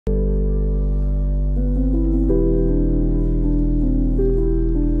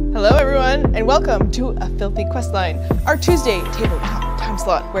everyone, and welcome to A Filthy Questline, our Tuesday tabletop time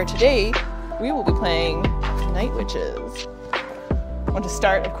slot, where today we will be playing Night Witches. I want to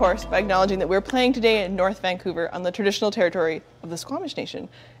start, of course, by acknowledging that we're playing today in North Vancouver on the traditional territory of the Squamish Nation,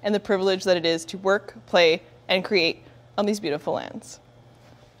 and the privilege that it is to work, play, and create on these beautiful lands.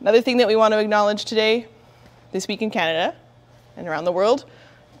 Another thing that we want to acknowledge today, this week in Canada, and around the world,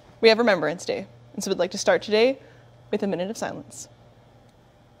 we have Remembrance Day. And so we'd like to start today with a minute of silence.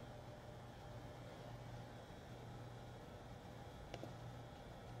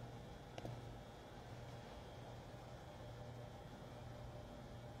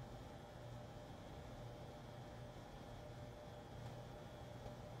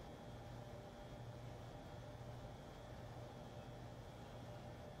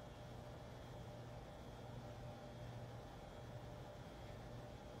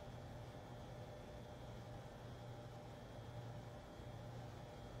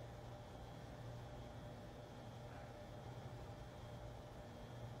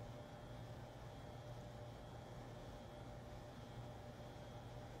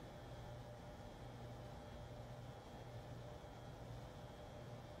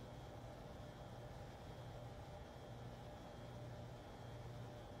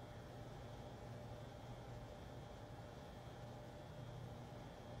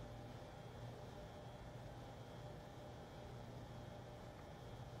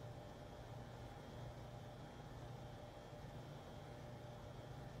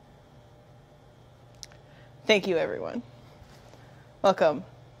 Thank you, everyone. Welcome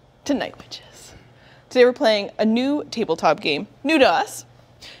to Night Witches. Today we're playing a new tabletop game, new to us.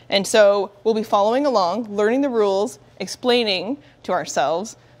 And so we'll be following along, learning the rules, explaining to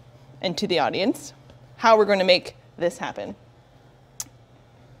ourselves and to the audience how we're going to make this happen.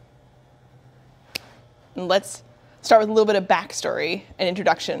 And let's start with a little bit of backstory and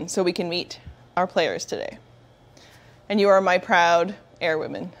introduction so we can meet our players today. And you are my proud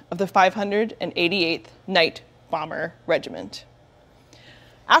airwomen of the 588th Night Bomber Regiment.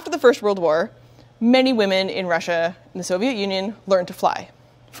 After the First World War, many women in Russia and the Soviet Union learned to fly.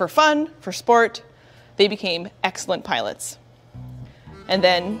 For fun, for sport, they became excellent pilots. And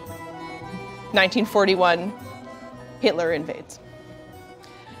then, 1941, Hitler invades.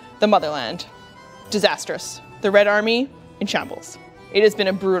 The motherland, disastrous. The Red Army, in shambles. It has been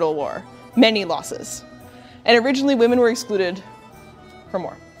a brutal war, many losses. And originally women were excluded from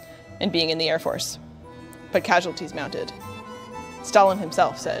war and being in the Air Force. But casualties mounted. Stalin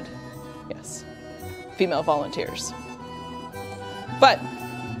himself said, yes, female volunteers. But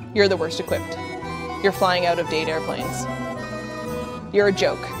you're the worst equipped. You're flying out of date airplanes. You're a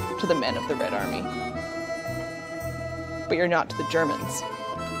joke to the men of the Red Army. But you're not to the Germans,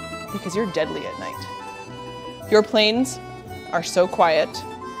 because you're deadly at night. Your planes are so quiet,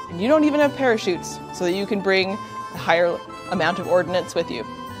 and you don't even have parachutes so that you can bring a higher amount of ordnance with you.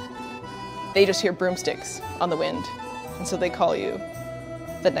 They just hear broomsticks on the wind, and so they call you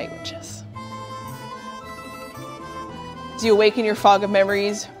the Night Witches. As you awaken your fog of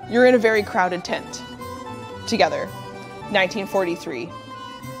memories, you're in a very crowded tent. Together, 1943.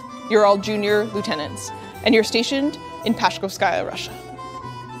 You're all junior lieutenants, and you're stationed in Pashkovskaya, Russia.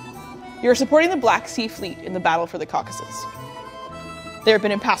 You're supporting the Black Sea Fleet in the battle for the Caucasus. There have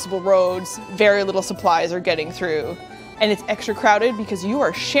been impassable roads, very little supplies are getting through, and it's extra crowded because you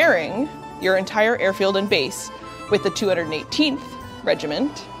are sharing your entire airfield and base with the 218th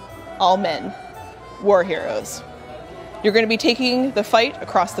Regiment, all men, war heroes. You're going to be taking the fight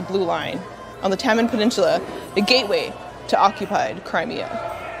across the Blue Line on the Taman Peninsula, the gateway to occupied Crimea.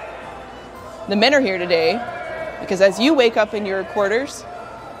 The men are here today because as you wake up in your quarters,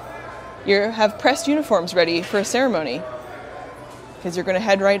 you have pressed uniforms ready for a ceremony, because you're going to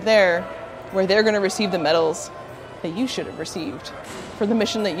head right there where they're going to receive the medals that you should have received for the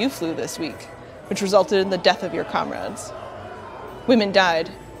mission that you flew this week, which resulted in the death of your comrades. Women died,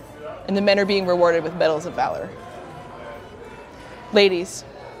 and the men are being rewarded with medals of valor. Ladies,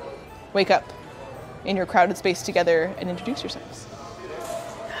 wake up in your crowded space together and introduce yourselves.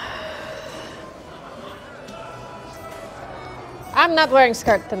 I'm not wearing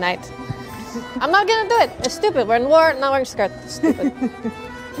skirt tonight. I'm not gonna do it. It's stupid. We're in war, not wearing skirt. It's stupid.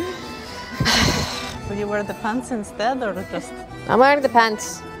 Will you wear the pants instead, or just... I'm wearing the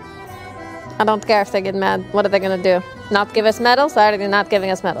pants. I don't care if they get mad. What are they gonna do? Not give us medals? They're already not giving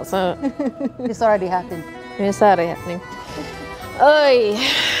us medals. So. It's already happened. It's already happening. Oj.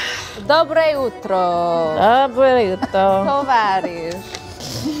 Dobre jutro. Dobre jutro. Tovarish.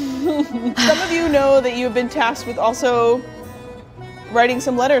 Some of you know that you have been tasked with also writing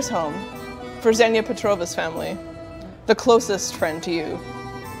some letters home for Xenia Petrova's family, the closest friend to you,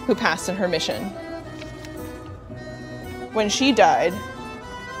 who passed in her mission. When she died,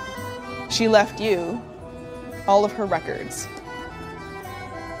 she left you all of her records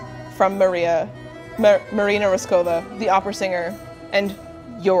from Marina Ruskova, the opera singer, and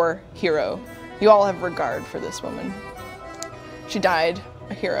your hero. You all have regard for this woman. She died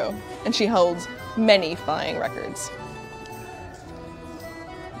a hero, and she holds many flying records.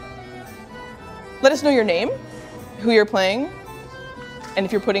 Let us know your name, who you're playing, and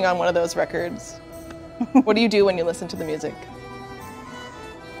if you're putting on one of those records. What do you do when you listen to the music?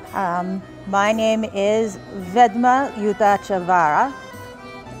 My name is Vedma Yudachavara,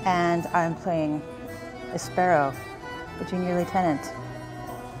 and I'm playing a sparrow, a junior lieutenant.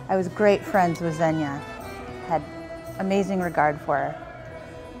 I was great friends with Xenia, had amazing regard for her.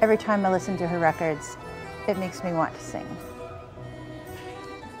 Every time I listen to her records, it makes me want to sing.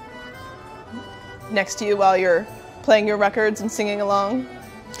 Next to you while you're playing your records and singing along?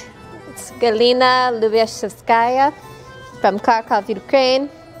 It's Galina Pashkovskaya from Kharkov, Ukraine.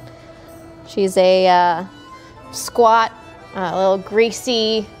 She's a squat, a little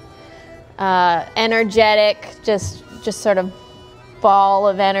greasy, energetic, just sort of ball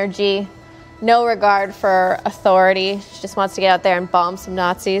of energy. No regard for authority. She just wants to get out there and bomb some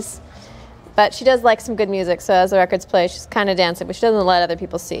Nazis. But she does like some good music, so as the records play, she's kind of dancing, but she doesn't let other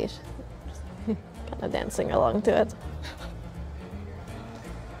people see. She's kind of dancing along to it.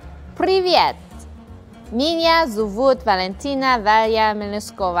 Привет! Меня зовут Valentina Valia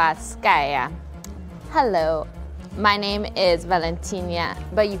Melniskovskaya. Hello, my name is Valentina,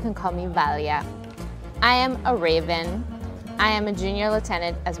 but you can call me Valia. I am a raven. I am a junior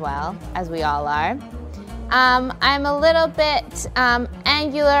lieutenant as well, as we all are. I'm a little bit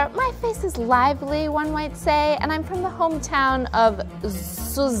angular. My face is lively, one might say, and I'm from the hometown of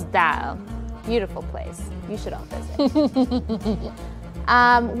Suzdal. Beautiful place. You should all visit.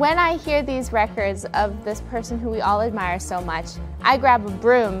 When I hear these records of this person who we all admire so much, I grab a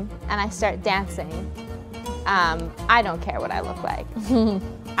broom and I start dancing. I don't care what I look like.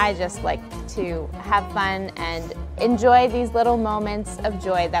 I just like to have fun and enjoy these little moments of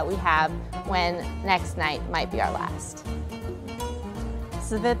joy that we have when next night might be our last.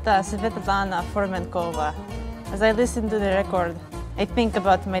 Svetlana Formenkova. As I listen to the record, I think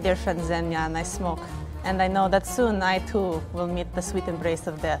about my dear friend Xenia and I smoke. And I know that soon I too will meet the sweet embrace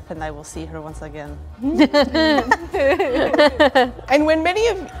of death and I will see her once again. And when many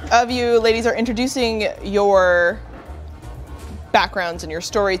of you ladies are introducing your backgrounds and your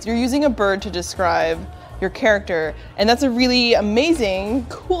stories, you're using a bird to describe your character. And that's a really amazing,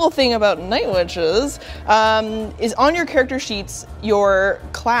 cool thing about Night Witches, is on your character sheets, your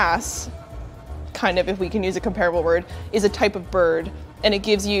class, kind of, if we can use a comparable word, is a type of bird. And it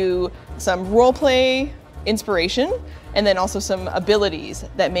gives you some roleplay inspiration and then also some abilities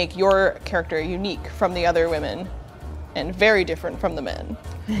that make your character unique from the other women and very different from the men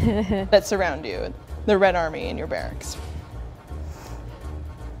that surround you, the Red Army in your barracks.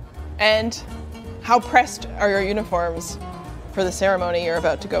 And how pressed are your uniforms for the ceremony you're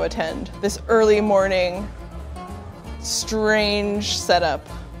about to go attend? This early morning, strange setup.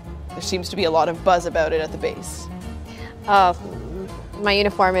 There seems to be a lot of buzz about it at the base. My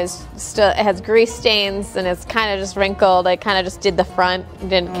uniform is still, it has grease stains and it's kind of just wrinkled. I kind of just did the front,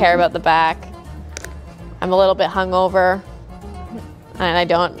 didn't care about the back. I'm a little bit hungover, and I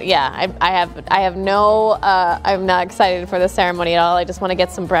don't. Yeah, I have no. I'm not excited for the ceremony at all. I just want to get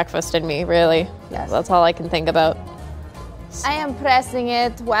some breakfast in me. Really, Yes. That's all I can think about. I am pressing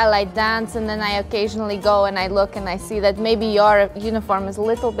it while I dance, and then I occasionally go and I look and I see that maybe your uniform is a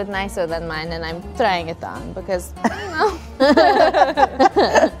little bit nicer than mine, and I'm trying it on because,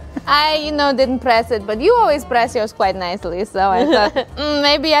 I, didn't press it, but you always press yours quite nicely, so I thought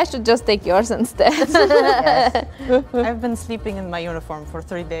maybe I should just take yours instead. Yes. I've been sleeping in my uniform for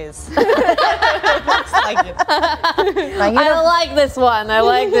 3 days. Looks like it. I like this one. I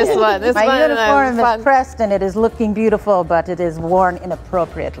like this one. This My one uniform fun. is pressed and it is looking beautiful, but it is worn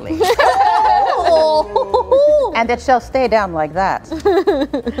inappropriately. And it shall stay down like that.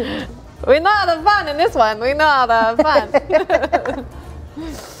 We know how to fun in this one. We know how to fun.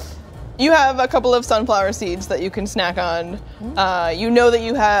 You have a couple of sunflower seeds that you can snack on. You know that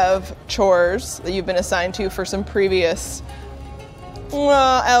you have chores that you've been assigned to for some previous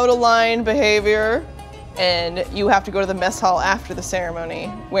out-of-line behavior, and you have to go to the mess hall after the ceremony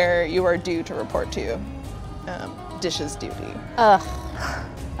where you are due to report to dishes duty.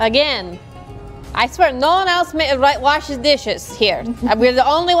 Again, I swear no one else washes dishes here. We're the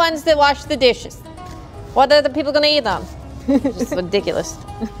only ones that wash the dishes. What are the people going to eat them? Just ridiculous.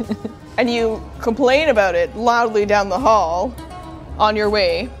 And you complain about it loudly down the hall on your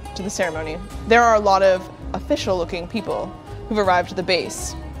way to the ceremony. There are a lot of official-looking people who've arrived at the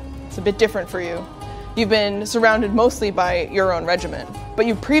base. It's a bit different for you. You've been surrounded mostly by your own regiment, but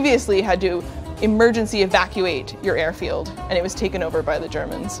you previously had to emergency evacuate your airfield, and it was taken over by the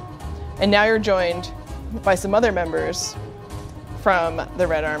Germans. And now you're joined by some other members from the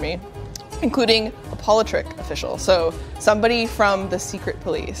Red Army, including a politric official, so somebody from the secret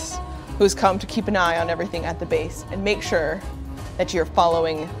police who's come to keep an eye on everything at the base and make sure that you're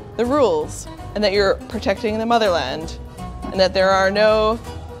following the rules and that you're protecting the motherland and that there are no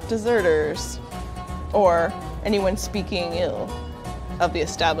deserters or anyone speaking ill of the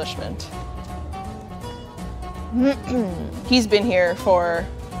establishment. He's been here for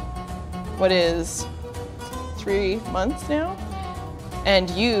what is 3 months now, and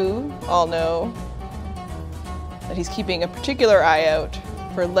you all know that he's keeping a particular eye out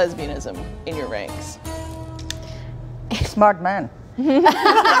for lesbianism in your ranks. Smart man.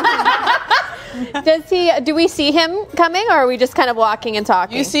 Do we see him coming, or are we just kind of walking and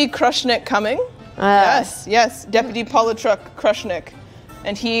talking? You see Krushnik coming. Yes, Deputy Politruk Krushnik.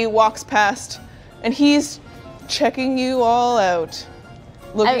 And he walks past, and he's checking you all out,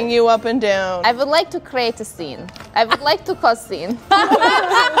 looking you up and down. I would like to create a scene. I would like to cause scene.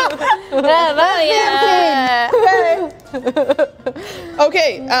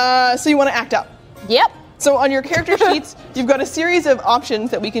 Okay, so you want to act up. Yep. So on your character sheets, you've got a series of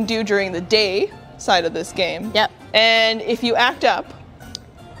options that we can do during the day side of this game. Yep. And if you act up,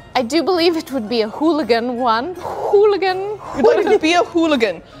 I do believe it would be a hooligan one. Hooligan. you'd like to be a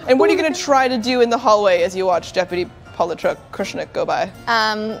hooligan. And what are you going to try to do in the hallway as you watch Deputy Politruk Krushnik go by?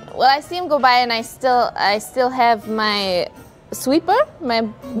 Well, I see him go by, and I still have my sweeper,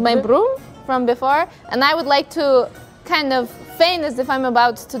 my broom from before, and I would like to kind of feign as if I'm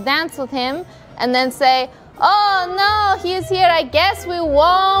about to dance with him, and then say, "Oh no, he's here. I guess we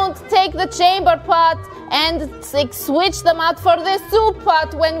won't take the chamber pot and like switch them out for the soup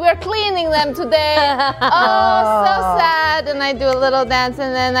pot when we're cleaning them today. Oh, so sad." And I do a little dance,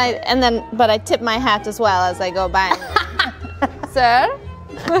 but I tip my hat as well as I go by. Sir.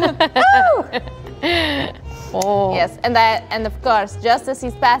 Oh. Yes, and of course, just as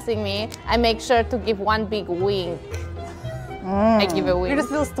he's passing me, I make sure to give one big wink. I give a wink. You're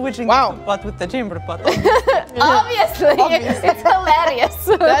still switching Wow. the pot with the chamber pot. Obviously. It's hilarious.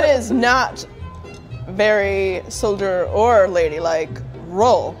 That is not very soldier or ladylike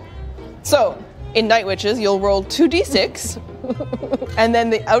roll. So, in Night Witches, you'll roll 2d6, and then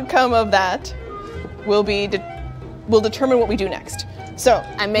the outcome of that will be will determine what we do next. So,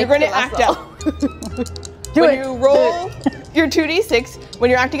 you're going to act out. When you roll your 2d6, when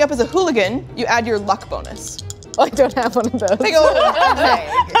you're acting up as a hooligan, you add your luck bonus. Oh, I don't have one of those. Take a look.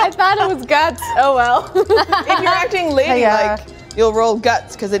 I thought it was guts. Oh well. If you're acting ladylike, you'll roll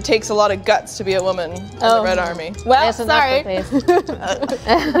guts, because it takes a lot of guts to be a woman in the Red Army. Well, Yes, and sorry. that's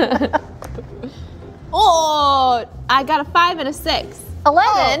the Oh, I got a 5 and a 6.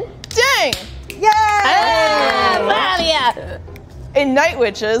 11. Dang! In Night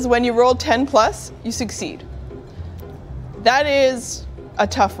Witches, when you roll 10 plus, you succeed. That is a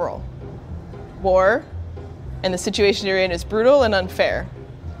tough roll. War and the situation you're in is brutal and unfair.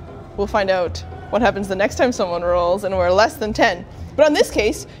 We'll find out what happens the next time someone rolls and we're less than 10. But on this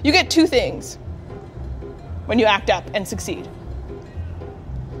case, you get 2 things when you act up and succeed.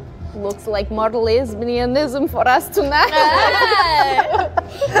 Looks like more lesbianism for us tonight.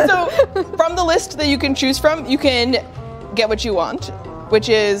 So, from the list that you can choose from, you can get what you want, which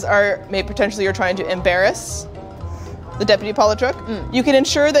is, potentially you're trying to embarrass the Deputy Politruk. You can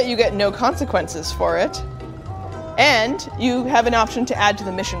ensure that you get no consequences for it, and you have an option to add to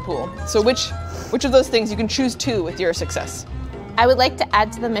the mission pool. So which of those things you can choose 2 with your success? I would like to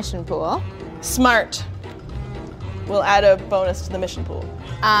add to the mission pool. Smart. We'll add a bonus to the mission pool.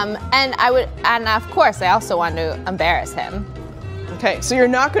 And of course, I also want to embarrass him. Okay, so you're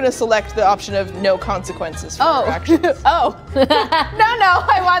not going to select the option of no consequences for your actions. Oh. No,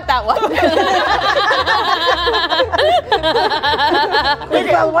 I want that one.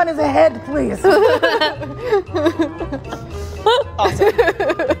 Well, one is ahead, please. Awesome.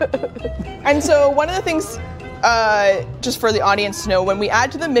 And so one of the things, just for the audience to know, when we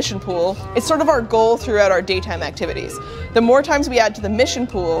add to the mission pool, it's sort of our goal throughout our daytime activities. The more times we add to the mission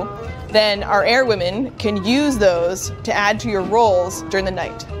pool, then our airwomen can use those to add to your rolls during the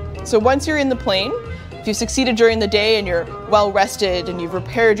night. So once you're in the plane, if you've succeeded during the day and you're well rested and you've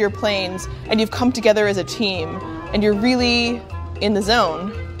repaired your planes and you've come together as a team and you're really in the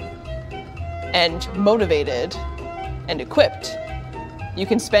zone and motivated and equipped, you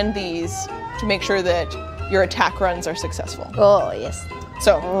can spend these to make sure that your attack runs are successful. Oh, yes.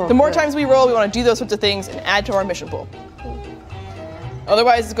 So the more times we roll, we want to do those sorts of things and add to our mission pool.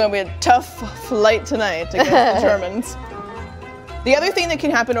 Otherwise, it's going to be a tough flight tonight against the Germans. The other thing that can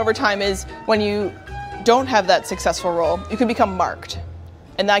happen over time is when you don't have that successful roll, you can become marked.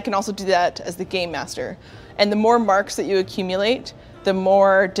 And I can also do that as the game master. And the more marks that you accumulate, the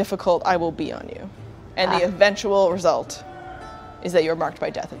more difficult I will be on you. And the eventual result is that you're marked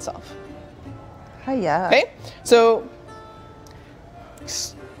by death itself. Hiya. Okay? So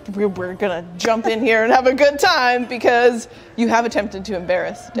we're gonna jump in here and have a good time because you have attempted to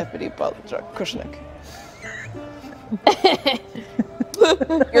embarrass Deputy Kushnik.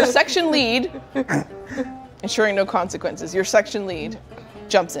 Your section lead, ensuring no consequences, your section lead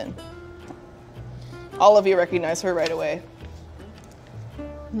jumps in. All of you recognize her right away.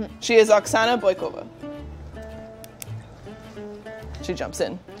 She is Oksana Boykova. She jumps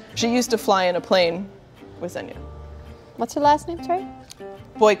in. She used to fly in a plane with Xenia. What's her last name, sorry?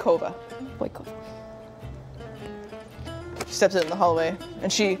 Boykova. Boykov. She steps in the hallway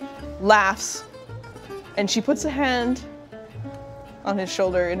and she laughs and she puts a hand on his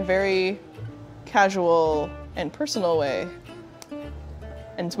shoulder in a very casual and personal way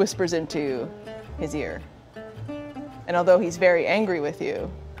and whispers into his ear. And although he's very angry with you,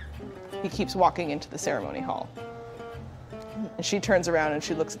 he keeps walking into the ceremony hall. And she turns around and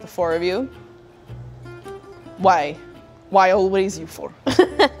she looks at the four of you. Why? Why always you four?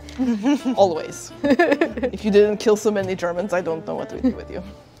 Always. If you didn't kill so many Germans, I don't know what to do with you.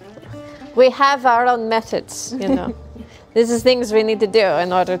 We have our own methods, you know. This is things we need to do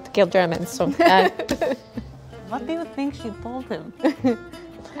in order to kill Germans. So, What do you think she told him?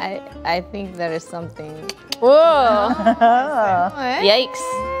 I think there is something. whoa!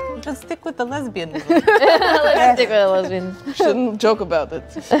 Yikes! Just stick with the lesbian. Let's stick with a lesbian. Shouldn't joke about it.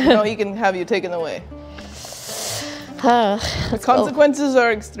 You know, he can have you taken away. The consequences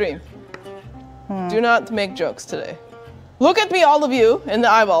are extreme. Do not make jokes today. Look at me, all of you, in the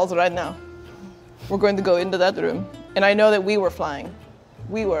eyeballs right now. We're going to go into that room. And I know that we were flying.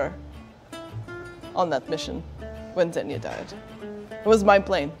 We were on that mission when Xenia died. It was my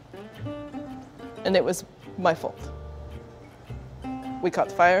plane. And it was my fault. We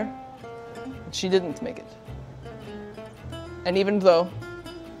caught fire. And she didn't make it. And even though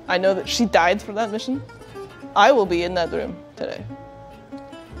I know that she died for that mission, I will be in that room today.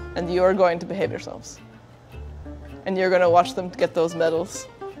 And you're going to behave yourselves. And you're going to watch them get those medals.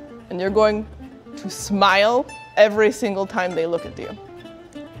 And you're going to smile every single time they look at you.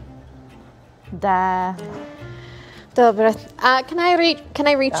 Dobra. Can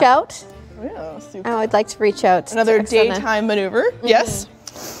I reach out? Yeah, super. Oh, I'd like to reach out. Another to Oksana. daytime maneuver. Yes.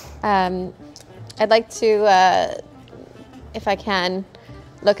 I'd like to, if I can,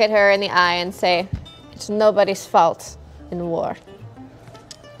 look at her in the eye and say, it's nobody's fault in war.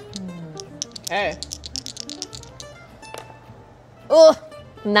 Okay. Ugh,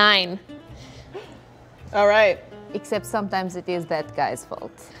 9. All right. Except sometimes it is that guy's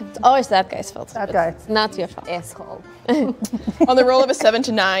fault. It's always that guy's fault. That guy. It's not your fault. Asshole. On the roll of a 7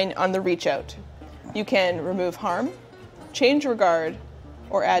 to 9 on the reach out, you can remove harm, change regard,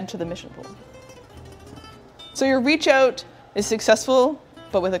 or add to the mission pool. So your reach out is successful,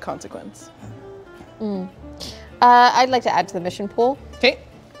 but with a consequence. I'd like to add to the mission pool. Okay.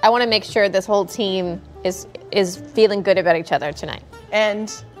 I want to make sure this whole team is feeling good about each other tonight. And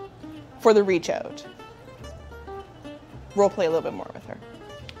for the reach out, role play a little bit more with her.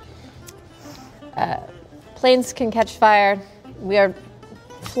 Planes can catch fire. We are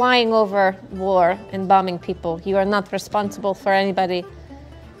flying over war and bombing people. You are not responsible for anybody.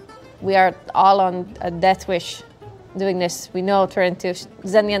 We are all on a death wish doing this. We know what we're into.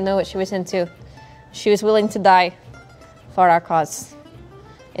 Xenia knew what she was into. She was willing to die for our cause.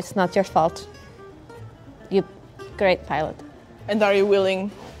 It's not your fault. You great pilot. And are you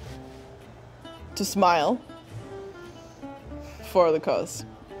willing to smile for the cause?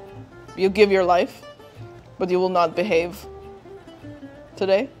 You give your life, but you will not behave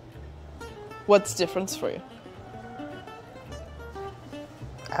today? What's difference for you?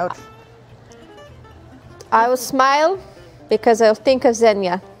 Ouch. I will smile because I'll think of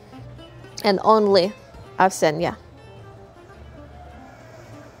Xenia and only of Xenia.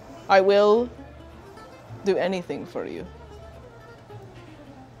 I will do anything for you.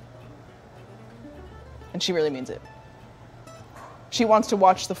 And she really means it. She wants to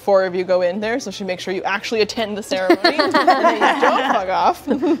watch the four of you go in there, so she makes sure you actually attend the ceremony and that you don't fuck off.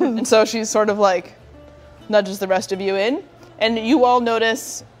 And so she sort of like nudges the rest of you in. And you all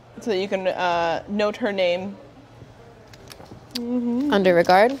notice, so that you can note her name. Under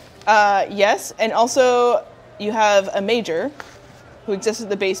regard. Yes, and also you have a major who exists at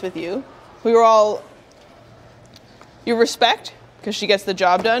the base with you, who you respect because she gets the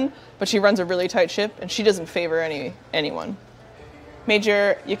job done, but she runs a really tight ship and she doesn't favor anyone.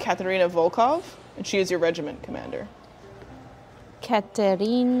 Major Yekaterina Volkov, and she is your regiment commander.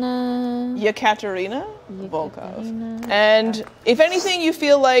 Katerina. Yekaterina Volkov. And if anything, you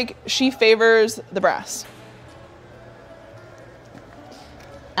feel like she favors the brass.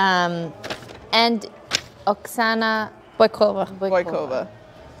 And Oksana Boykova.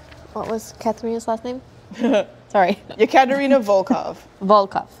 What was Katerina's last name? Sorry. Yekaterina Volkov.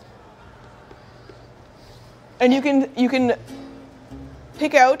 Volkov. And you can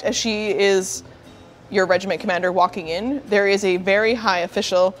pick out, as she is your regiment commander walking in, there is a very high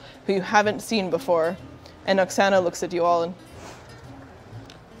official who you haven't seen before. And Oksana looks at you all and...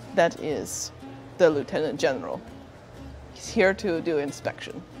 That is the Lieutenant General. He's here to do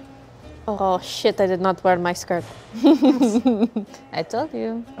inspection. Oh shit, I did not wear my skirt. I told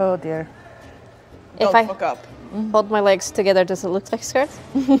you. Oh dear. Don't fuck up. Hold my legs together, does it look like skirts?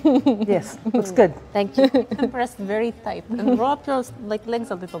 Yes, looks good. Thank you. Press very tight and roll up your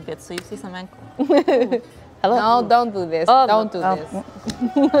legs a little bit so you see some ankle. Hello? No, don't do this. Oh, don't do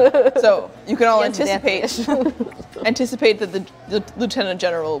this. So you can all Yes, anticipate that the Lieutenant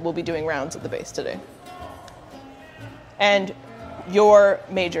General will be doing rounds at the base today. And your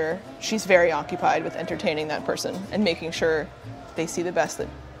major, she's very occupied with entertaining that person and making sure they see the best that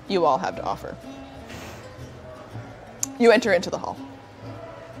you all have to offer. You enter into the hall.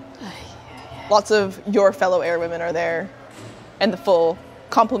 Lots of your fellow airwomen are there, and the full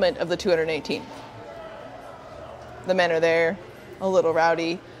complement of the 218. The men are there, a little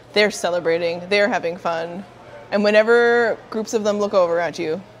rowdy. They're celebrating, they're having fun. And whenever groups of them look over at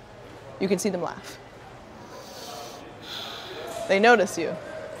you, you can see them laugh. They notice you.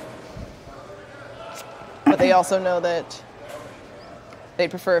 But they also know that they'd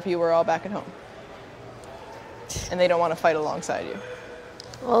prefer if you were all back at home. And they don't want to fight alongside you.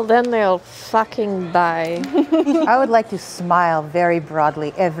 Well, then they'll fucking die. I would like to smile very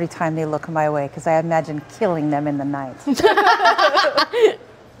broadly every time they look my way, because I imagine killing them in the night.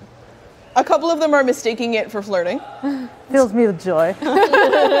 A couple of them are mistaking it for flirting. Fills me with joy.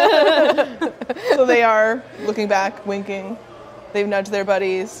 So they are looking back, winking. They've nudged their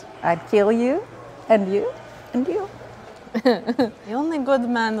buddies. I'd kill you, and you, and you. The only good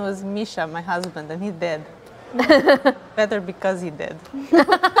man was Misha, my husband, and he's dead. Better because he did.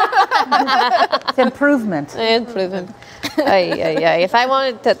 It's improvement. Improvement. If I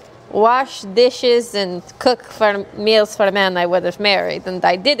wanted to wash dishes and cook for meals for men, I would have married, and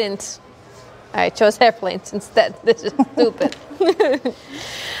I didn't. I chose airplanes instead. This is stupid.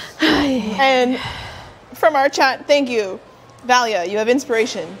 And from our chat, thank you. Valia, you have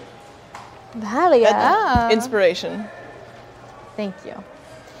inspiration. Valia. Inspiration. Thank you.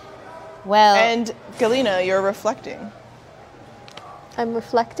 Well, And Galina, you're reflecting. I'm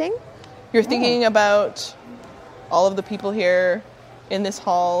reflecting. You're thinking about all of the people here in this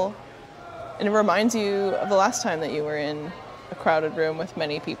hall, and it reminds you of the last time that you were in a crowded room with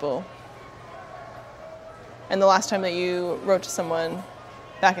many people. And the last time that you wrote to someone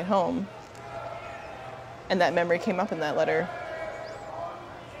back at home, and that memory came up in that letter.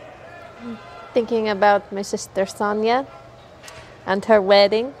 Thinking about my sister Sonia and her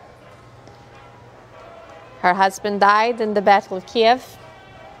wedding. Her husband died in the Battle of Kiev.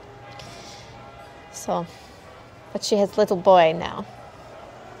 So, but she has a little boy now.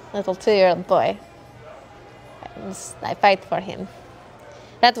 Little 2-year-old boy. I fight for him.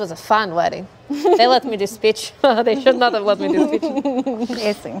 That was a fun wedding. They let me do speech. They should not have let me do speech.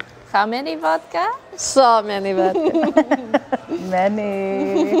 Amazing. how many vodka? So many vodka.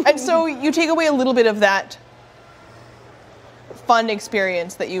 Many. And so you take away a little bit of that fun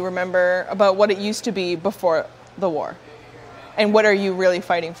experience that you remember about what it used to be before the war. And what are you really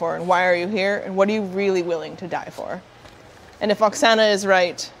fighting for? And why are you here? And what are you really willing to die for? And if Oksana is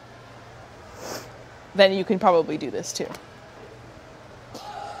right, then you can probably do this too.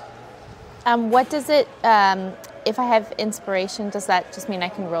 What does it, if I have inspiration, does that just mean I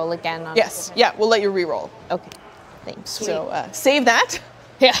can roll again? On Yes. Yeah, we'll let you re-roll. Okay, thanks. So save that.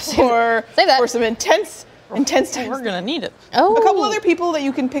 Yeah, for some intense times. We're gonna need it. Oh, A couple other people that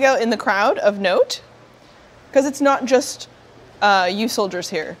you can pick out in the crowd of note, because it's not just you soldiers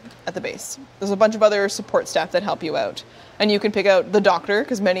here at the base. There's a bunch of other support staff that help you out. And you can pick out the doctor,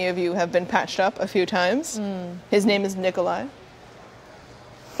 because many of you have been patched up a few times. His name is Nikolai.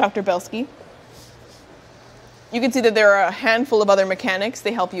 Dr. Belsky. You can see that there are a handful of other mechanics.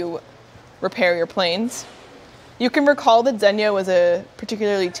 They help you repair your planes. You can recall that Xenia was a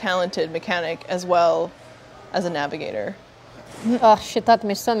particularly talented mechanic as well as a navigator. Oh, she taught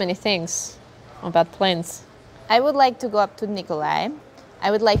me so many things about planes. I would like to go up to Nikolai.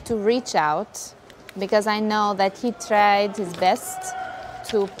 I would like to reach out because I know that he tried his best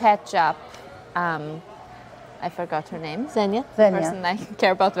to patch up, I forgot her name. Xenia? The person I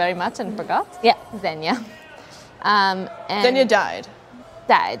care about very much and forgot. Yeah. Xenia. And Xenia died.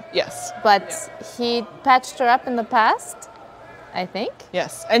 died. Yes. But he patched her up in the past, I think.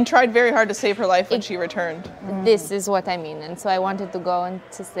 Yes. And tried very hard to save her life when she returned. This is what I mean. And so I wanted to go and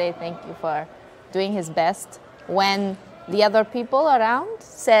to say thank you for doing his best when the other people around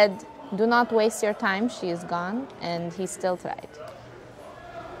said, do not waste your time, she is gone, and he still tried.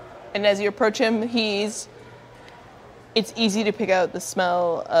 And as you approach him, it's easy to pick out the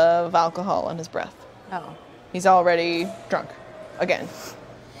smell of alcohol on his breath. Oh. He's already drunk, again.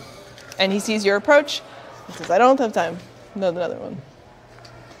 And he sees your approach, and says, I don't have time. Another one.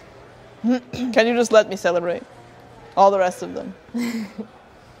 Can you just let me celebrate? All the rest of them.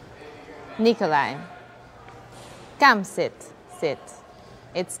 Nikolai, come sit.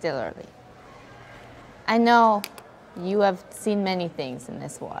 It's still early. I know you have seen many things in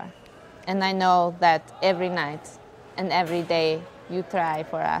this war, and I know that every night and every day you try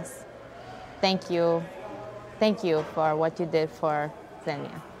for us. Thank you for what you did for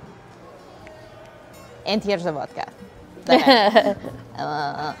Xenia. And here's the vodka.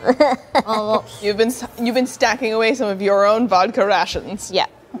 You've been stacking away some of your own vodka rations. Yeah,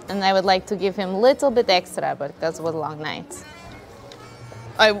 and I would like to give him a little bit extra because it was a long night.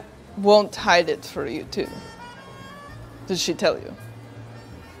 I won't hide it for you, too. Did she tell you?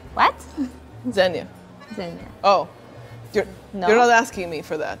 What? Xenia. Xenia. Oh, you're No. not asking me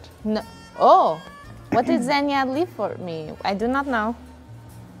for that. No. Oh, what did Xenia leave for me? I do not know.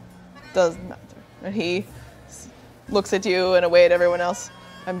 Doesn't matter. And he looks at you and away at everyone else.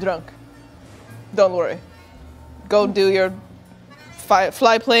 I'm drunk. Don't worry. Go do your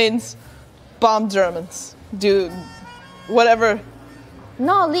fly planes, bomb Germans, do whatever.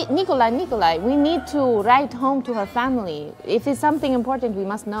 No, Nikolai, we need to write home to her family. If it's something important, we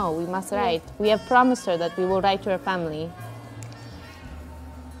must know. We must write. We have promised her that we will write to her family.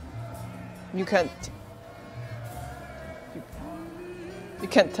 You can't. You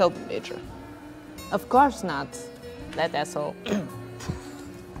can't tell the major. Of course not. That asshole.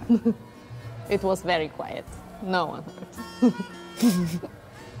 It was very quiet. No one heard.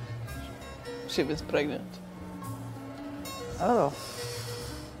 She was pregnant. Oh.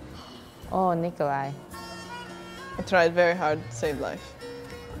 Oh, Nikolai. I tried very hard to save life.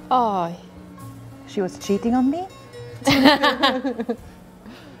 Oh, She was cheating on me?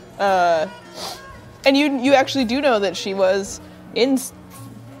 And you actually do know that she was in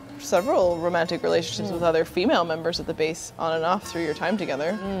several romantic relationships with other female members at the base on and off through your time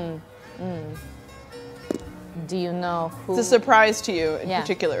together. Do you know who? It's a surprise to you in Yeah.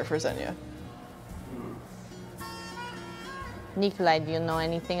 particular for Xenia. Nikolai, do you know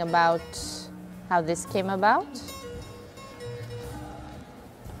anything about how this came about?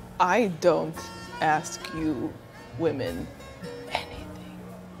 I don't ask you women anything.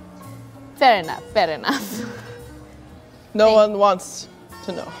 Fair enough. No one wants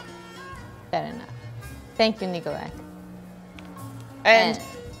to know. Fair enough. Thank you, Nikolai. And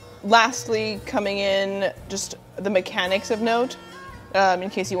lastly, coming in, just the mechanics of note, in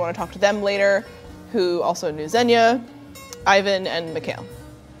case you want to talk to them later, who also knew Xenia, Ivan, and Mikhail.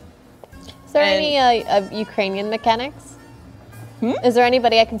 is there any Ukrainian mechanics? Is there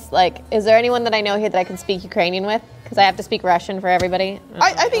anybody I can is there anyone that I know here that I can speak Ukrainian with? Because I have to speak Russian for everybody.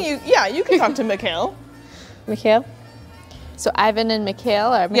 I think you can talk to Mikhail. Mikhail? So Ivan and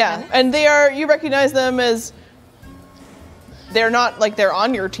Mikhail are Yeah, mechanics? and you recognize them as, they're not like they're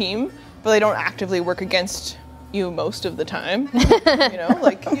on your team, but they don't actively work against you most of the time.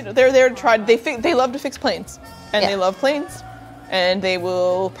 They're there to try, they love to fix planes, and they love planes, and they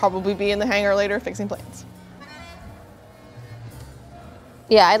will probably be in the hangar later fixing planes.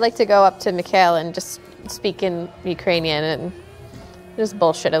 Yeah, I'd like to go up to Mikhail and just speak in Ukrainian and just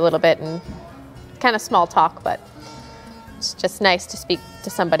bullshit a little bit and kind of small talk, but it's just nice to speak to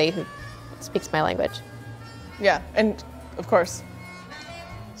somebody who speaks my language. Yeah, and of course,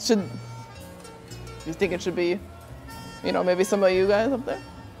 you think it should be, maybe some of you guys up there?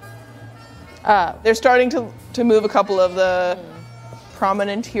 They're starting to move a couple of the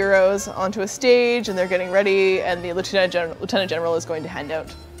prominent heroes onto a stage, and they're getting ready, and the Lieutenant General is going to hand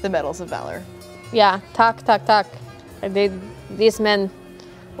out the Medals of Valor. Yeah, talk. These men,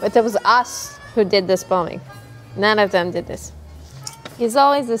 it was us who did this bombing. None of them did this. It's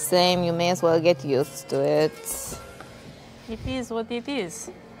always the same. You may as well get used to it. It is what it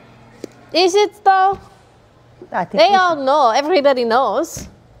is. Is it though? I think They all know. Everybody knows.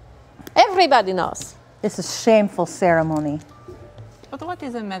 Everybody knows. this is shameful ceremony. But what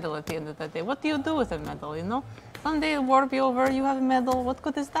is a medal at the end of the day? What do you do with a medal, you know? Someday the war be over, you have a medal. What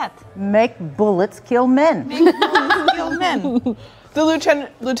good is that? Make bullets kill men. Kill men. The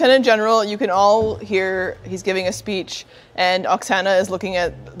lieutenant general, you can all hear he's giving a speech, and Oksana is looking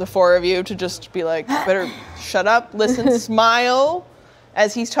at the four of you to just be like, better shut up, listen, smile,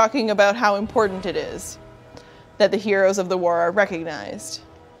 as he's talking about how important it is that the heroes of the war are recognized,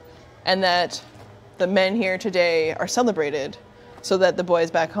 and that the men here today are celebrated so that the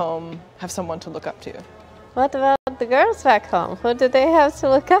boys back home have someone to look up to. What about the girls back home? Who do they have to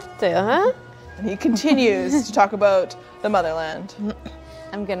look up to, huh? And he continues to talk about the motherland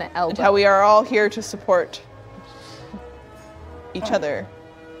I'm gonna and elbow. how we are all here to support each other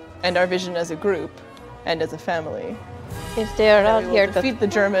and our vision as a group and as a family. If they are out We will here to... defeat the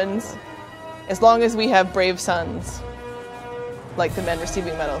Germans as long as we have brave sons like the men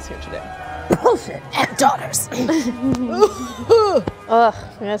receiving medals here today. Bullshit. And daughters. Ugh,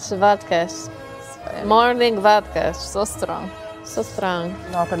 that's vodka. Morning vodka. So strong. So strong.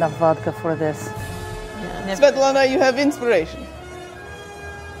 Not enough vodka for this. Svetlana, you have inspiration.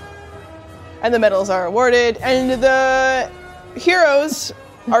 And the medals are awarded, and the heroes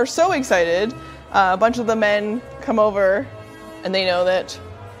are so excited. A bunch of the men come over, and they know that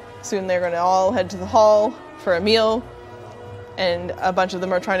soon they're going to all head to the hall for a meal, and a bunch of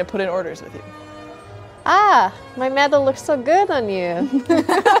them are trying to put in orders with you. Ah, my medal looks so good on you.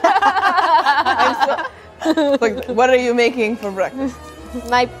 Like, what are you making for breakfast?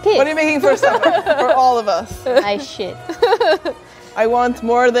 My pit. What are you making for supper? For all of us. My shit. I want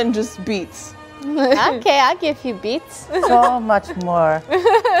more than just beets. Okay, I'll give you beets. So much more.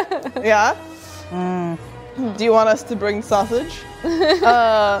 Yeah? Do you want us to bring sausage?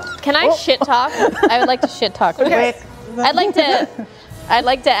 Can I shit talk? I would like to shit talk. please. Okay. I'd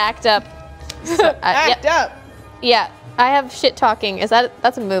like to act up. Act up. Yeah, I have shit talking.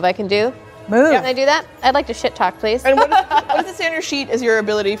 That's a move I can do? Move. Can I do that? I'd like to shit talk, please. And what does it say on your sheet as your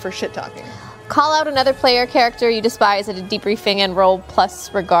ability for shit talking? Call out another player character you despise at a debriefing and roll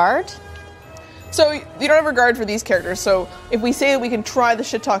plus regard. So you don't have regard for these characters. So if we say that we can try the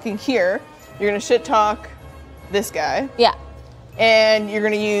shit talking here, you're gonna shit talk this guy, Yeah. and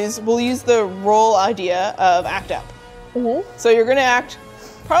we'll use the role idea of act up. So you're gonna act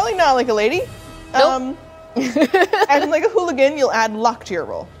probably not like a lady. Nope. Acting like a hooligan, you'll add luck to your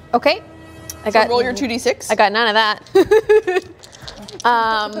roll. Okay. So roll your 2d6. I got none of that.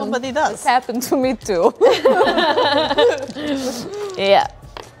 Nobody does. Happened to me too. Yeah.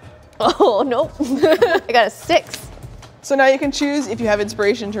 Oh, nope. I got a 6. So now you can choose if you have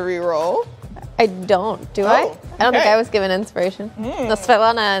inspiration to re-roll. I don't, do I? I don't think okay. I was given inspiration. No,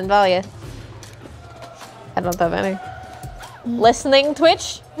 Svetlana and Valia. I don't have any. Listening,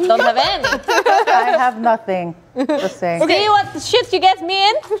 Twitch? Don't have any. I have nothing to say. See what the shit you get me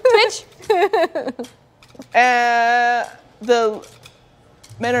in, Twitch? The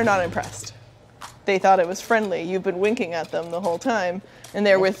men are not impressed. They thought it was friendly. You've been winking at them the whole time, and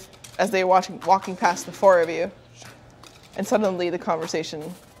they're as they're walking past the four of you, and suddenly the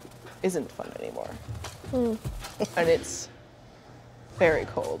conversation isn't fun anymore, and it's very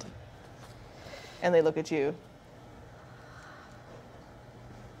cold. And they look at you.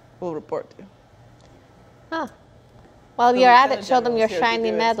 We'll report to you. Huh. While you're at it, show them your General's here to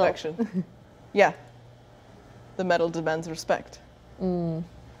shiny do medal. inspection. Yeah. The medal demands respect.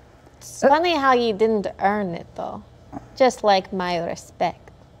 It's funny how you didn't earn it, though. Just like my respect.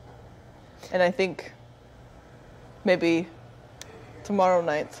 And I think maybe tomorrow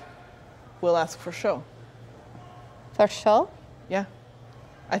night we'll ask for show. For sure? Yeah.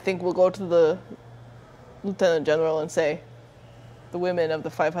 I think we'll go to the Lieutenant General and say the women of the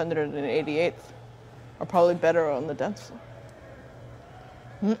 588th are probably better on the dance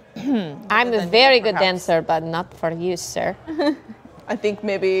floor. I'm a very good dancer, but not for you, sir. I think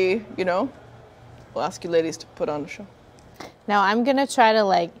maybe, we'll ask you ladies to put on a show. Now I'm gonna try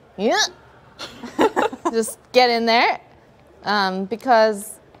to just get in there,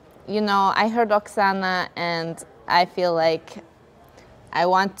 because I heard Oksana and I feel like I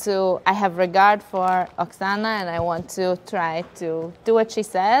have regard for Oksana and I want to try to do what she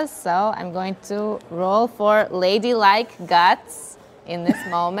says. So I'm going to roll for ladylike guts in this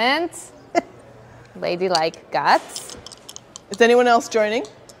moment. Ladylike guts. Is anyone else joining?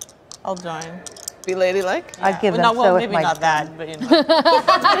 I'll join. Be ladylike? I give them well, so with maybe my not that, but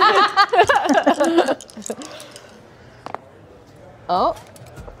Oh,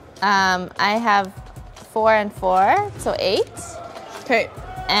 I have 4 and 4, so 8. Okay.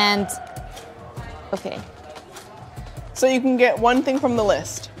 And, okay, So you can get one thing from the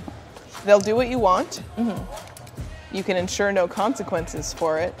list. They'll do what you want. You can ensure no consequences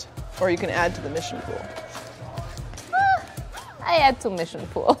for it, or you can add to the mission pool. I add to mission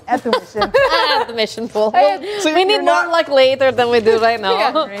pool. At the mission. I have the mission pool. So We need you're more not- luck later than we do right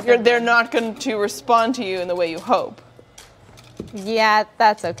now. They're not going to respond to you in the way you hope. Yeah,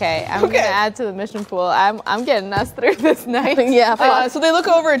 that's okay. I'm Okay. gonna add to the mission pool. I'm getting us through this night. Yeah. So they look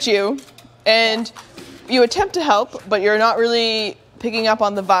over at you, and you attempt to help, but you're not really picking up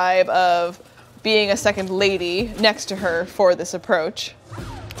on the vibe of being a second lady next to her for this approach.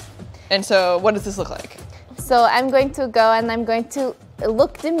 And so, what does this look like? So I'm going to go and I'm going to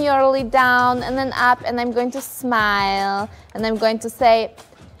look demurely down and then up, and I'm going to smile, and I'm going to say,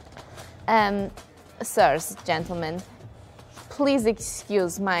 sirs, gentlemen, please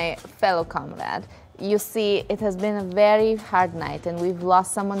excuse my fellow comrade. You see, it has been a very hard night, and we've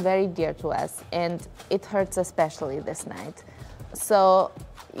lost someone very dear to us, and it hurts especially this night. So,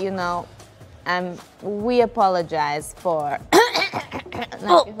 we apologize for. And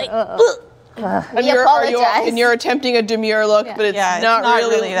We apologize. and you're attempting a demure look, but it's not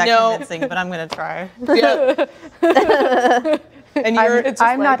really that no. convincing, but I'm gonna try. Yeah. And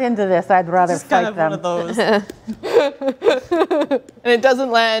I'm not into this. I'd rather It's kind fight of them. one of those. and it doesn't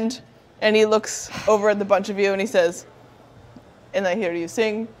land, and he looks over at the bunch of you and he says, "And I hear you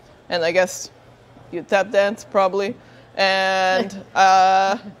sing, and I guess you tap dance probably, and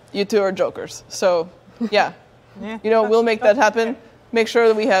you two are jokers. So, yeah, we'll make that happen. Make sure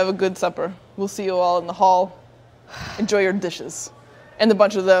that we have a good supper. We'll see you all in the hall. Enjoy your dishes." And the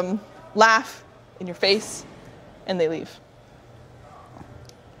bunch of them laugh in your face, and they leave.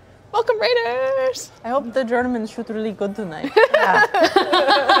 Welcome, Raiders! I hope the Germans shoot really good tonight.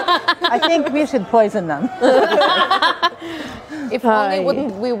 I think we should poison them. If only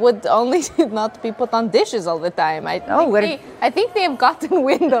we would only not be put on dishes all the time. I think they have gotten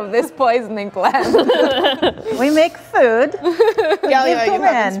wind of this poisoning plan. We make food. Galia, you them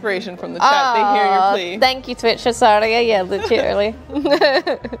have in. inspiration from the chat. They hear your plea. Thank you, Twitch. Sorry, I yelled at you early.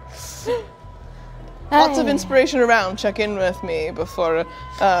 Lots of inspiration around. Check in with me before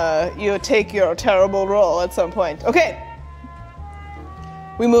you take your terrible roll at some point. Okay.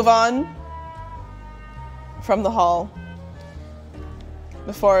 We move on from the hall.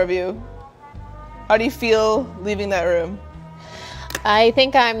 The four of you. How do you feel leaving that room? I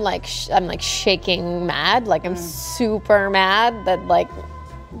think I'm like shaking mad. Like I'm super mad that like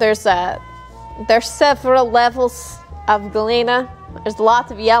there's several levels of Galena. There's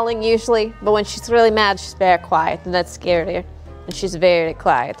lots of yelling usually, but when she's really mad, she's very quiet, and that's scarier. And she's very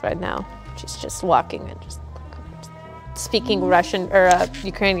quiet right now. She's just walking and just speaking Russian or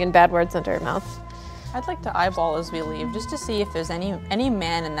Ukrainian bad words under her mouth. I'd like to eyeball as we leave, just to see if there's any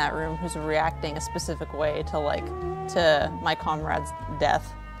man in that room who's reacting a specific way to my comrade's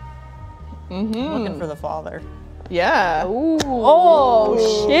death. Looking for the father. Yeah. Ooh. Oh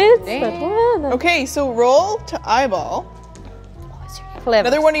shit! Okay, so roll to eyeball. Clever.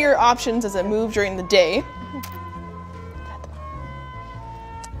 Another one of your options is a move during the day.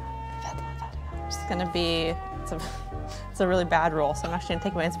 It's gonna be it's a really bad roll, so I'm actually gonna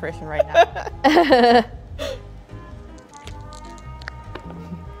take my inspiration right now.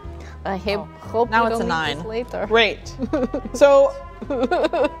 I hope now we it's a don't need 9. this later. Great. So,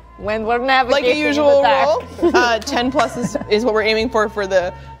 When we're navigating like a usual in the dark. roll, 10 plus is what we're aiming for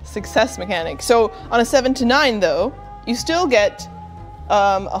the success mechanic. So on a 7 to 9, though, you still get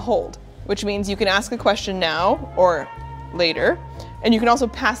a hold, which means you can ask a question now or later, and you can also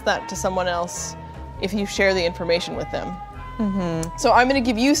pass that to someone else if you share the information with them. So I'm going to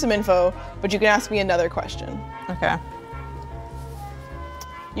give you some info, but you can ask me another question. Okay.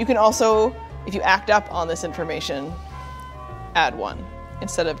 You can also, if you act up on this information, add 1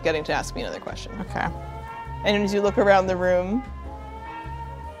 instead of getting to ask me another question. Okay. And as you look around the room,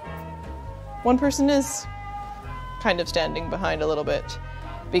 one person is kind of standing behind a little bit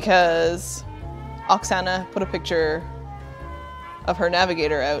because Oksana put a picture of her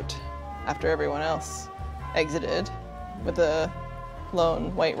navigator out after everyone else exited with a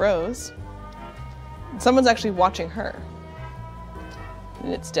lone white rose. Someone's actually watching her.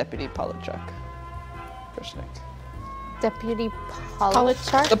 And it's Deputy Polachuk. Deputy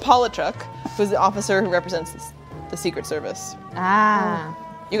Polachuk. The Polachuk, who's the officer who represents the Secret Service. Ah.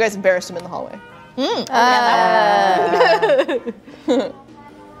 You guys embarrassed him in the hallway.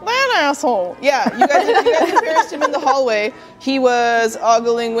 That asshole. Yeah, you guys embarrassed him in the hallway. He was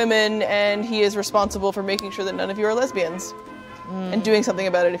ogling women, and he is responsible for making sure that none of you are lesbians. And doing something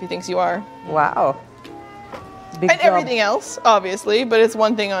about it if he thinks you are. Wow. Big And job. everything else, obviously, but it's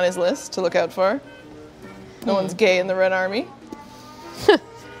one thing on his list to look out for. No one's gay in the Red Army.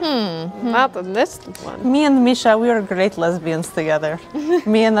 Not in this one. Me and Misha, we were great lesbians together.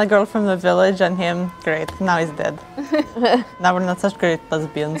 Me and the girl from the village and him, great. Now he's dead. Now we're not such great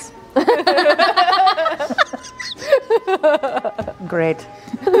lesbians. Great.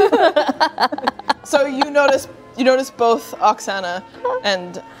 So you notice both Oksana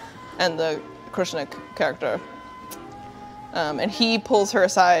and the Krushnik character. And he pulls her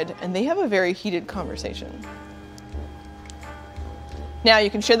aside, and they have a very heated conversation. Now,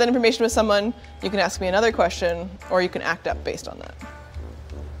 you can share that information with someone, you can ask me another question, or you can act up based on that.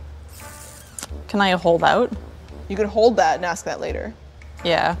 Can I hold out? You can hold that and ask that later.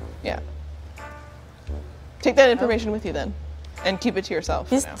 Yeah. Yeah. Take that information with you then, and keep it to yourself.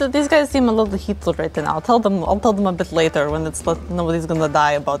 These guys seem a little heated right now. I'll tell them a bit later when nobody's gonna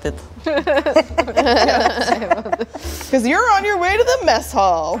die about it. Because you're on your way to the mess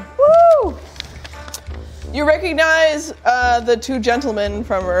hall. Woo! You recognize the two gentlemen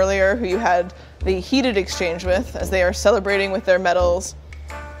from earlier who you had the heated exchange with as they are celebrating with their medals,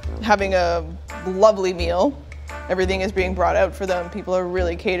 having a lovely meal. Everything is being brought out for them. People are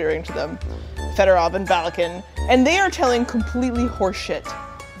really catering to them. Fedorov and Balakin. And they are telling completely horseshit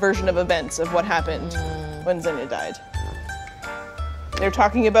version of events of what happened when Xenia died. They're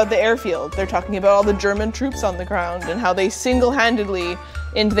talking about the airfield. They're talking about all the German troops on the ground and how they single-handedly,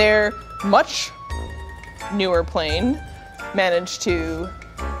 in their much newer plane, managed to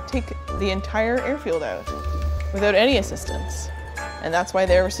take the entire airfield out without any assistance. And that's why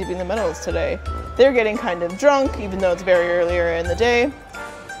they're receiving the medals today. They're getting kind of drunk, even though it's very earlier in the day.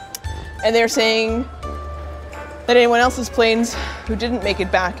 And they're saying that anyone else's planes who didn't make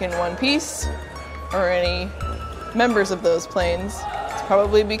it back in one piece, or any members of those planes, it's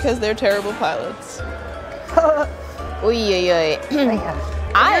probably because they're terrible pilots. Your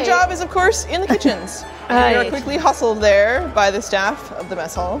job is, of course, in the kitchens. And you're quickly hustled there by the staff of the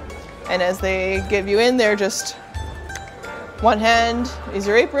mess hall. And as they give you in, they're just... one hand is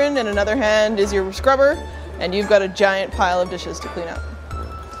your apron, and another hand is your scrubber, and you've got a giant pile of dishes to clean up.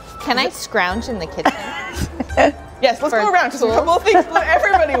 Can I scrounge in the kitchen? Yes, let's go around, because a couple of things,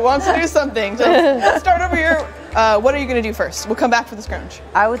 everybody wants to do something. So let's start over here. What are you going to do first? We'll come back for the scrounge.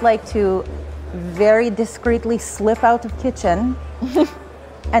 I would like to very discreetly slip out of kitchen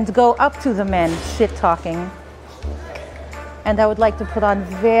and go up to the men shit-talking. And I would like to put on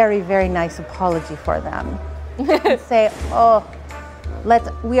very, very nice apology for them. And say,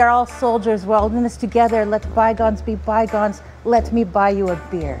 we are all soldiers, we're all in this together, let bygones be bygones, let me buy you a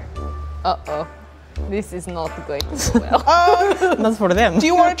beer. Uh-oh. This is not going to go well. That's for them. Do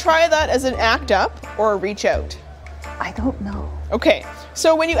you want to try that as an act up or a reach out? I don't know. Okay,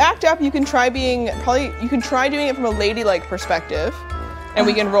 so when you act up, you can try doing it from a ladylike perspective, and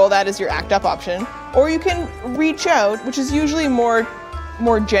we can roll that as your act up option. Or you can reach out, which is usually more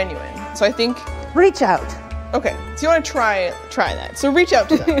genuine. So I think... Reach out. Okay, so you want to try that. So reach out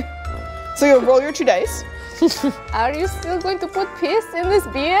to them. So you'll roll your 2 dice. Are you still going to put piss in this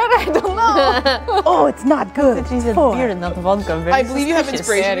beer? I don't know. Oh, it's not good. She's a beer and not vodka. Very I believe you have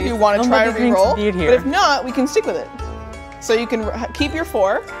inspiration if you want to try a reroll. But if not, we can stick with it. So you can keep your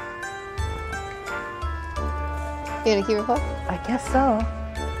 4. You gonna keep your 4? I guess so.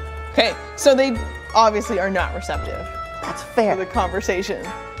 Okay, so they obviously are not receptive That's fair. to the conversation.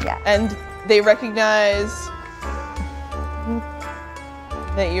 Yeah. And they recognize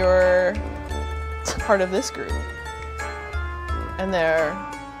that you're part of this group. And they're...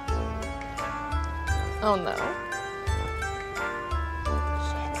 Oh no.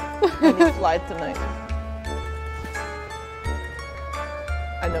 I need to fly tonight.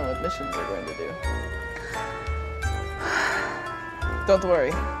 I know what missions we're going to do. Don't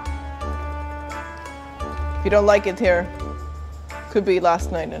worry. If you don't like it here, could be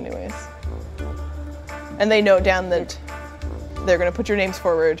last night anyways. And they note down that they're going to put your names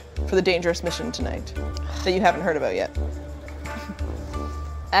forward for the dangerous mission tonight that you haven't heard about yet.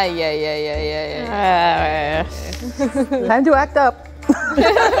 Yeah. Time to act up.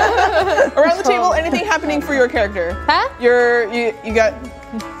 Around the table, anything happening for your character? Huh? You got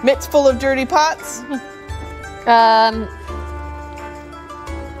mitts full of dirty pots?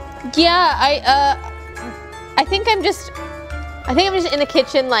 Yeah, I think I'm just in the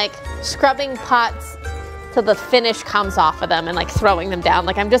kitchen, like scrubbing pots till the finish comes off of them and like throwing them down.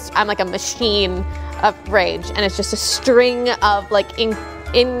 Like I'm like a machine of rage, and it's just a string of like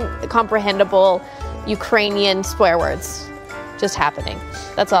incomprehensible Ukrainian swear words just happening.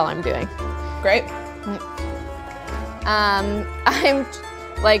 That's all I'm doing. Great. I'm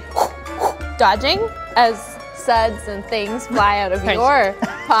like dodging as suds and things fly out of your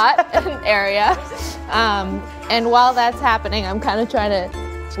pot area. And while that's happening, I'm kind of trying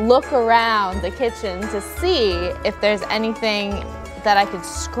to look around the kitchen to see if there's anything that I could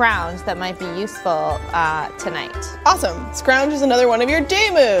scrounge that might be useful tonight. Awesome. Scrounge is another one of your day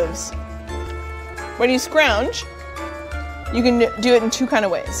moves. When you scrounge, you can do it in two kind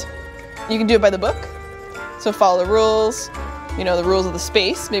of ways. You can do it by the book, so follow the rules, you know, the rules of the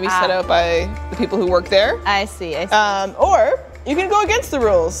space, maybe set out by the people who work there. I see. Or you can go against the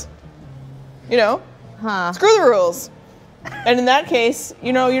rules. You know, screw the rules. And in that case,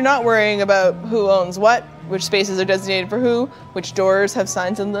 you know, you're not worrying about who owns what, which spaces are designated for who, which doors have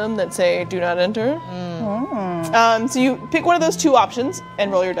signs in them that say do not enter. So you pick one of those two options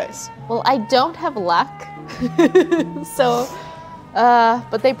and roll your dice. Well, I don't have luck. So,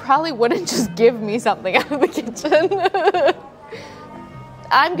 but they probably wouldn't just give me something out of the kitchen.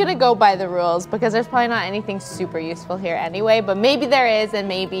 I'm gonna go by the rules because there's probably not anything super useful here anyway, but maybe there is, and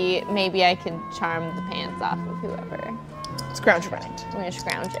maybe I can charm the pants off of whoever. Scrounge right. I'm gonna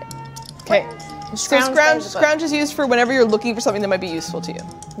scrounge it. Okay. So scrounge is used for whenever you're looking for something that might be useful to you.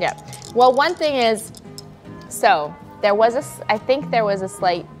 Yeah. Well, one thing is, so I think there was a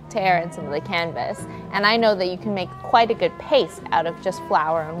slight tear in some of the canvas, and I know that you can make quite a good paste out of just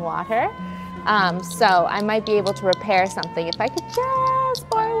flour and water. So I might be able to repair something if I could just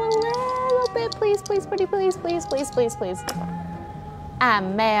borrow a little bit, please, please, pretty, please, please, please, please, please. Ah,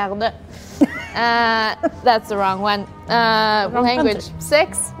 merde. That's the wrong one. Language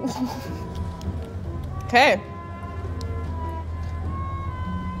 6. Okay.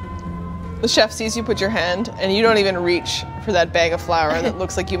 The chef sees you put your hand, and you don't even reach for that bag of flour that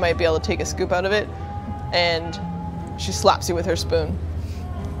looks like you might be able to take a scoop out of it, and she slaps you with her spoon.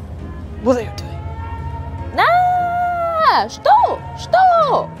 What are you doing? Ah!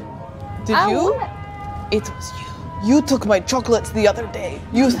 Что? Did you? It was you. You took my chocolates the other day.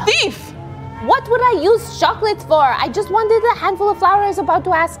 You thief! What would I use chocolates for? I just wanted a handful of flour I was about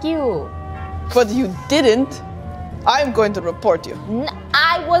to ask you. But you didn't. I'm going to report you.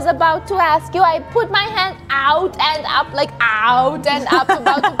 I was about to ask you. I put my hand out and up, like out and up,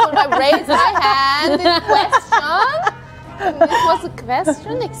 about to raise my hand in question. This was a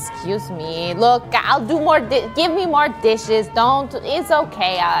question? Excuse me. Look, I'll do more. Give me more dishes. Don't. It's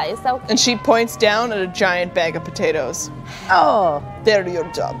okay. It's okay. And she points down at a giant bag of potatoes. Oh. They're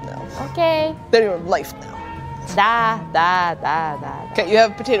your job now. Okay. They're your life now. Da. Okay, you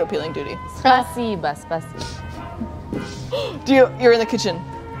have potato peeling duty. Spasiba. You're in the kitchen.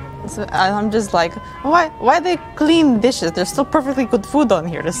 So I'm just like, why they clean dishes? There's still perfectly good food on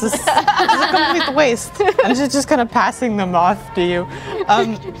here. This is a complete waste. And she's just kind of passing them off to you.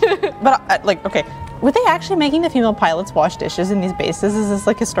 But like, okay, were they actually making the female pilots wash dishes in these bases? Is this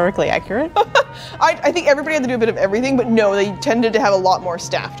like historically accurate? I think everybody had to do a bit of everything, but no, they tended to have a lot more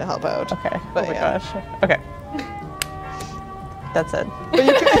staff to help out. Okay. But, oh my gosh. Okay. That's it. But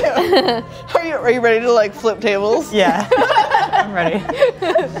you can, are you ready to like flip tables? Yeah. I'm ready.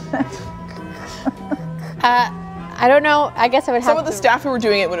 I don't know. I guess I would have Some of the staff who were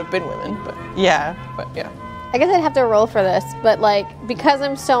doing it would have been women, but yeah. I guess I'd have to roll for this, but like because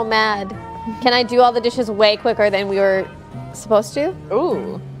I'm so mad, can I do all the dishes way quicker than we were supposed to?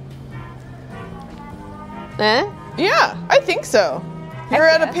 Ooh. Yeah, I think so. You're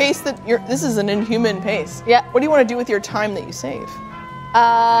at a pace that this is an inhuman pace. Yeah. What do you want to do with your time that you save?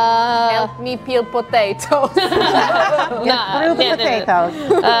 Help me peel potatoes. Through the potatoes.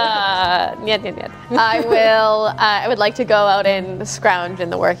 I would like to go out and scrounge in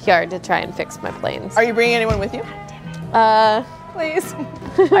the workyard to try and fix my planes. Are you bringing anyone with you? Please.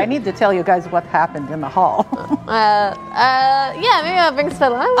 I need to tell you guys what happened in the hall. Yeah, maybe I'll bring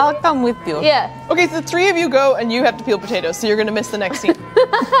Sveta. I'll come with you. Yeah. Okay, so the three of you go and you have to peel potatoes, so you're going to miss the next scene.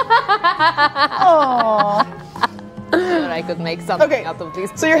 Oh. I could make something out of these.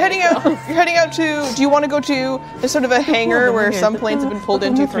 So you're heading out. You're heading out to. Do you want to go to? There's sort of a hangar where some planes have been pulled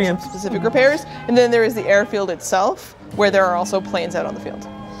into for some specific repairs, and then there is the airfield itself, where there are also planes out on the field.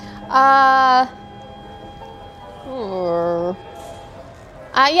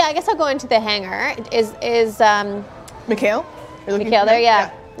 Yeah, I guess I'll go into the hangar. Is Mikhail? Mikhail there? Yeah.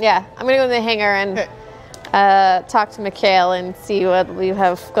 I'm gonna go in the hangar and talk to Mikhail and see what we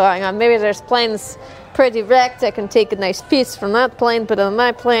have going on. Maybe there's planes pretty wrecked. I can take a nice piece from that plane, put it on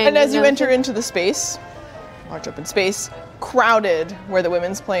my plane. And as you enter into the space, large open space, crowded where the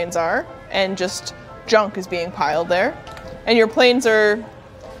women's planes are, and just junk is being piled there. And your planes are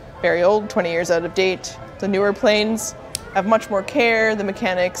very old, 20 years out of date. The newer planes have much more care. The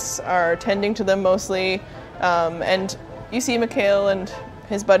mechanics are tending to them mostly. And you see Mikhail and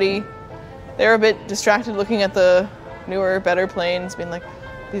his buddy. They're a bit distracted looking at the newer, better planes, being like,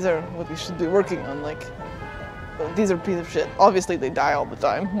 these are what we should be working on. Like, these are pieces of shit. Obviously, they die all the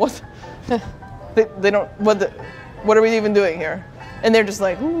time. What? they don't. What are we even doing here? And they're just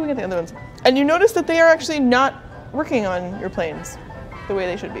like, ooh, we got the other ones. And you notice that they are actually not working on your planes the way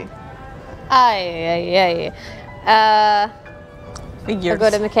they should be. Aye. Figures. I'll go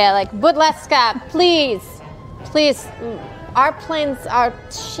to Mikhail like, Budleska, please. Our planes are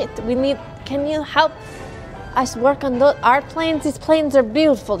shit. Can you help us work on our planes? These planes are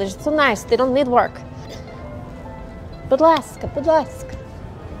beautiful. They're so nice. They don't need work. Budleska.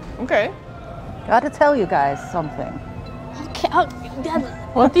 Okay. Gotta tell you guys something. Okay.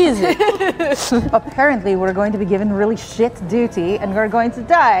 What is it? Apparently, we're going to be given really shit duty and we're going to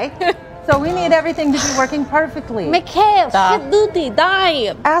die. So we need everything to be working perfectly. Mikhail, shit duty,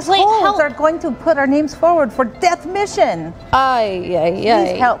 die. Assholes are going to put our names forward for death mission.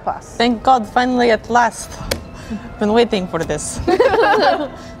 Please help us. Thank God, finally at last. Been waiting for this.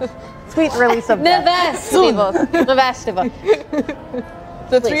 Sweet release of death. Nevestivo.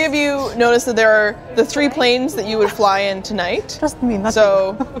 The three of you notice that there are the 3 planes that you would fly in tonight. Trust me, not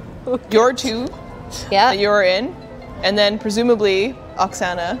So, your 2 Yeah. that you're in, and then presumably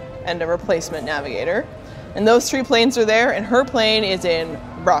Oksana and a replacement navigator. And those 3 planes are there, and her plane is in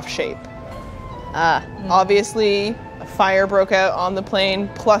rough shape. Obviously, a fire broke out on the plane,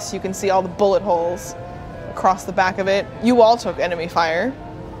 plus you can see all the bullet holes across the back of it. You all took enemy fire.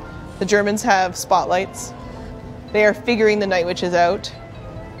 The Germans have spotlights. They are figuring the Night Witches out.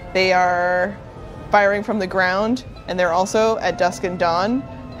 They are firing from the ground, and they're also, at dusk and dawn,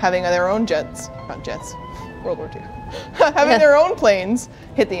 having their own World War II, having their own planes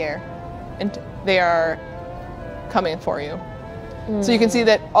hit the air, and they are coming for you. So you can see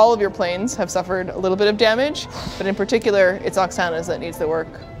that all of your planes have suffered a little bit of damage, but in particular, it's Oksana's that needs the work.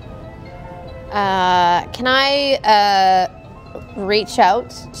 Can I reach out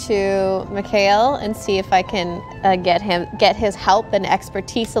to Mikhail and see if I can get his help and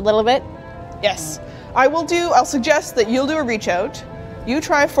expertise a little bit? Yes, I'll suggest that you'll do a reach out. You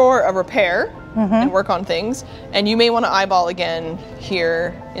try for a repair and work on things, and you may want to eyeball again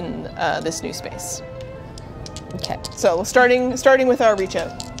here in this new space. Okay. So starting with our reach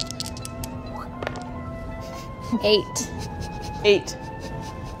out. 8.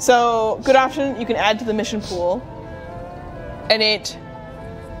 So good option. You can add to the mission pool, and it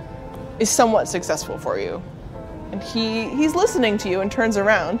is somewhat successful for you. And he's listening to you and turns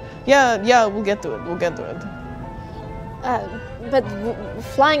around. Yeah, we'll get to it. But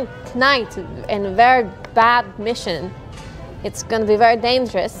flying tonight in a very bad mission, it's going to be very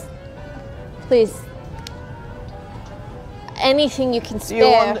dangerous. Please, anything you can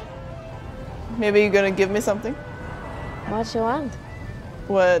spare. Maybe you're going to give me something? What do you want?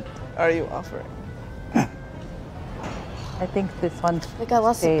 What are you offering? I think this one's We got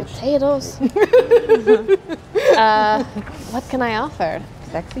lots of staged. potatoes. What can I offer?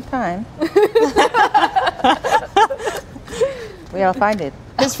 Sexy time. We gotta find it.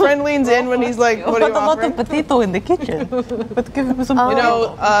 His friend leans in when he's like, what are you Got a lot offering? of potato in the kitchen. But give him some You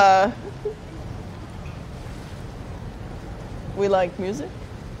potato. know, we like music.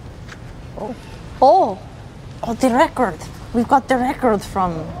 Oh, Oh, the record. We've got the record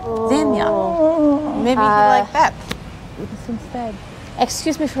from Xenia. Maybe he like that. Do this instead.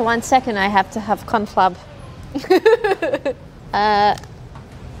 excuse me for 1 second. I have to have conflab.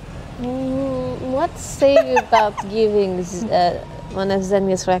 What say you about giving one of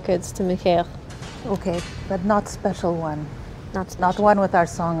Xenia's records to Mikhail? Okay, but not special one. Not One with our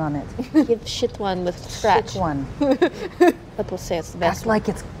song on it. give shit one with scratch. Shit one. But we'll say it's the best Act like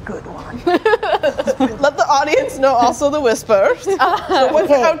it's good one. Let the audience know also the whispers. So what's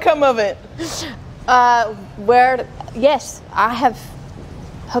the outcome of it? Yes, I have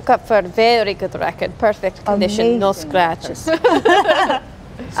hooked up for a very good record. Perfect condition, no Amazing scratches.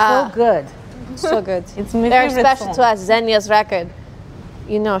 So good. So good. It's my Very favorite special song. to us, Xenia's record.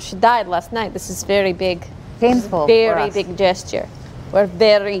 You know, she died last night. This is very big. Painful. for Very us. big gesture. We're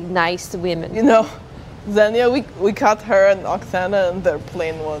very nice women. You know, Xenia, we caught her and Oksana and they're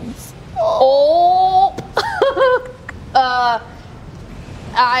plain ones. Oh!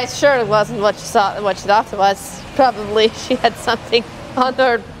 I sure it wasn't what you thought it was. Probably she had something on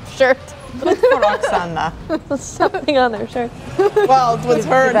her shirt. For Oksana. Something on her shirt. Well, it was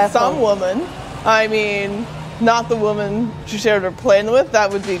her and Vessel. some woman. I mean, not the woman she shared her plane with.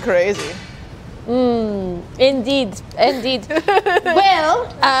 That would be crazy. Indeed. Well,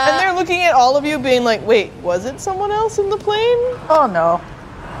 And they're looking at all of you being like, wait, was it someone else in the plane? Oh no.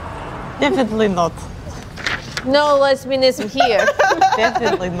 Definitely not. no lesbianism here.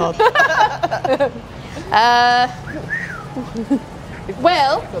 Definitely not.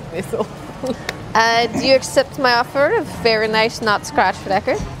 Well, do you accept my offer of very nice not scratch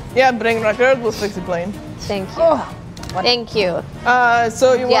record? Yeah, bring record, we'll fix the plane. Thank you. Thank you.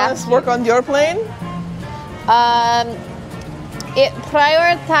 So you want us to work on your plane? It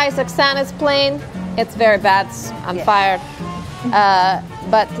prioritized Oksana's plane. It's very bad. I'm fired.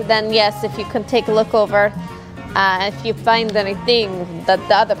 But then, yes, if you can take a look over, if you find anything that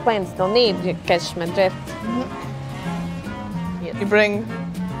the other planes don't need, you catch my drift. Yes. You bring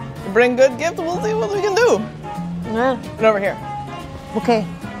good gift, we'll see what we can do. Yeah. Get over here. Okay.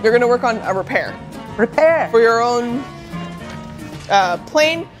 You're gonna work on a repair. Repair. For your own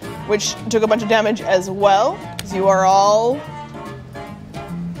plane, which took a bunch of damage as well, because you are all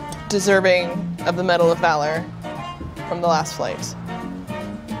deserving of the Medal of Valor from the last flight.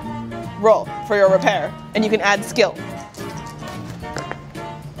 Roll for your repair, and you can add skill.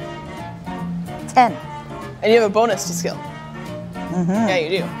 10. And you have a bonus to skill. Yeah,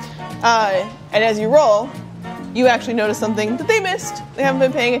 you do. And as you roll, you actually notice something that they missed. They haven't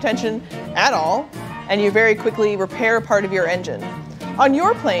been paying attention at all, and you very quickly repair a part of your engine. On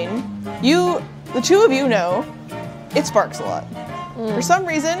your plane, the two of you know it sparks a lot. For some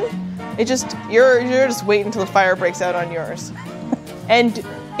reason, you're just waiting until the fire breaks out on yours. And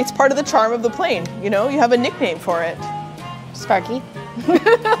it's part of the charm of the plane, you know? You have a nickname for it. Sparky.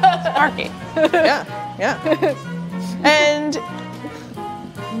 Sparky. Yeah. And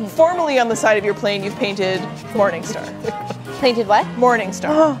formally on the side of your plane, you've painted Morning Star. Painted what? Morning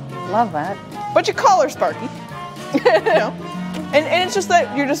Star. Love that. But you call her Sparky. You know? And it's just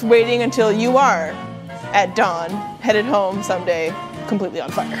that you're just waiting until you are at dawn, headed home someday, completely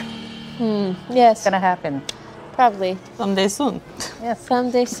on fire. Yes. It's gonna happen. Probably. Someday soon. Yes.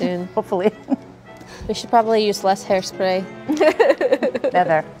 Someday soon. Hopefully. We should probably use less hairspray.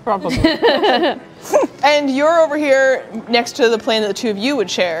 Better. Probably. And you're over here next to the plane that the two of you would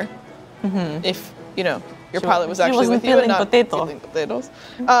share. If, your pilot was actually with you and not peeling potatoes.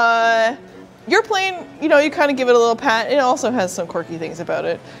 Your plane, you kind of give it a little pat. It also has some quirky things about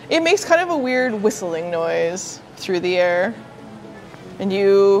it. It makes kind of a weird whistling noise through the air. And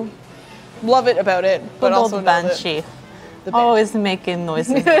you love it about it, but also old know banshee. that Always making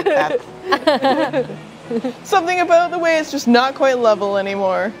noises like that. something about the way it's just not quite level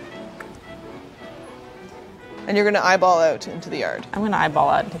anymore. And you're going to eyeball out into the yard. I'm going to eyeball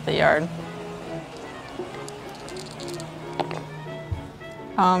out into the yard.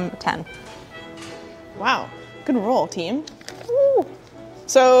 10. Wow, good roll, team. Woo.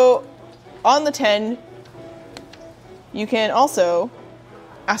 So, on the 10, you can also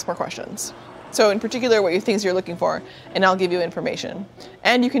ask more questions. So, in particular, what things you're looking for, and I'll give you information.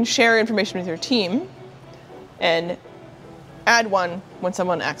 And you can share information with your team and add one when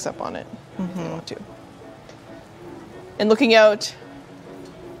someone acts up on it, if you want to. And looking out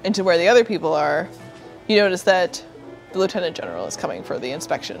into where the other people are, you notice that the Lieutenant General is coming for the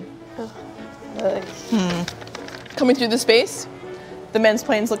inspection. Coming through the space, the men's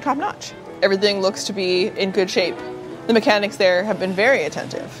planes look top-notch. Everything looks to be in good shape. The mechanics there have been very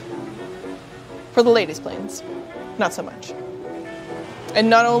attentive. For the ladies' planes, not so much. And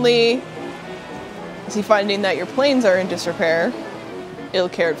not only is he finding that your planes are in disrepair, ill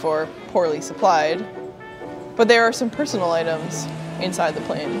cared for, poorly supplied, but there are some personal items inside the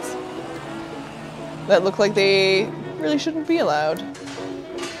planes that look like they really shouldn't be allowed.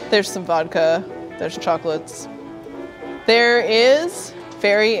 There's some vodka, there's chocolates. There is,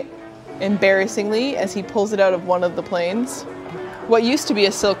 very embarrassingly, as he pulls it out of one of the planes, what used to be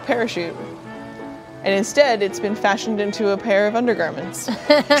a silk parachute. And instead, it's been fashioned into a pair of undergarments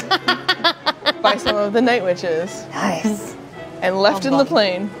by some of the night witches. Nice. And left in the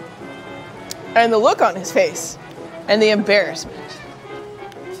plane. And the look on his face, and the embarrassment.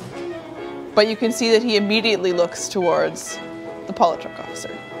 But you can see that he immediately looks towards the Politruck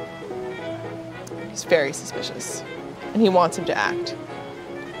officer. He's very suspicious, and he wants him to act.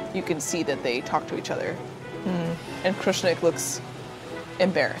 You can see that they talk to each other. And Krushnik looks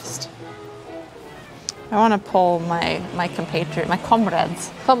embarrassed. I want to pull my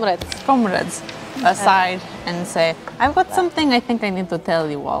comrades aside and say, I've got something I think I need to tell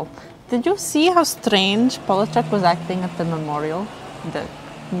you all. Did you see how strange Politruck was acting at the memorial, the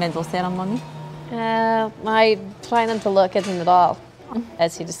medal ceremony? I try not to look at him at all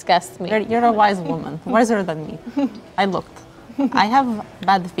as he discussed me. You're a wise woman, wiser than me. I looked. I have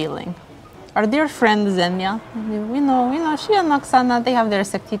bad feeling. Our dear friend Zenya, we know, she and Oksana, they have their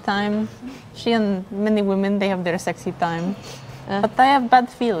sexy time. She and many women, they have their sexy time. But I have bad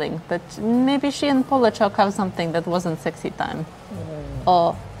feeling that maybe she and Politruck have something that wasn't sexy time.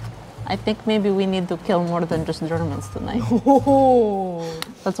 Oh. I think maybe we need to kill more than just Germans tonight.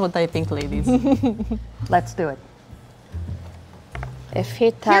 That's what I think, ladies. Let's do it. If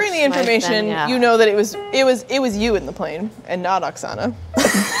he touched Hearing the information, my Xenia- you know that it was you in the plane and not Oksana.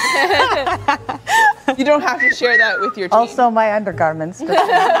 You don't have to share that with your team. Also, my undergarments.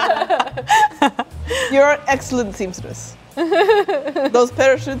 You're an excellent seamstress. Those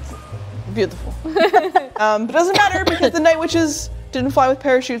parachutes, beautiful. But it doesn't matter because the Night Witches didn't fly with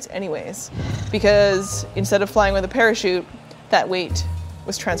parachutes anyways. Because instead of flying with a parachute, that weight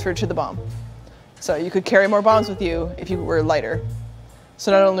was transferred to the bomb. So you could carry more bombs with you if you were lighter. So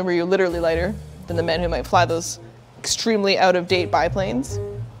not only were you literally lighter than the men who might fly those extremely out-of-date biplanes,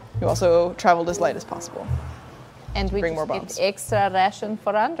 you also traveled as light as possible. And we Bring just more get bombs. extra ration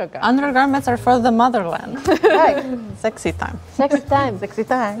for undergarments. Undergarments are for the motherland. Right. Sexy time. Sexy time. Sexy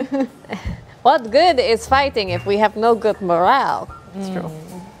time. What good is fighting if we have no good morale? It's true.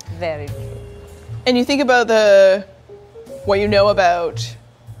 Very true. And you think about what you know about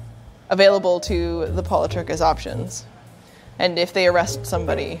available to the Politurk as options. And if they arrest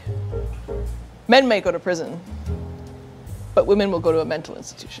somebody, men might go to prison, but women will go to a mental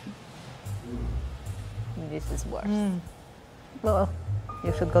institution. This is worse. Well,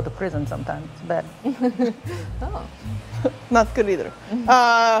 you should go to prison sometime. It's bad. Not good either. And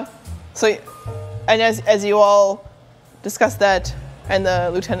as you all discuss that, and the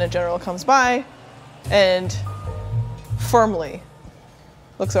Lieutenant General comes by and firmly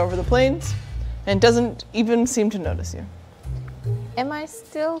looks over the planes and doesn't even seem to notice you. Am I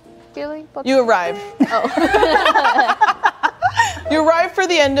still feeling You arrive. You arrive for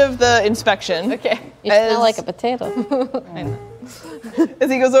the end of the inspection. Okay. You smell like a potato.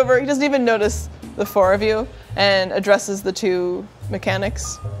 As he goes over, he doesn't even notice the four of you and addresses the two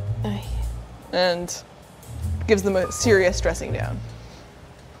mechanics and gives them a serious dressing down.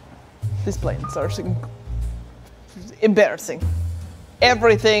 These planes are embarrassing.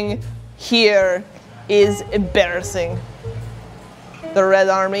 Everything here is embarrassing. The Red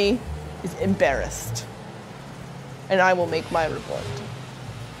Army is embarrassed. And I will make my report.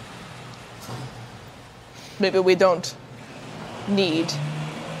 Maybe we don't need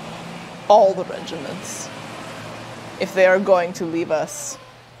all the regiments if they are going to leave us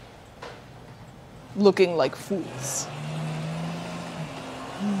looking like fools.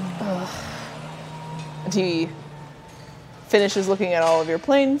 And he finishes looking at all of your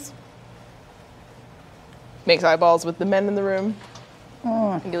planes, makes eyeballs with the men in the room,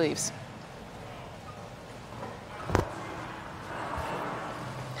 and he leaves.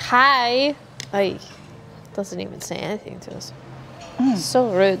 Hi. Doesn't even say anything to us. So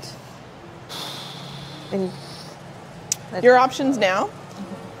rude. And Your options now,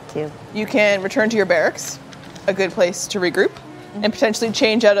 Cute. you can return to your barracks, a good place to regroup, and potentially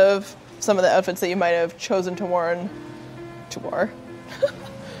change out of some of the outfits that you might have chosen to wear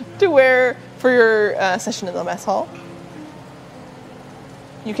for your session in the mess hall.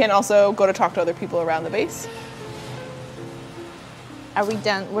 You can also go to talk to other people around the base. Are we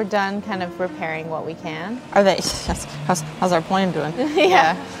done? We're done kind of repairing what we can. Are they? Yes. How's our plane doing?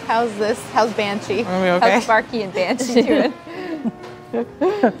 Yeah. How's Banshee? Are we okay? How's Sparky and Banshee doing?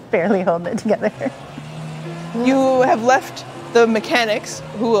 Barely holding it together. You have left the mechanics,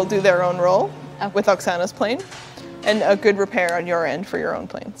 who will do their own role with Oksana's plane, and a good repair on your end for your own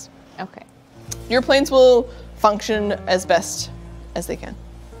planes. Okay. Your planes will function as best as they can.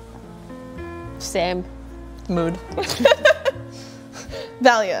 same. Mood.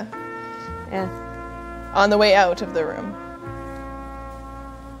 Valia, Yeah. on the way out of the room.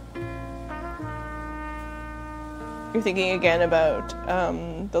 You're thinking again about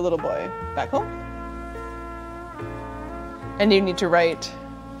the little boy back home. And you need to write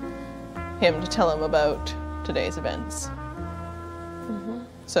him to tell him about today's events.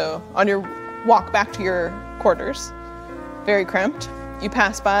 So on your walk back to your quarters, very cramped, you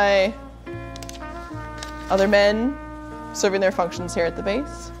pass by other men serving their functions here at the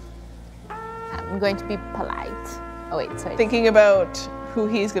base, I'm going to be polite. Oh wait, sorry. thinking about who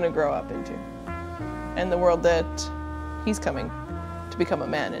he's going to grow up into and the world that he's coming to become a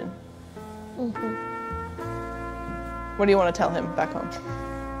man in. What do you want to tell him back home?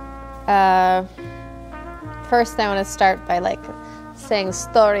 First, I want to start by saying the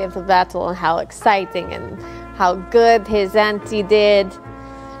story of the battle and how exciting and how good his auntie did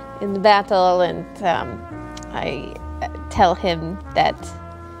in the battle, and I tell him that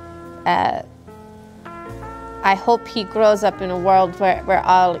I hope he grows up in a world where we're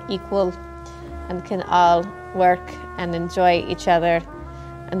all equal and can all work and enjoy each other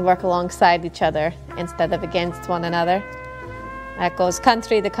and work alongside each other instead of against one another. That goes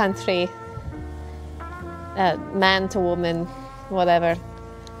country to country, man to woman, whatever.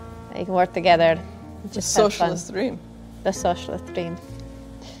 They can work together. Just have fun. Socialist dream. The socialist dream.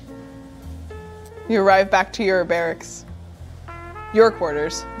 You arrive back to your barracks. Your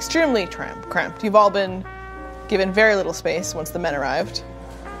quarters, extremely cramped. You've all been given very little space once the men arrived.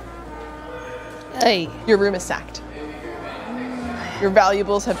 Hey. Your room is sacked. Your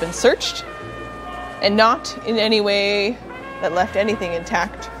valuables have been searched, and not in any way that left anything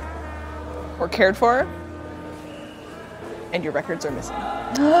intact or cared for. And your records are missing.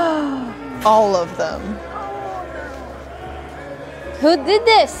 All of them. Who did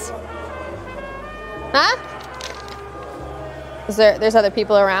this? Huh? There's other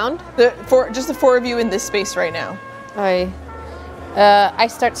people around? Just the four of you in this space right now. I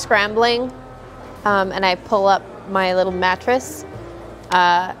start scrambling, and I pull up my little mattress.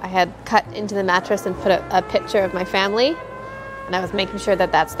 I had cut into the mattress and put a picture of my family, and I was making sure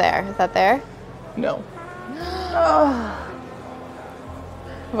that that's there. Is that there? No.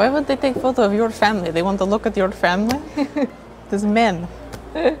 Why would they take photo of your family? They want to look at your family? These men.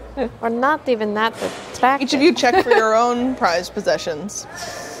 Or not even that attractive. Each of you check for your own prized possessions.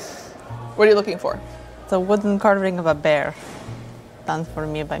 What are you looking for? It's a wooden carving of a bear done for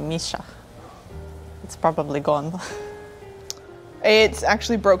me by Misha. It's probably gone. It's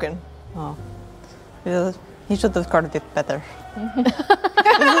actually broken. Oh. He should have carved it better. This is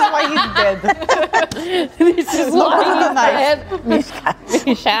why he's dead. This is why he's dead.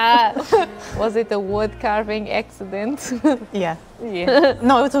 Misha. Was it a wood carving accident? Yeah. Yeah.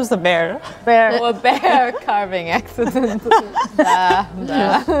 No, it was a bear. Oh, a bear carving accident.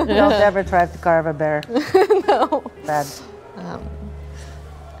 Don't ever try to carve a bear. No. Bad.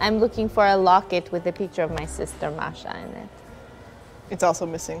 I'm looking for a locket with a picture of my sister Masha in it. It's also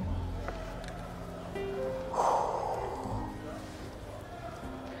missing.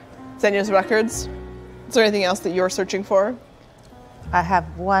 Xenia's records. Is there anything else that you're searching for? I have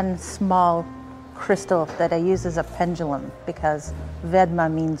one small crystal that I use as a pendulum because Vedma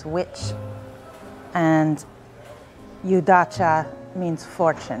means witch and Udacha means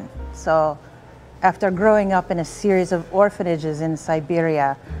fortune. So after growing up in a series of orphanages in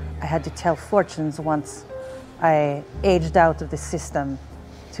Siberia, I had to tell fortunes once I aged out of the system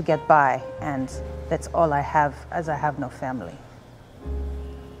to get by, and that's all I have, as I have no family.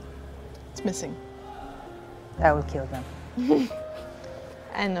 It's missing. That will kill them.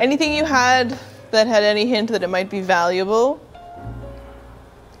 And Anything you had that had any hint that it might be valuable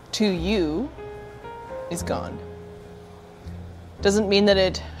to you is gone. Doesn't mean that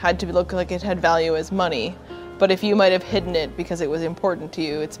it had to look like it had value as money, but if you might have hidden it because it was important to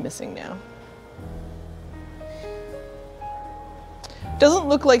you, it's missing now. Doesn't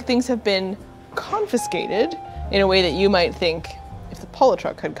look like things have been confiscated in a way that you might think if the polo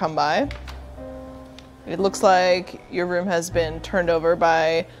truck had come by. It looks like your room has been turned over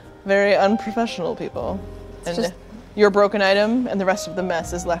by very unprofessional people. And your broken item and the rest of the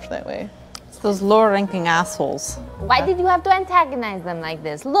mess is left that way. It's those lower-ranking assholes. why did you have to antagonize them like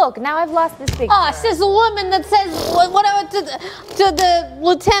this? Look, now I've lost this picture. Oh, says a woman that says whatever to the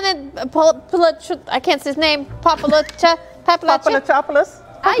lieutenant. I can't say his name. Papalachopoulos.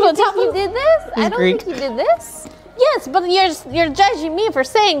 You think he did this? I don't Greek. think he did this. Yes, but you're judging me for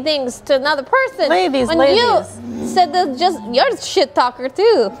saying things to another person. Ladies, when ladies. you said that you're a shit talker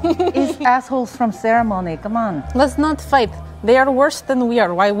too. These assholes from ceremony, come on. Let's not fight. They are worse than we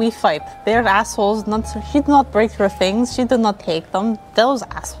are. Why we fight? They're assholes. She did not break her things. She did not take them. Those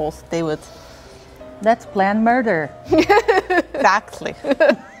assholes, they would. That's planned murder. Exactly.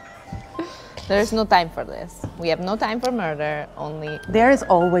 There's no time for this. We have no time for murder, only... There is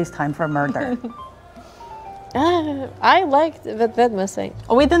always time for murder. I liked what Vedma saying.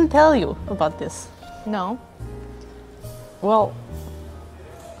 Oh, we didn't tell you about this. No. Well,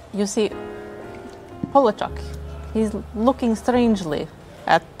 you see, Polachuk, he's looking strangely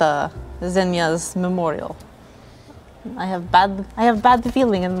at Xenia's memorial. I have bad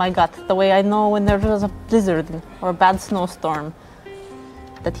feeling in my gut, the way I know when there was a blizzard or a bad snowstorm,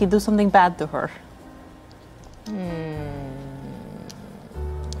 that he'd do something bad to her.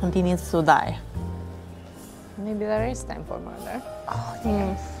 And he needs to die. Maybe there is time for murder.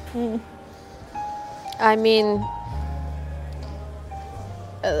 I mean,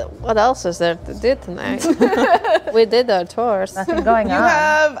 what else is there to do tonight? We did our chores. Nothing going You on.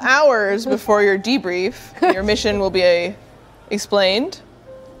 have hours before your debrief. Your mission will be explained.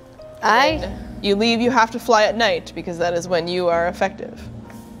 You leave, you have to fly at night because that is when you are effective.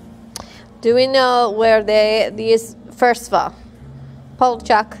 Do we know where first of all,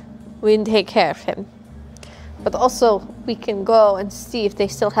 Polchak, we take care of him. But also, we can go and see if they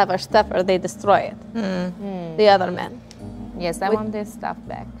still have our stuff or they destroy it. The other men. Yes, I want this stuff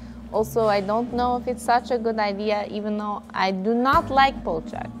back. Also, I don't know if it's such a good idea, even though I do not like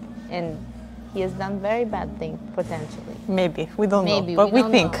Polchak. And he has done very bad things, potentially. Maybe. We don't Maybe, know. But we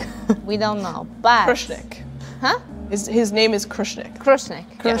don't think. know. We don't know. But... Krushnik. Huh? His name is Krushnik. Krushnik.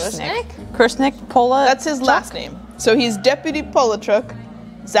 Krushnik. Krushnik, Pola. That's his last name. So he's Deputy Polachuk,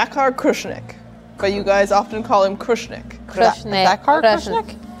 Zakhar Krushnik. But you guys often call him Krushnik. Krushnik. Zakhar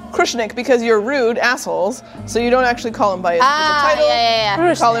Krushnik? Krushnik because you're rude assholes, so you don't actually call him by his official title. Yeah.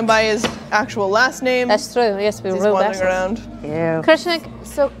 You call him by his actual last name. That's true. Yes, we He's ruled wandering that. around. Ew. Krushnik,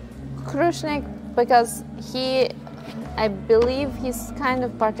 so Krushnik, because he, I believe he's kind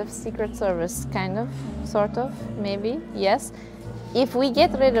of part of Secret Service, kind of, sort of, maybe, yes. If we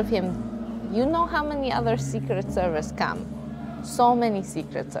get rid of him, you know how many other Secret Service come? So many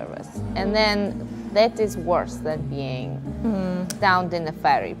Secret Service. And then that is worse than being downed in a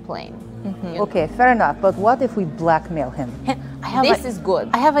fairy plane. Okay, fair enough. But what if we blackmail him? This is good.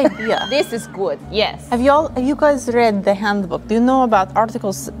 I have an idea. This is good, yes. Have you guys read the handbook? Do you know about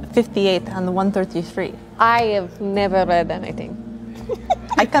Articles 58 and 133? I have never read anything.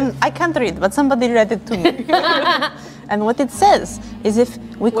 I can't read, but somebody read it to me. And what it says is if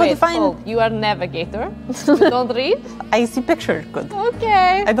we could Wait, find... hold. You are navigator. You don't read? I see picture good.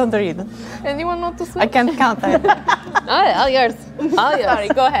 Okay. I don't read. Anyone want to switch? I can't count either. All yours. All yours. Sorry,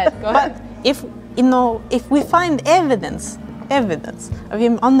 go ahead. Go ahead. But if we find evidence of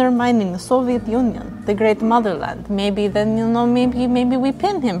him undermining the Soviet Union, the great motherland, maybe then maybe we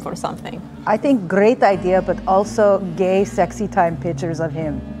pin him for something. I think great idea, but also gay, sexy time pictures of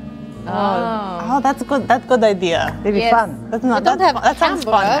him. Oh, that's good. That's good idea. It'd be Yes. fun. That's not. We don't have that sounds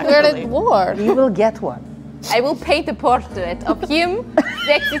fun. camera. We're Actually. at war. We will get one. I will paint a portrait of him,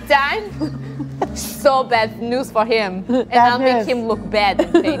 sexy time. So bad news for him. And I'll make news. him look bad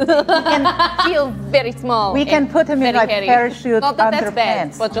and paint it. And feel very small. We can and put him in very like hairy. parachute Not that that's bad,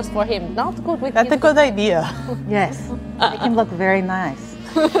 underpants. but just for him. Not good with That's a him. good idea. Yes, make him look very nice.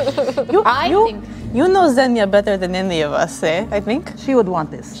 You know Xenia better than any of us, eh? I think She would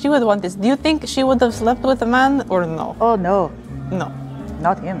want this. she would want this. Do you think she would have slept with a man or no? Oh no, No,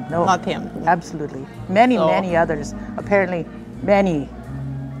 not him. No, not him. Absolutely. Many, So- many others. Apparently, many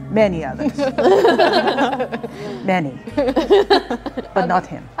others. Many, but not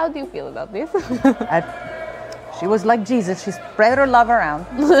him. How do you feel about this? She was like Jesus. She spread her love around.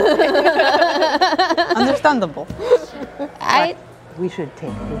 Understandable. We should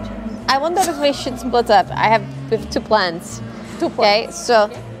take pictures. I wonder if we should split up. I have two plans. Okay, so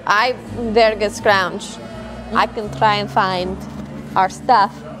there gets scrounge. I can try and find our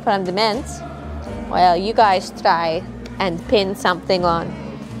stuff from the men's, while you guys try and pin something on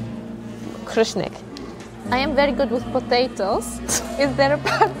Krushnik. I am very good with potatoes. Is there a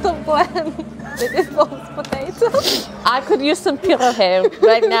part of plan that involves potatoes? I could use some pillow hair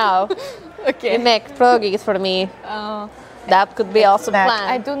right now. Okay. You make pierogies for me. That could be also Snack.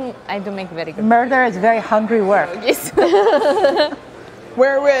 planned. I do make very good Murder is very hungry work. yes.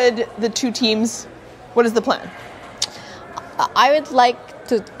 Where would the two teams? What is the plan? I would like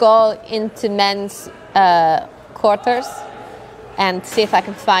to go into men's quarters and see if I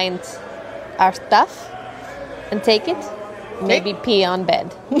can find our stuff and take it. Maybe pee on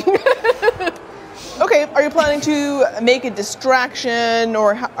bed. Okay, are you planning to make a distraction,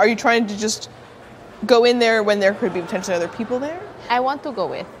 or are you trying to just go in there when there could be potentially other people there? I want to go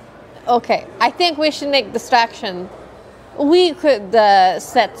with. Okay, I think we should make distraction. We could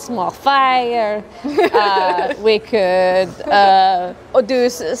set small fire. We could do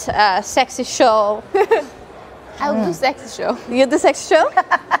a sexy show. I'll do sexy show. You do sexy show?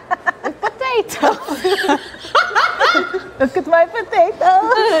 Potato. Look at my potato.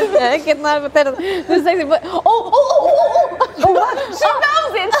 Get my potato. Do sexy. Oh! What? She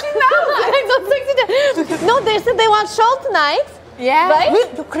knows it. She knows it. I got sexy. No, they said they want show tonight. Yeah. Right?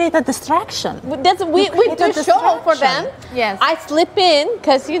 You create a distraction. We do a show for them. Yes. I slip in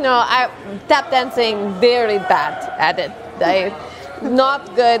because I tap dancing very bad at it.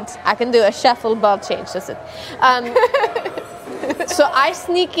 Not good. I can do a shuffle ball change. That's it. So I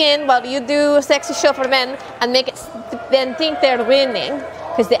sneak in while you do a sexy show for men and make it then think they're winning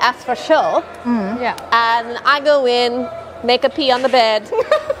because they asked for show. Yeah. And I go in, make a pee on the bed,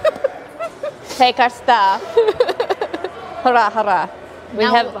 take our stuff. Hurrah, hurrah. We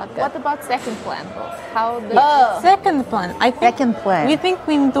Now, have vodka. what about second plan? How do Second plan. I think Second plan. We think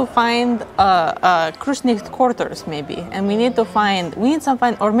we need to find Krushnik's quarters maybe, and we need some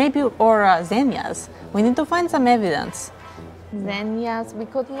Xenia's. We need to find some evidence Xenias, we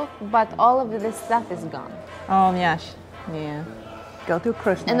could look, but all of this stuff is gone. Oh, yeah. Yeah. Go through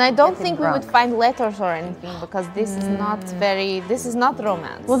Krishna. And I don't getting think we drunk. would find letters or anything because this is this is not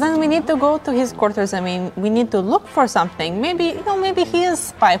romance. Well, then we need to go to his quarters. I mean, we need to look for something. Maybe, maybe he is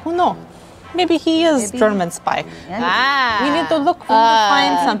spy. Who knows? Maybe he is German spy. Ah. We need to look to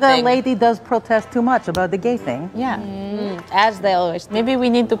find something. The lady does protest too much about the gay thing. Yeah. As they always do. Maybe we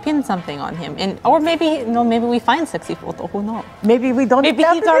need to pin something on him, or maybe maybe we find sexy photo. Who knows? Maybe we don't. Maybe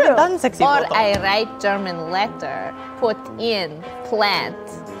have he's to already do. done sexy Or photo. I write German letter, put in plant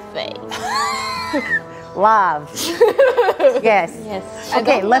face. Love. Yes. Yes.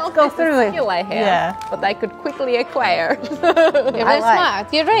 Okay, let's go through it. Skill I have, Yeah. but I could quickly acquire. You're very like.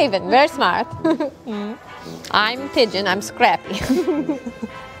 smart. You're Raven. Very smart. I'm Pigeon. I'm Scrappy.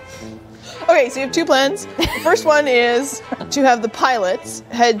 Okay, so you have two plans. The first one is to have the pilots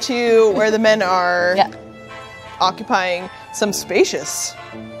head to where the men are Yeah. occupying some spacious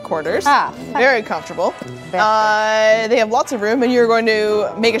quarters. Ah, Very comfortable. They have lots of room, and you're going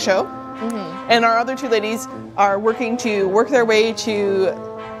to make a show. And our other two ladies are working to work their way to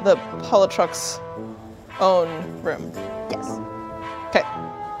the Politruck's own room. Yes. Okay.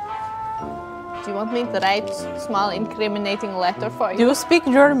 Do you want me to write small incriminating letter for Do you? you speak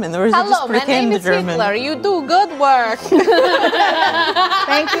German, or is it Hello, just my name pretend is German? Hitler. You do good work.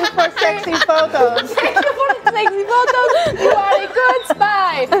 Thank you for sexy photos. Sexy photos. You are a good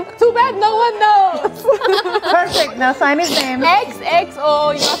spy. Too bad no one knows. Perfect. Now sign his name.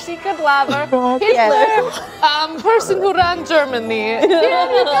 XXO, your secret lover. Hitler, person who ran Germany. Here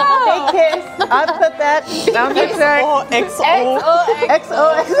you go. Big kiss. I'll put that on the shirt.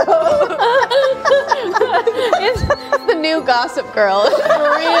 XOXO. It's the new Gossip Girl. It's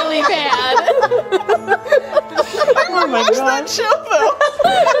really bad. Oh my Watch god. that show, though.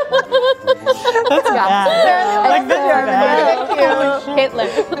 That's bad. Like that's bad. Hitler.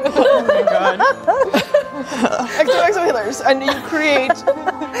 Oh my god. XOXO Hitlers. And you create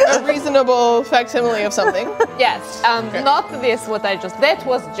a reasonable facsimile of something. Yes, not this what I just, that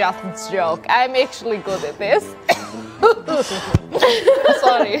was just a joke. I'm actually good at this.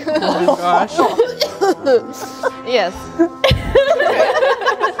 Sorry. Oh gosh. Yes.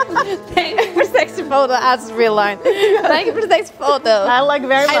 Thank you for sexy photo. That's real line. Thank you for sexy photo. I like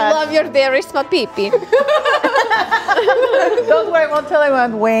very much. I love your very smart pee-pee. Don't worry, won't tell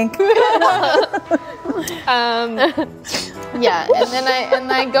anyone. Wink. Yeah,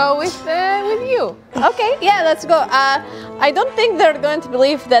 and I go with you. Okay, yeah, let's go. I don't think they're going to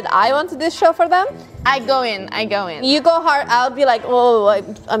believe that I wanted this show for them. I go in. You go hard. I'll be like, oh,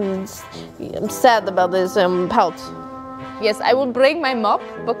 I'm sad about this pelt. Yes, I will bring my mop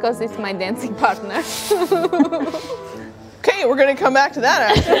because it's my dancing partner. Okay, we're going to come back to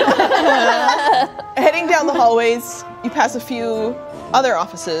that after. Heading down the hallways, you pass a few other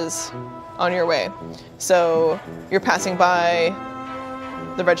offices on your way. So you're passing by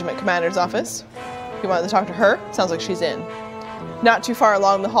the regiment commander's office. You wanted to talk to her? Sounds like she's in. Not too far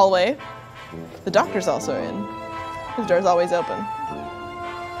along the hallway, the doctor's also in. His door's always open.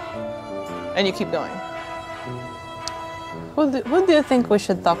 And you keep going. Who do you think we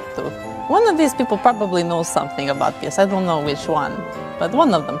should talk to? One of these people probably knows something about this. I don't know which one, but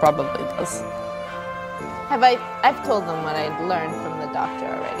one of them probably does. I've told them what I learned from the doctor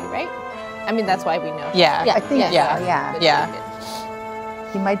already, right? I mean, that's why we know. Yeah. I think so, Yeah. yeah.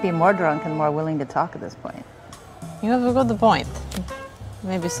 Yeah. He might be more drunk and more willing to talk at this point. You have a good point.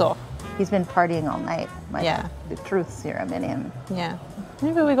 Maybe so. He's been partying all night. Might Yeah. have the truth serum in him. Yeah.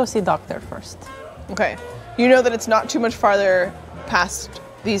 Maybe we go see doctor first. Okay. You know that it's not too much farther past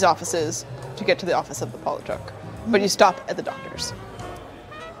these offices to get to the office of the Politruck, but you stop at the doctor's.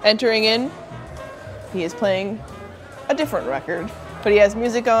 Entering in, he is playing a different record, but he has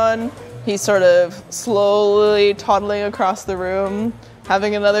music on. He's sort of slowly toddling across the room,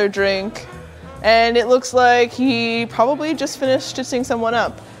 having another drink, and it looks like he probably just finished stitching someone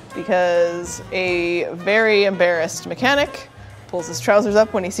up because a very embarrassed mechanic pulls his trousers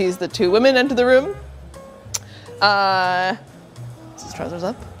up when he sees the two women enter the room. Pulls his trousers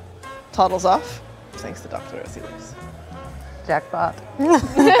up, toddles off, thanks to Dr. Othelius. Jackpot.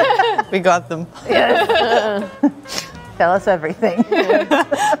 We got them. Tell us everything.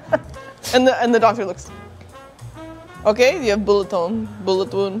 And the doctor looks. Okay, you have bullet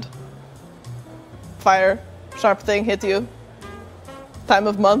wound. Fire, sharp thing hit you. Time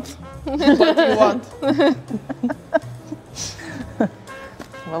of month. What do you want?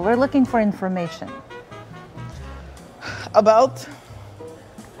 Well, we're looking for information. About.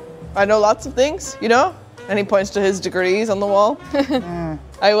 I know lots of things, you know? And he points to his degrees on the wall.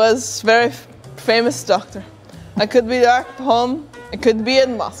 I was very famous doctor. I could be back home. I could be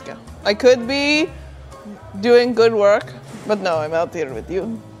in Moscow. I could be doing good work. But no, I'm out here with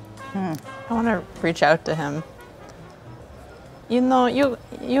you. I want to reach out to him. You know,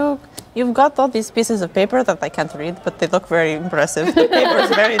 you've got all these pieces of paper that I can't read, but they look very impressive. The paper is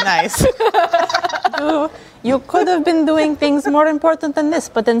very nice. You could have been doing things more important than this,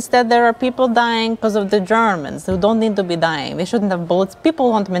 but instead there are people dying because of the Germans who don't need to be dying. They shouldn't have bullets.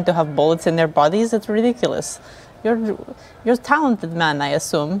 People aren't meant to have bullets in their bodies. It's ridiculous. You're a talented man, I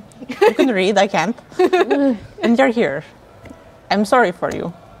assume. You can read, I can't. And you're here. I'm sorry for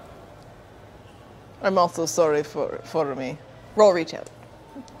you. I'm also sorry for me. Roll reach out.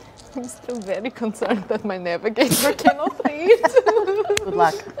 I'm still very concerned that my navigator cannot read. Good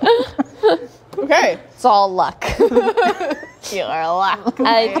luck. Okay. It's all luck. You're luck.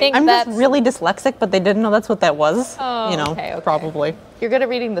 I think I'm that's just really dyslexic, but they didn't know that's what that was. Oh, you know, okay. probably. You're good at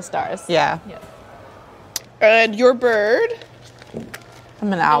reading the stars. Yeah. And your bird,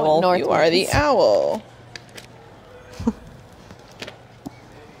 I'm an owl. north. you are the owl.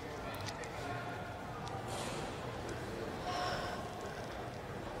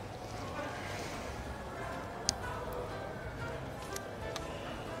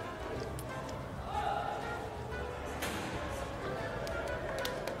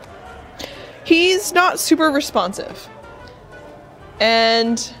 He's not super responsive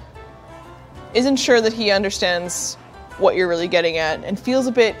and isn't sure that he understands what you're really getting at and feels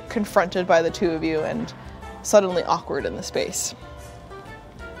a bit confronted by the two of you and suddenly awkward in the space.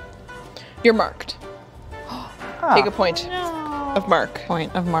 You're marked. Take a point of mark.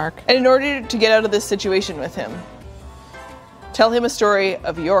 Point of mark. And in order to get out of this situation with him, tell him a story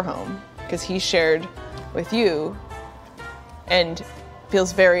of your home, because he shared with you and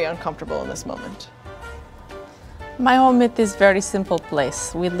feels very uncomfortable in this moment. My home, it is very simple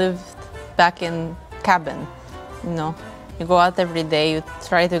place. We lived back in cabin. You know, you go out every day, you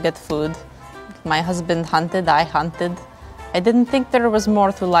try to get food. My husband hunted, I hunted. I didn't think there was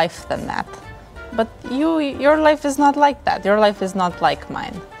more to life than that. But your life is not like that. Your life is not like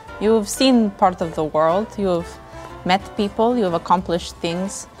mine. You've seen part of the world. You've met people. You've accomplished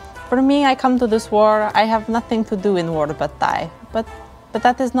things. For me, I come to this war. I have nothing to do in war but die. But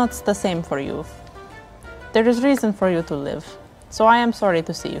that is not the same for you. There is reason for you to live. So I am sorry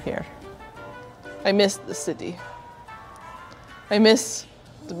to see you here. I miss the city. I miss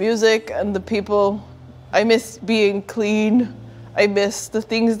the music and the people. I miss being clean. I miss the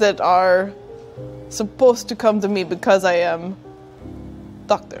things that are supposed to come to me because I am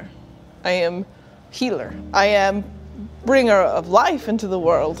doctor. I am healer. I am bringer of life into the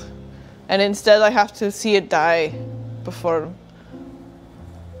world. And instead I have to see it die before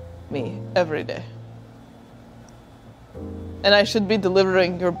me every day. And I should be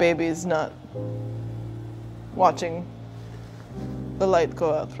delivering your babies, not watching the light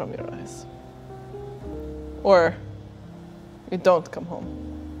go out from your eyes. Or you don't come home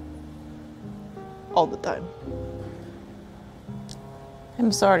all the time.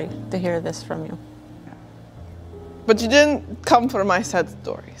 I'm sorry to hear this from you. But you didn't come for my sad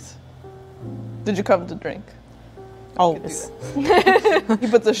stories. Did you come to drink? Always. He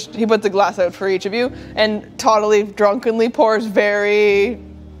puts a glass out for each of you and totally drunkenly pours very,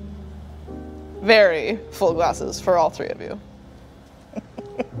 very full glasses for all three of you.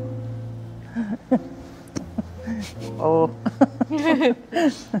 Oh.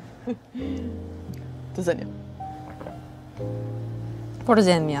 To Xenia. For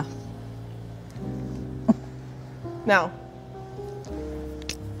Xenia. Now,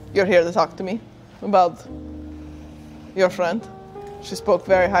 you're here to talk to me about your friend. She spoke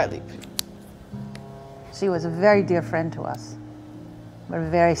very highly of you. She was a very dear friend to us. We're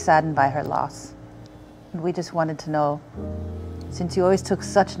very saddened by her loss. And we just wanted to know, since you always took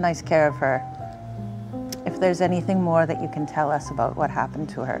such nice care of her, if there's anything more that you can tell us about what happened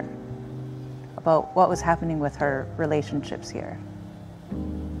to her, about what was happening with her relationships here.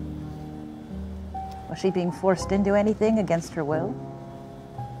 Was she being forced into anything against her will?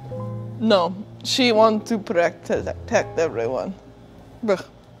 No, she wants to protect everyone. Blech.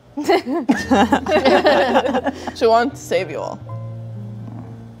 She wants to save you all.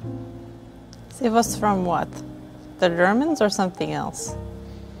 Save us from what? The Germans or something else?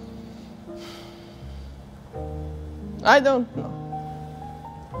 I don't know.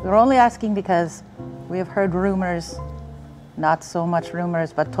 We're only asking because we have heard rumors, not so much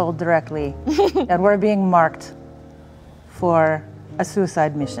rumors, but told directly, that we're being marked for a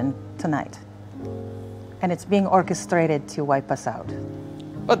suicide mission tonight. And it's being orchestrated to wipe us out.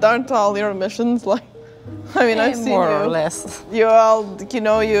 But aren't all your missions like... I mean, I've seen More you. or less. You all,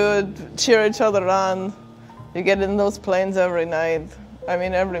 you cheer each other on. You get in those planes every night. I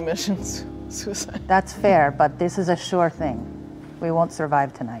mean, every mission's suicide. That's fair, but this is a sure thing. We won't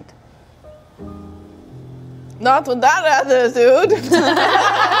survive tonight. Not with that attitude.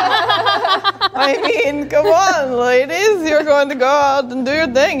 I mean, come on, ladies. You're going to go out and do your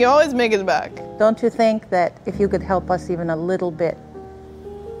thing. You always make it back. Don't you think that if you could help us even a little bit,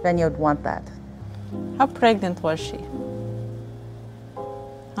 then you'd want that? How pregnant was she?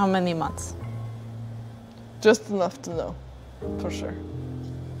 How many months? Just enough to know, for sure.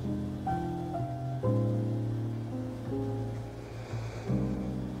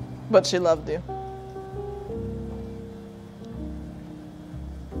 But she loved you.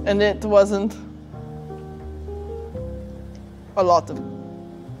 And it wasn't a lot of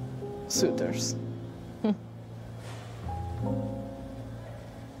suitors.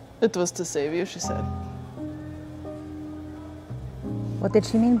 It was to save you, she said. What did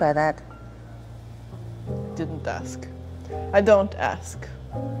she mean by that? Didn't ask. I don't ask.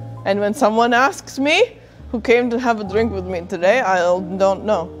 And when someone asks me, who came to have a drink with me today, I don't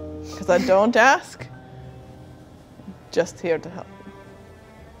know. Because I don't ask. Just here to help.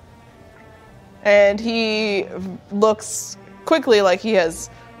 And he looks quickly like he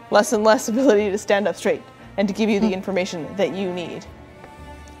has less and less ability to stand up straight and to give you the information that you need.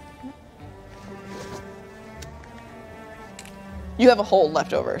 You have a hole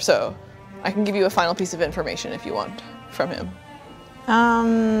left over, so I can give you a final piece of information if you want from him.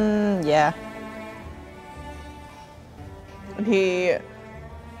 Yeah. And he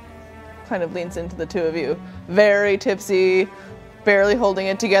kind of leans into the two of you, very tipsy, barely holding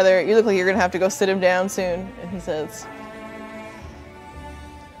it together. You look like you're going to have to go sit him down soon. And he says,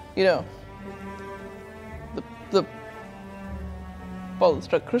 you know, the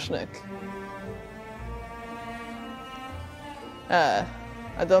Bolstrak Krishnik, I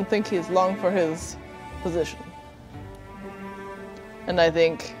don't think he's long for his position. And I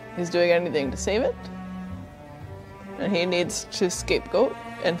think he's doing anything to save it. And he needs to scapegoat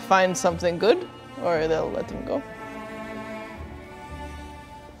and find something good, or they'll let him go.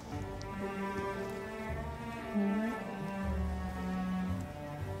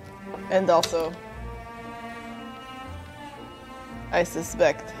 And also, I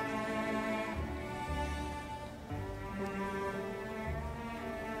suspect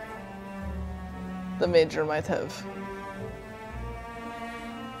the Major might have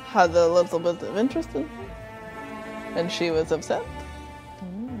had a little bit of interest in her, and she was upset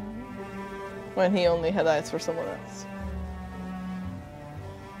when he only had eyes for someone else.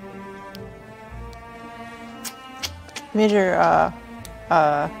 Major,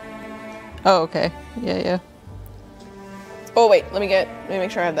 oh, okay. Yeah. Oh wait, let me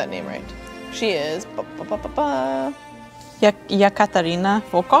make sure I have that name right. She is Katarina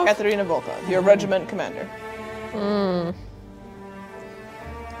Volkov? Katerina Volkov, your regiment commander.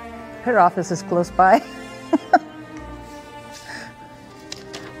 Her office is close by.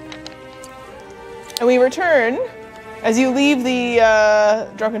 And we return as you leave the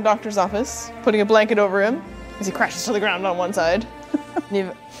drunken doctor's office, putting a blanket over him as he crashes to the ground on one side. And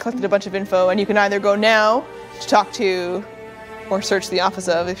you've collected a bunch of info, and you can either go now to talk to or search the office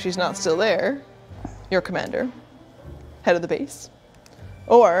of, if she's not still there, your commander, head of the base,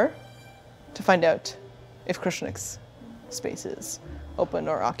 or to find out if Krishnik's space is open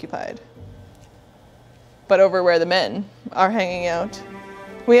or occupied. But over where the men are hanging out,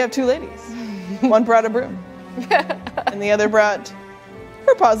 we have two ladies. One brought a broom, and the other brought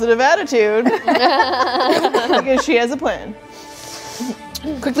her positive attitude, because she has a plan.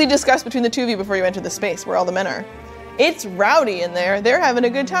 Quickly discuss between the two of you before you enter the space where all the men are. It's rowdy in there. They're having a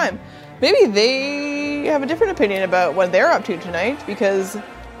good time. Maybe they have a different opinion about what they're up to tonight, because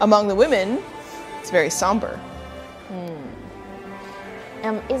among the women, it's very somber.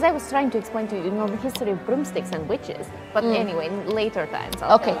 As I was trying to explain to you, the history of broomsticks and witches. But anyway, in later times.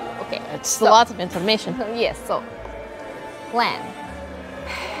 I'll tell you. Okay. It's a lot of information. Yes, so plan.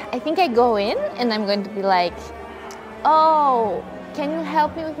 I think I go in and I'm going to be like, oh, can you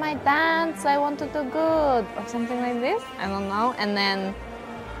help me with my dance? I want to do good. Or something like this. I don't know. And then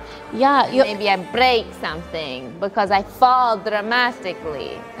maybe I break something because I fall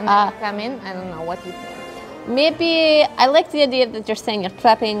dramatically. And then I come in. I don't know. What do you think? Maybe I like the idea that you're saying you're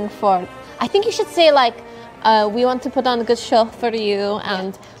prepping for. I think you should say like, we want to put on a good show for you,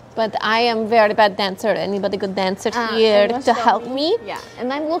 but I am very bad dancer. Anybody good dancer here to help me? Yeah,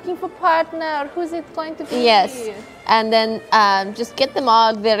 and I'm looking for partner. Who's it going to be? Yes, and then just get them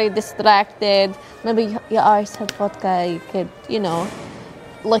all very distracted. Maybe you always have vodka. You could,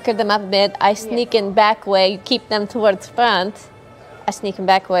 liquor them up a bit. I sneak in back way. You keep them towards front. I sneak in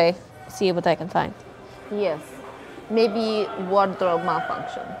back way. See what I can find. Yes. Maybe wardrobe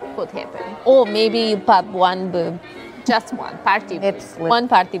malfunction could happen. Or maybe you pop one boob. Just one party. It's One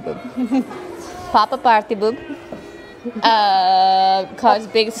party boob. Pop a party boob. Cause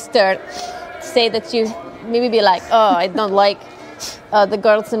big stir. Say that you maybe be like, oh, I don't like the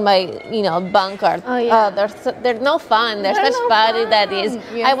girls in my, bunk are. Oh, yeah. They're no fun. They're such body daddies.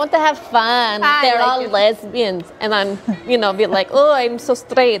 Yes. I want to have fun. I They're like all it. lesbians, and I'm, be like, oh, I'm so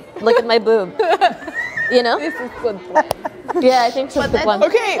straight. Look at my boob. This is good plan. Yeah, I think so. Good one.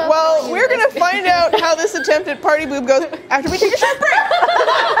 Okay, well, we're going to find out how this attempt at party boob goes after we take a short break.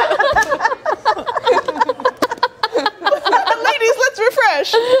 Ladies, let's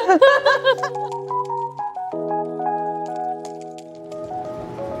refresh.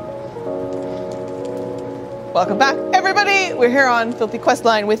 Welcome back, everybody. We're here on Filthy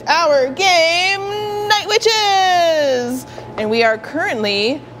Questline with our game, Night Witches. And we are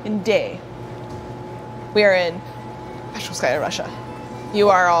currently in day. We are in Pashkovskaya, Russia. You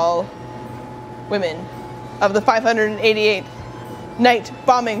are all women of the 588th Night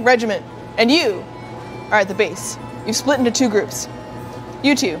Bombing Regiment, and you are at the base. You've split into two groups.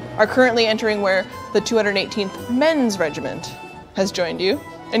 You two are currently entering where the 218th Men's Regiment has joined you,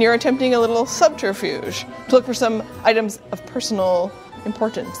 and you're attempting a little subterfuge to look for some items of personal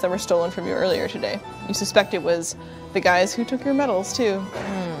importance that were stolen from you earlier today. You suspect it was the guys who took your medals, too.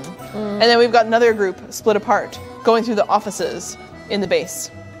 And then we've got another group split apart, going through the offices in the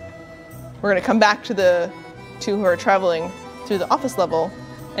base. We're going to come back to the two who are traveling through the office level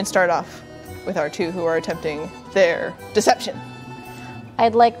and start off with our two who are attempting their deception.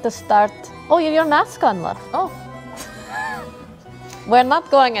 I'd like to start. Oh, you have your mask on, love. Oh, We're not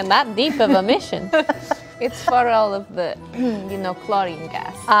going in that deep of a mission. it's for all of the, chlorine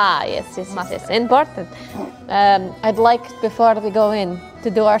gas. Ah, yes. Important. I'd like, before we go in, to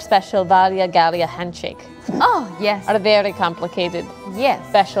do our special Valia Gallia handshake. Oh, yes. Our very complicated Yes.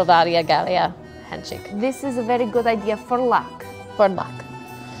 special Valia Gallia handshake. This is a very good idea for luck. For luck.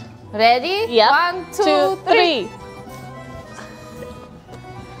 Ready? Yep. 1, 2, 3.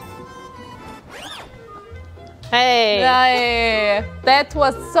 Hey. That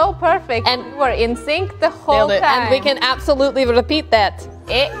was so perfect. And we were in sync the whole Nailed it. time. And we can absolutely repeat that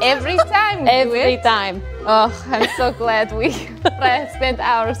every time. we do every it. time. Oh, I'm so glad we spent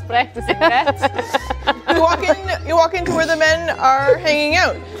hours practicing that. You walk into where the men are hanging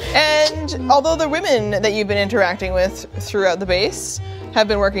out. And although the women that you've been interacting with throughout the base have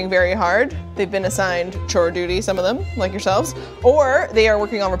been working very hard, they've been assigned chore duty, some of them, like yourselves, or they are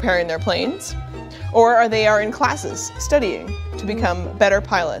working on repairing their planes, or they are in classes studying to become better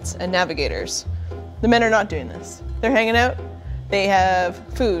pilots and navigators. The men are not doing this. They're hanging out. They have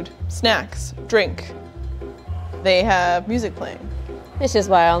food, snacks, drink. They have music playing. This is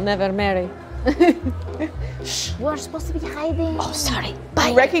why I'll never marry. We're supposed to be hiding. Oh, sorry.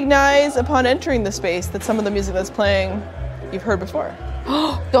 You recognize upon entering the space that some of the music that's playing you've heard before.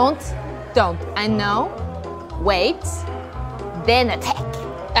 Don't. I know. Wait. Then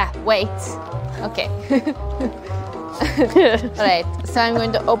attack. Wait. Okay. Right. So I'm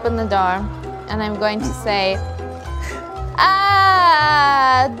going to open the door and I'm going to say,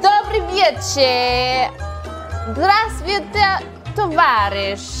 Dobry wieczór. Здравствуйте,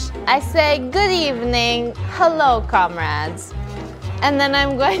 товарищ. I say, good evening. Hello, comrades. And then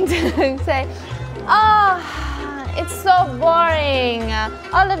I'm going to say, it's so boring.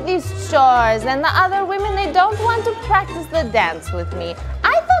 All of these chores and the other women, they don't want to practice the dance with me.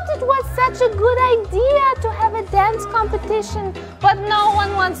 I thought it was such a good idea to have a dance competition, but no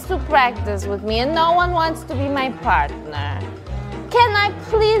one wants to practice with me and no one wants to be my partner. Can I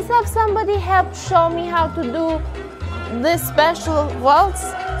please have somebody help show me how to do this special waltz?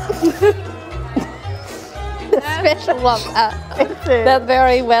 Special waltz. That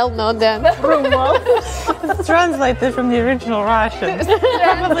very well-known dance. It's translated from the original Russian.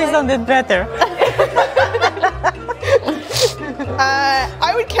 Probably sounded better.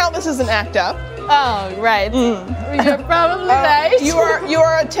 I would count this as an act up. Oh, right. You're probably right. You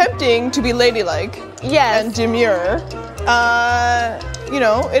are attempting to be ladylike Yes. and demure.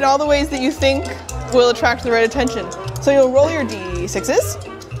 In all the ways that you think will attract the right attention. So you'll roll your d6s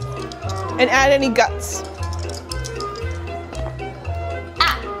and add any guts.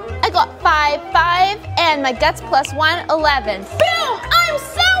 I got 5, and my guts plus 1, 11. Boom! I'm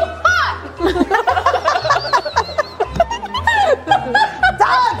so hot!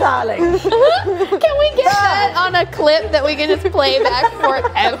 Darling. Can we get that on a clip that we can just play back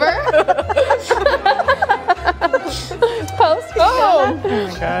forever? Post.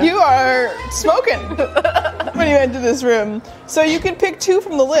 Oh, you are smoking. when you enter this room. So you can pick 2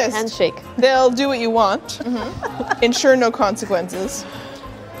 from the list. Handshake. They'll do what you want, ensure no consequences,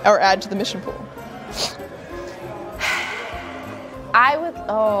 or add to the mission pool. I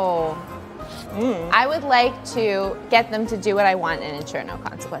would like to get them to do what I want and ensure no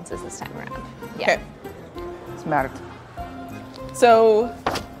consequences this time around. Yeah. Okay. Smart. So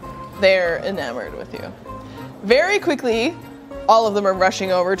they're enamored with you. Very quickly, all of them are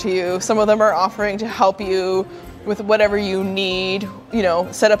rushing over to you. Some of them are offering to help you with whatever you need,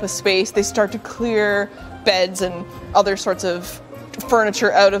 set up a space. They start to clear beds and other sorts of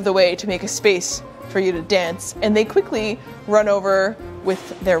furniture out of the way to make a space for you to dance. And they quickly run over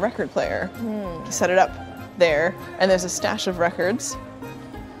with their record player to set it up there. And there's a stash of records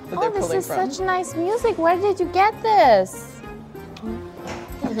that they're pulling This is from. such nice music. Where did you get this?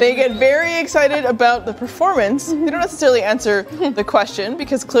 They get very excited about the performance. They don't necessarily answer the question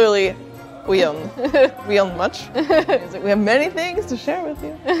because clearly we own much. We have many things to share with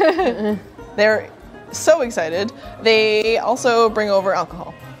you. They're so excited. They also bring over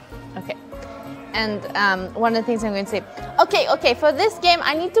alcohol. Okay. And one of the things I'm going to say, okay, for this game,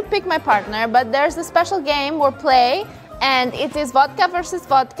 I need to pick my partner, but there's a special game we'll play, and it is vodka versus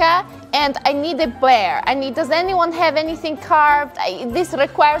vodka, and I need a bear. Does anyone have anything carved? This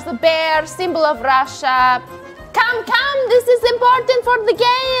requires a bear, symbol of Russia. Come, this is important for the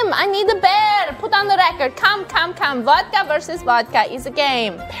game. I need a bear. Put on the record. Come. Vodka versus vodka is a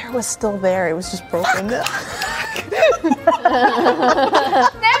game. Bear was still there. It was just broken. Never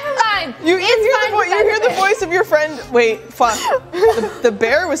mind. You hear the voice of your friend. Wait, fuck. The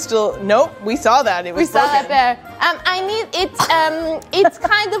bear was still. Nope, we saw that. It was We saw broken. that bear. I need it. It's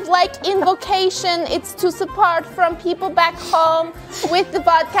kind of like invocation. It's to support from people back home with the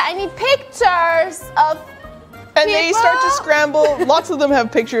vodka. I need pictures of. And they start to scramble. Lots of them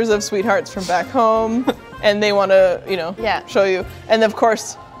have pictures of sweethearts from back home, and they want to, show you. And of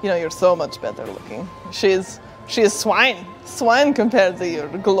course, you're so much better looking. She is swine compared to your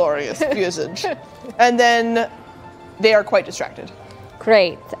glorious visage. And then they are quite distracted.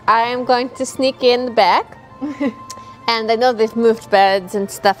 Great. I am going to sneak in the back. And I know they've moved beds and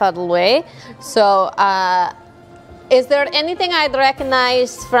stuff out of the way. So, is there anything I'd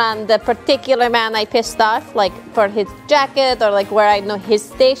recognize from the particular man I pissed off, like for his jacket or like where I know his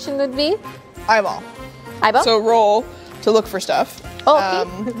station would be? Eyeball. Eyeball? So roll to look for stuff. Okay.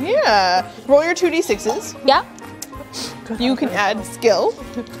 Yeah. Roll your 2d6s. Yeah. You can add skill.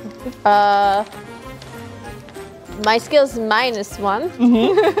 My skill's -1.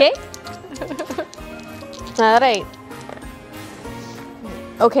 Okay. All right.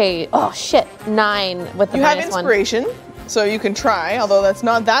 Okay. Oh shit. 9 with the You have -1. inspiration, so you can try, although that's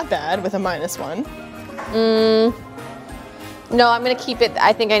not that bad with a -1. No, I'm gonna keep it.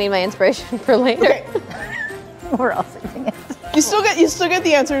 I think I need my inspiration for later. Okay. We're all saving it. You still get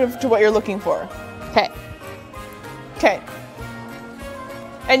the answer to what you're looking for. Okay. Okay.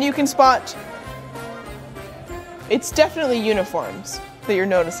 And you can spot. It's definitely uniforms that you're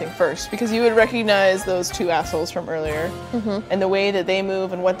noticing first, because you would recognize those 2 assholes from earlier, and the way that they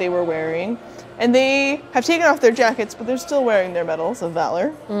move and what they were wearing. And they have taken off their jackets, but they're still wearing their medals of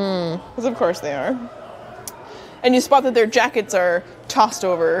valor, because of course they are. And you spot that their jackets are tossed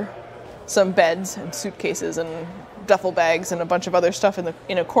over some beds and suitcases and duffel bags and a bunch of other stuff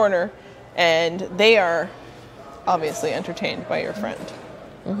in a corner, and they are obviously entertained by your friend.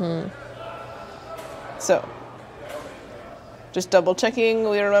 So, just double checking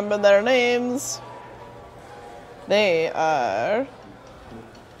we remember their names. They are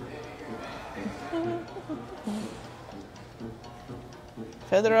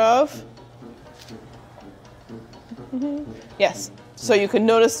Fedorov. Yes. So you can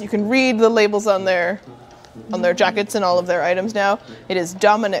read the labels on their jackets and all of their items now. It is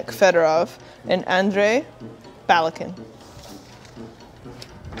Dominic Fedorov and Andrei Balakin.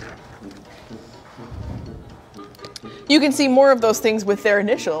 You can see more of those things with their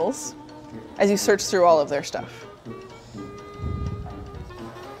initials as you search through all of their stuff.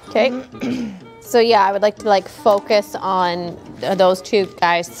 Okay. So yeah, I would like to focus on those 2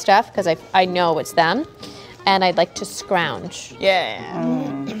 guys' stuff because I know it's them, and I'd like to scrounge. Yeah.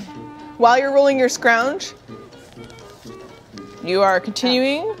 While you're rolling your scrounge, you are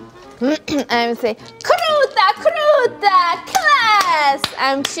continuing. I'm saying, Kruta, class!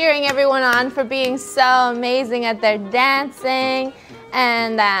 I'm cheering everyone on for being so amazing at their dancing.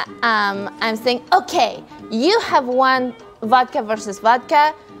 And I'm saying, okay, you have won vodka versus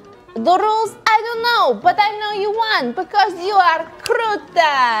vodka. The rules, I don't know, but I know you won because you are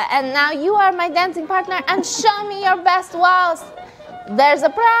Kruta. And now you are my dancing partner, and show me your best waltz. There's a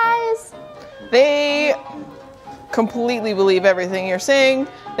prize. They completely believe everything you're saying.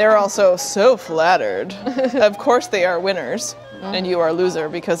 They're also so flattered. Of course they are winners, and you are a loser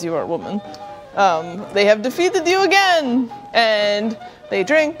because you are a woman. They have defeated you again, and they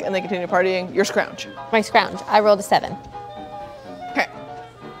drink and they continue partying. Your scrounge. My scrounge. I rolled a 7. Okay.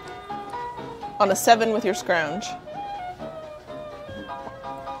 On a 7 with your scrounge.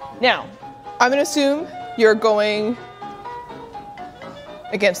 Now, I'm going to assume you're going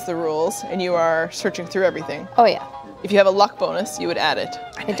against the rules and you are searching through everything. Oh, yeah. If you have a luck bonus, you would add it.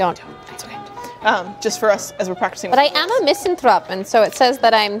 I don't. That's okay. Just for us as we're practicing. But I am a misanthrope, and so it says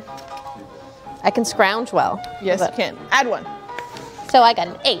that I can scrounge well. Yes, you can. Add 1. So I got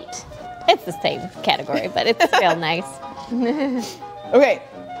an 8. It's the same category, but it's still nice. Okay.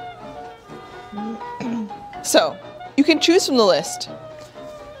 So, you can choose from the list.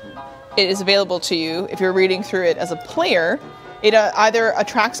 It is available to you if you're reading through it as a player. It either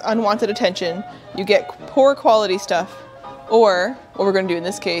attracts unwanted attention, you get poor quality stuff, or, what we're going to do in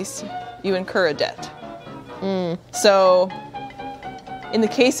this case, you incur a debt. So, in the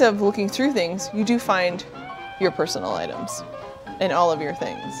case of looking through things, you do find your personal items and all of your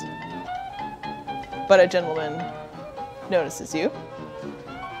things. But a gentleman notices you,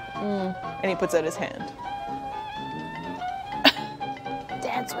 and he puts out his hand.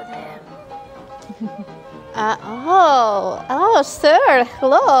 Dance with him. Oh, sir.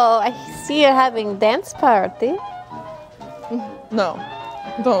 Hello. I see you're having dance party. No,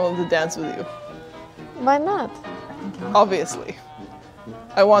 I don't want to dance with you. Why not? Obviously.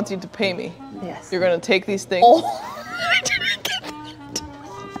 I want you to pay me. Yes. You're going to take these things. Oh.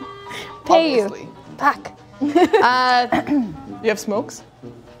 Pay Obviously. you. Back. You have smokes?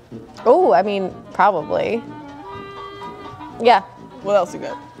 Oh, I mean, probably. Yeah. What else you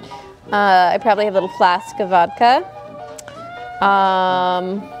got? I probably have a little flask of vodka.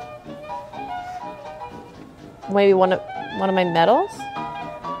 Maybe one of my medals.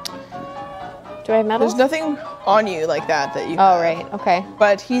 Do I have medals? There's nothing on you like that you Oh, have. right. Okay.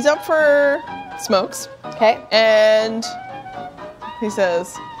 But he's up for smokes. Okay. And he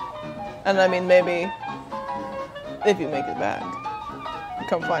says, and I mean, maybe if you make it back,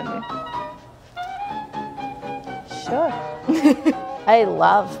 come find me. Sure. I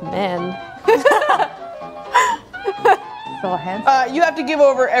love men. So handsome. You have to give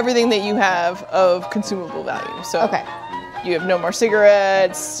over everything that you have of consumable value. So Okay. you have no more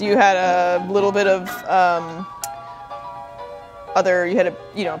cigarettes. You had a little bit of you had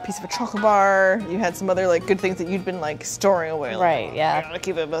a piece of a chocolate bar. You had some other like good things that you'd been like storing away. Like, Right, yeah. I gotta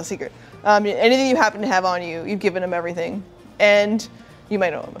keep it a secret. Anything you happen to have on you, you've given him everything, and you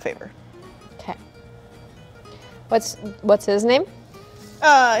might owe him a favor. Okay. What's his name?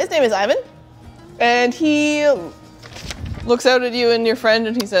 His name is Ivan, and he looks out at you and your friend,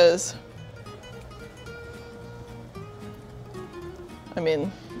 and he says, I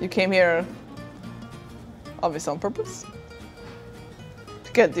mean, you came here obviously on purpose?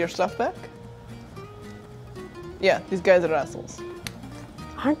 To get your stuff back? Yeah, these guys are assholes.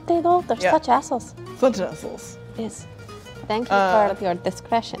 Aren't they though? They're Yeah. such assholes. Such assholes. Yes. Thank you for your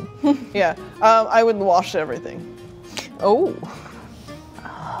discretion. Yeah, I would wash everything. Oh.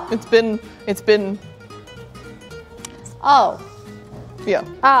 It's been, Oh. yeah.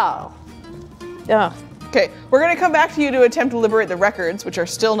 Oh. Ugh. Okay, we're gonna come back to you to attempt to liberate the records, which are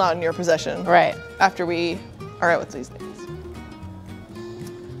still not in your possession. Right. After we are out with these things.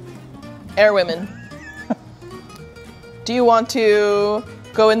 Airwomen. Do you want to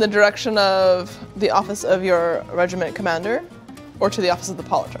go in the direction of the office of your regiment commander or to the office of the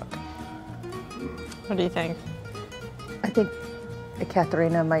Politruck? What do you think? I think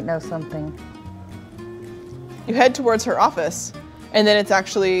Ekaterina might know something. You head towards her office, and then it's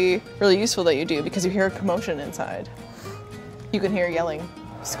actually really useful that you do because you hear a commotion inside. You can hear yelling,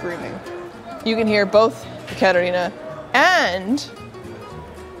 screaming. You can hear both Ekaterina and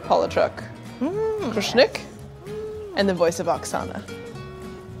Politruck, Krushnik, and the voice of Oksana.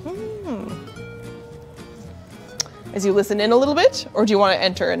 As you listen in a little bit, or do you want to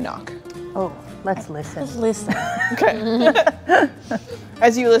enter and knock? Oh, let's listen. Listen. Okay.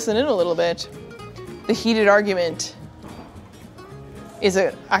 As you listen in a little bit, the heated argument is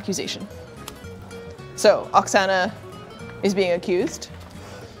an accusation. So, Oksana is being accused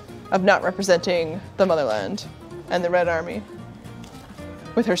of not representing the motherland and the Red Army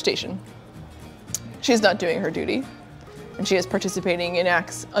with her station. She is not doing her duty, and she is participating in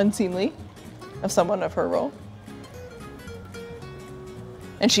acts unseemly of someone of her role.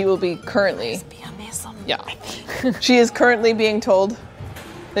 And she will be currently... Yeah. She is currently being told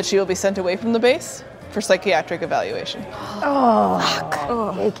that she will be sent away from the base for psychiatric evaluation.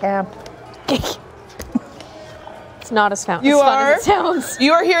 Oh, gay camp. It's not as fun, You as fun are? as it sounds.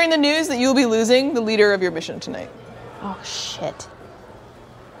 You are hearing the news that you'll be losing the leader of your mission tonight. Oh, shit.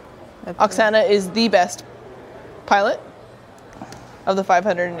 Oksana is the best pilot of the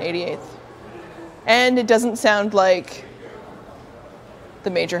 588th. And it doesn't sound like the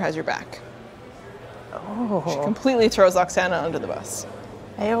Major has your back. She completely throws Oksana under the bus.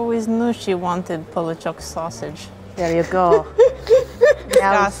 I always knew she wanted Polichok sausage. There you go.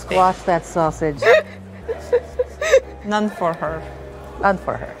 Now Disgusting. squash that sausage. None for her. None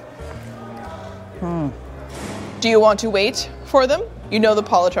for her. Do you want to wait for them? You know the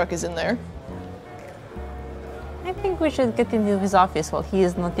Politruck is in there. I think we should get into his office while he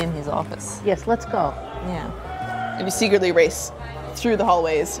is not in his office. Yes, let's go. Yeah. And you secretly race through the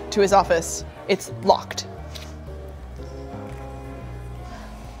hallways to his office. It's locked.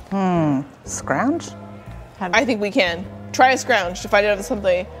 Scrounge? I think we can. Try a scrounge to find out if it's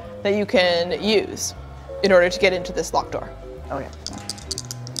something that you can use in order to get into this locked door. Okay.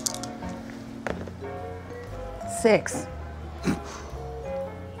 6.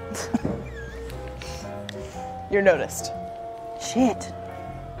 You're noticed. Shit.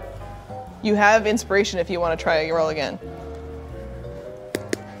 You have inspiration if you want to try your roll again.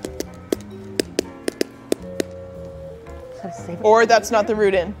 Should I save it? Or that's not the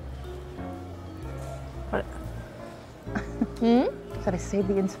route in. Should I save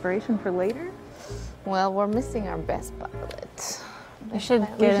the inspiration for later? Well, we're missing our best pilot. I should We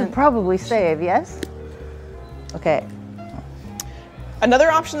get should in. probably save, yes? Okay.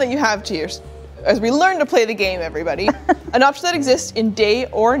 Another option that you have to use, as we learn to play the game, everybody, an option that exists in day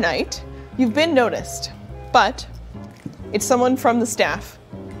or night. You've been noticed, but it's someone from the staff.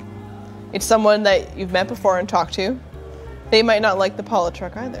 It's someone that you've met before and talked to. They might not like the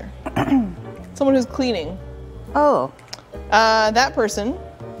Politruck either. Someone who's cleaning. Oh. That person,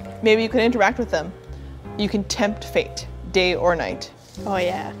 maybe you can interact with them. You can tempt fate, day or night. Oh,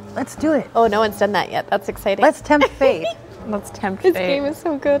 yeah. Let's do it. Oh, no one's done that yet. That's exciting. Let's tempt fate. Let's tempt This fate. game is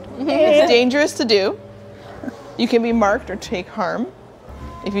so good. It's dangerous to do. You can be marked or take harm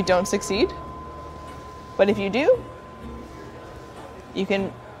if you don't succeed. But if you do, you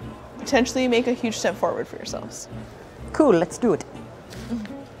can potentially make a huge step forward for yourselves. Cool, let's do it.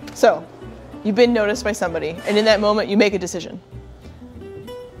 So, you've been noticed by somebody, and in that moment, you make a decision.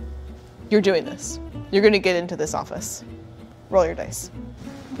 You're doing this. You're going to get into this office. Roll your dice.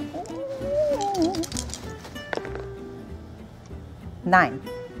 9.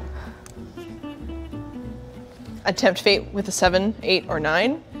 Attempt fate with a 7, 8, or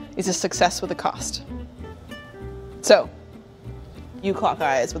 9 is a success with a cost. So, you clock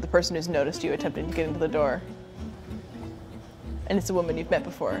eyes with the person who's noticed you attempting to get into the door. And it's a woman you've met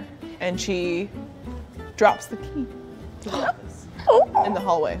before. And she drops the key to the office in the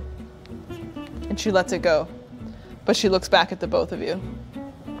hallway. And she lets it go. But she looks back at the both of you.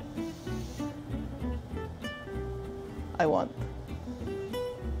 I want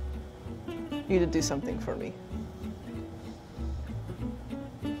you to do something for me.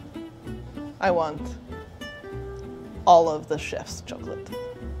 I want all of the chef's chocolate.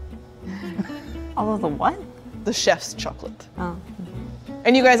 All of the what? The chef's chocolate. Oh.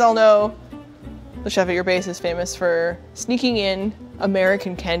 And you guys all know the chef at your base is famous for sneaking in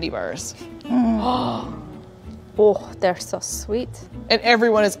American candy bars. Oh, they're so sweet. And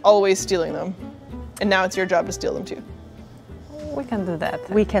everyone is always stealing them. And now it's your job to steal them too. We can do that.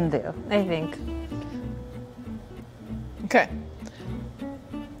 We can do. I think. Okay.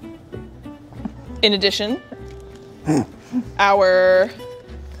 In addition, our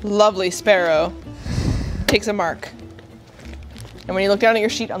lovely sparrow takes a mark. And when you look down at your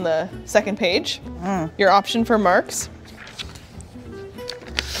sheet on the second page, your option for marks,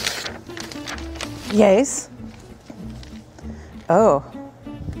 Yes. Oh.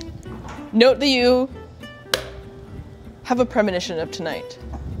 note that you have a premonition of tonight.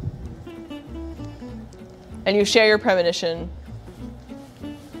 And you share your premonition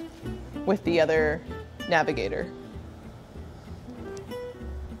with the other navigator.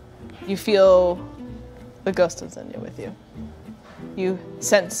 You feel the ghost of Xenia with you. You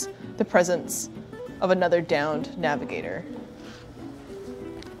sense the presence of another downed navigator.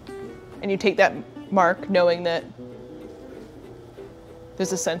 And you take that mark knowing that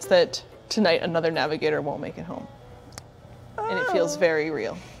there's a sense that tonight another navigator won't make it home. And it feels very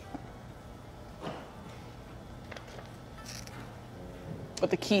real. But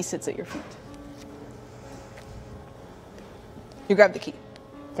the key sits at your feet. You grab the key,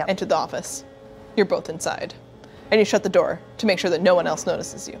 Yep. enter the office. You're both inside. And you shut the door to make sure that no one else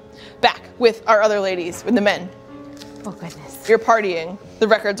notices you. Back with our other ladies, with the men. Oh, goodness. You're partying. The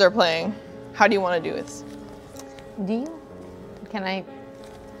records are playing. How do you want to do this? Do you? Can I?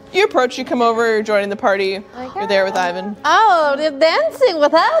 You approach, you come over, you're joining the party. You're there with Ivan. Oh, they're dancing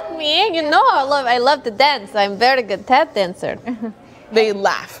without me. You know, I love to dance. I'm a very good tap dancer. They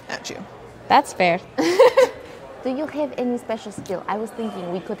laugh at you. That's fair. Do you have any special skill? I was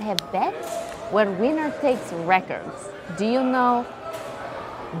thinking we could have bets where winner takes records. Do you know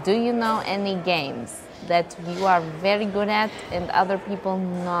any games that you are very good at and other people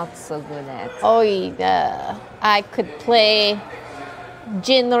not so good at? Oh, yeah. I could play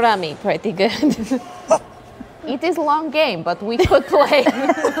gin rummy pretty good. It is long game, but we could play.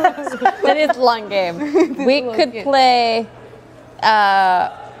 It is long game. We could play.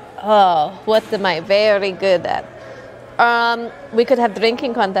 What am I very good at? We could have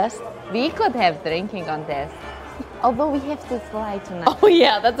drinking contest. We could have drinking contest. Although we have to fly tonight. Oh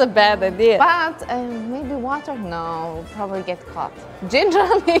yeah, that's a bad idea. But maybe water? No, we'll probably get caught. Gin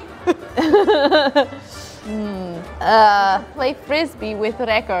rummy. Play frisbee with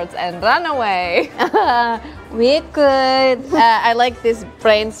records and run away. We could. I like this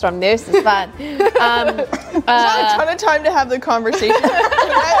brainstorm. This is fun. There's not a ton of time to have the conversation.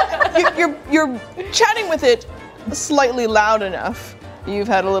 You're chatting with it slightly loud enough. You've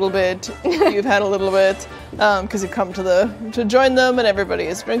had a little bit. Because you've come to join them, and everybody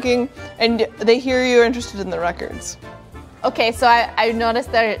is drinking, and they hear you're interested in the records. Okay, so I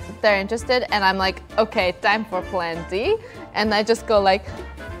noticed they're interested, and I'm like, okay, time for plan D, and I just go like,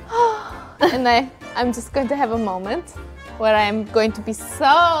 and I'm just going to have a moment where I'm going to be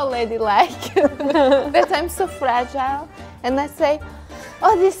so ladylike that I'm so fragile, and I say,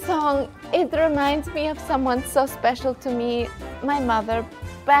 oh, this song, it reminds me of someone so special to me, my mother,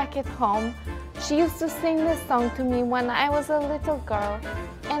 back at home. She used to sing this song to me when I was a little girl,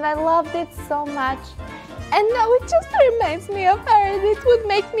 and I loved it so much. And now it just reminds me of her, and it would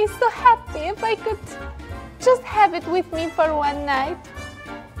make me so happy if I could just have it with me for one night.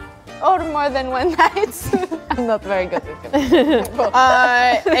 Or more than one night. I'm not very good with it.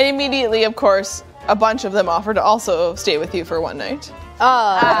 And immediately, of course, a bunch of them offer to also stay with you for one night.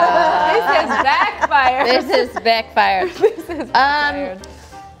 Oh, this is backfired. This is backfired.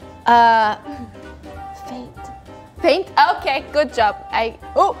 Faint? Okay, good job. I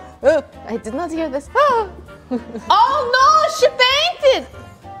did not hear this. Oh no, she fainted!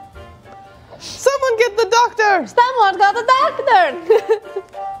 Someone get the doctor! Someone got a doctor!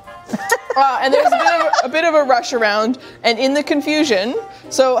 And there's a bit of a rush around, and in the confusion,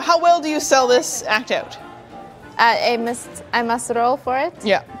 so how well do you sell this act out? I must roll for it?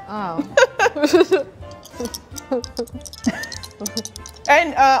 Yeah. Oh.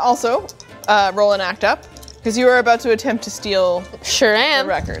 And also, roll an act up, because you are about to attempt to steal Sure the am.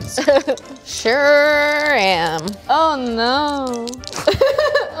 records. Sure am. Oh no.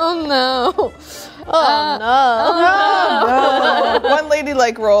 Oh no. Oh no. One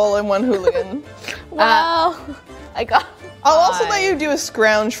ladylike roll and one hooligan. Wow. I got. I'll also let you do a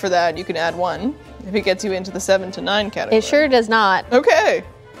scrounge for that. You can add one if it gets you into the 7 to 9 category. It sure does not. Okay.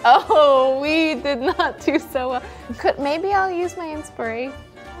 Oh, we did not do so well. Maybe I'll use my inspiration.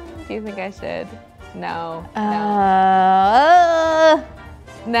 Do you think I should? No.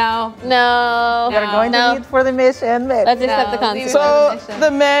 No. We're going to need for the mission. Let's accept the consequence. So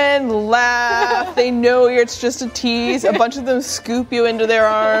the men laugh. They know it's just a tease. A bunch of them scoop you into their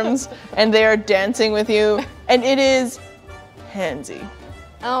arms, and they are dancing with you. And it is handsy.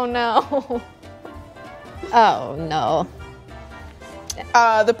 Oh no. Oh no.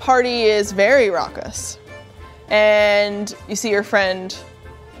 The party is very raucous, and you see your friend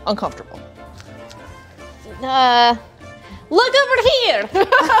uncomfortable. Look over here!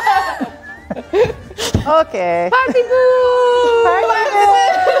 Okay. Party boo!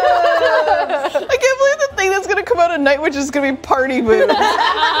 I can't believe the thing that's gonna come out at night, which is gonna be party boobs.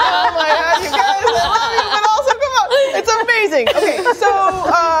 Oh my god, you guys, I love you, but also come on, it's amazing. Okay, so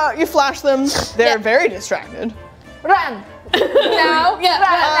you flash them. They're very distracted. Run! Now! Yeah,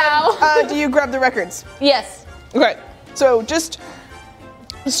 Run now! Do you grab the records? Yes. Okay, so just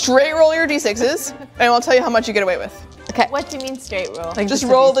straight roll your d6s, and I'll tell you how much you get away with. Okay. What do you mean straight roll? Just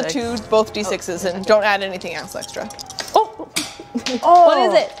roll the both d6s, and don't add anything else extra. Oh. What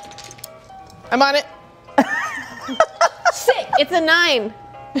is it? I'm on it. 6. It's a 9.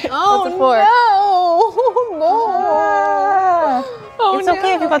 Oh, That's a 4. no! Oh, It's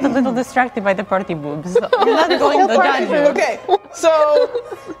okay if you got a little distracted by the party boobs. You're not going to dungeon. Okay, so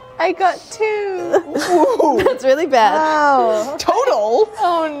I got 2. That's really bad. Wow. total,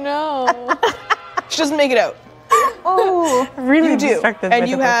 Oh no! she doesn't make it out. Oh. Really You do, distracted by and the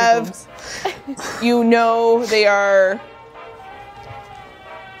you party have, boobs. you know they are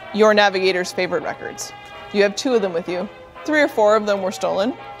your navigator's favorite records. You have 2 of them with you. 3 or 4 of them were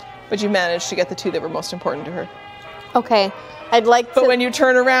stolen, but you managed to get the 2 that were most important to her. Okay, I'd like to. But when you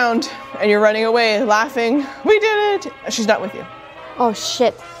turn around and you're running away, laughing, we did it! She's not with you. Oh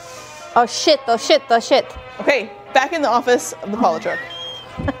shit! Oh shit! Oh shit! Oh shit! Okay, back in the office of the Polytruck.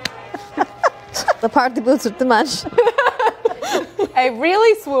 The party boots are too much. I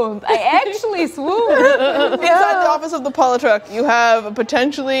really swooned. I actually swooned. Inside the office of the Polytruck, you have a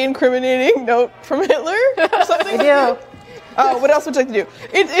potentially incriminating note from Hitler or something. I do. What else would you like to do?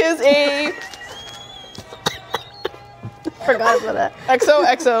 It is a Forgot about that.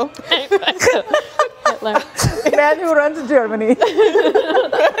 XOXO. Hitler. Man who runs Germany.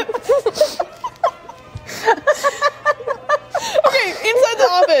 Okay, inside the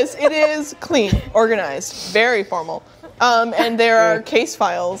office, it is clean, organized, very formal. And there are case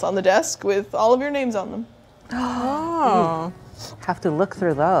files on the desk with all of your names on them. Oh. Have to look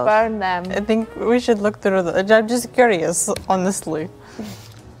through those. Burn them. I think we should look through I'm just curious, honestly.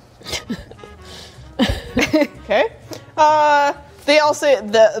 Okay. They all say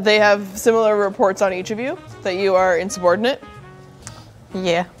that they have similar reports on each of you, that you are insubordinate,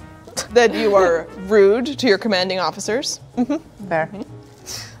 Yeah. that you are rude to your commanding officers. Fair.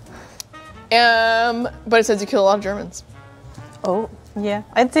 But it says you kill a lot of Germans. Oh, Yeah.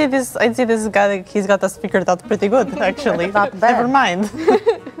 I'd say this guy, he's got us figured out pretty good, actually. Not bad. Never mind.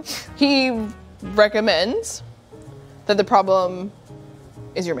 He recommends that the problem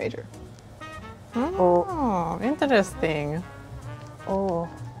is your major. oh, Oh, interesting. oh.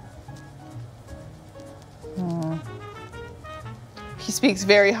 He speaks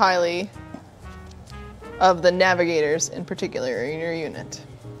very highly of the navigators in particular in your unit.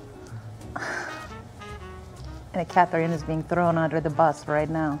 And Catherine is being thrown under the bus right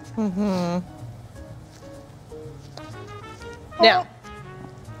now. Now,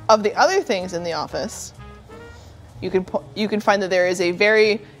 of the other things in the office, you can find that there is a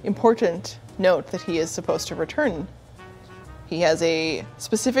very important note that he is supposed to return. He has a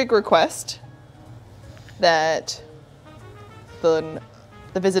specific request that the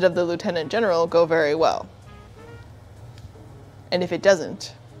visit of the Lieutenant General go very well. And if it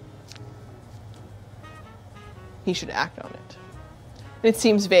doesn't, he should act on it. It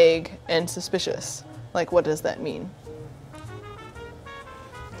seems vague and suspicious. Like, what does that mean?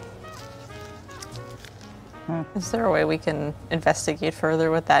 Is there a way we can investigate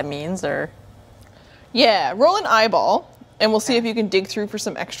further what that means, or? Yeah, roll an eyeball, and we'll see if you can dig through for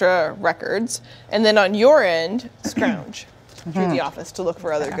some extra records. And then on your end, scrounge through the office to look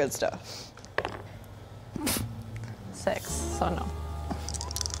for other good stuff. 6, so no.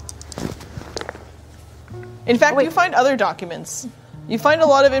 In fact, you find other documents. You find a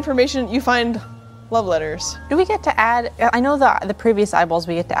lot of information. You find love letters. Do we get to add, I know the previous eyeballs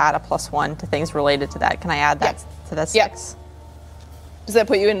we get to add a +1 to things related to that. Can I add that to that 6? Yes. Does that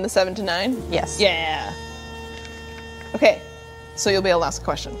put you in the 7 to 9? Yes. Yeah. Okay, so you'll be able to ask a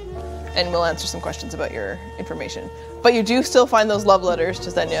question, and we'll answer some questions about your information. But you do still find those love letters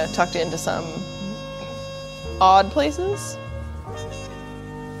to Xenia tucked into some odd places.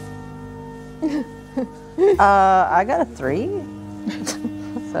 I got a 3.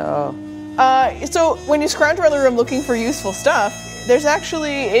 So So when you scrounge around the room looking for useful stuff,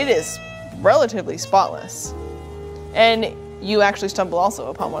 it is relatively spotless. And you actually stumble also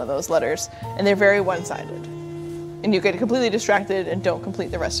upon one of those letters, and they're very one-sided. And you get completely distracted and don't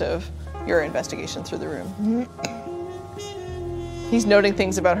complete the rest of your investigation through the room. He's noting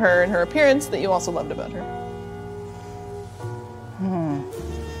things about her and her appearance that you also loved about her.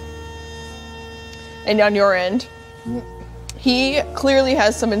 And on your end, he clearly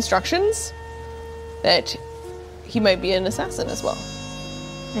has some instructions that he might be an assassin as well.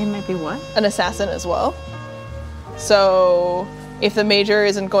 They might be what? An assassin as well. So if the major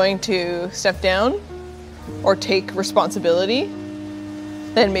isn't going to step down or take responsibility,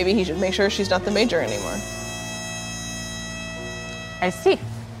 then maybe he should make sure she's not the major anymore. I see.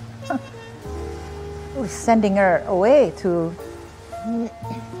 we're sending her away to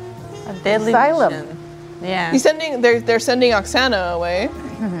A deadly Asylum. mission. Yeah. They're sending Oksana away,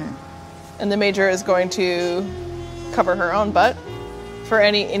 and the major is going to cover her own butt for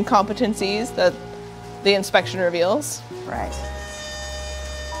any incompetencies that the inspection reveals. right.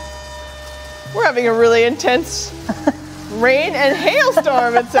 We're having a really intense rain and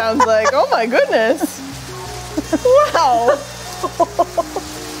hailstorm, it sounds like. Oh my goodness. Wow.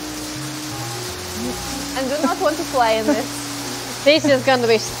 I do not want to fly in this. This is gonna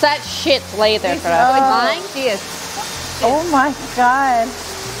be such shit later for us. Flying? Yes. Oh my god.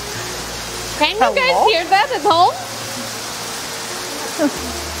 Can you guys hear that at home?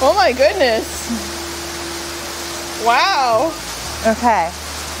 Oh my goodness. Wow. Okay.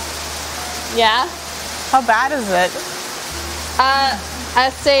 Yeah. How bad is it? I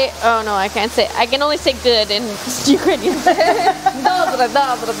say, oh no, I can't say. I can only say good in Ukrainian. Добре,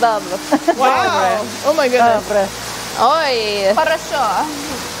 добре, добре. Wow. Oh my goodness. Dobre. Oi. Хорошо.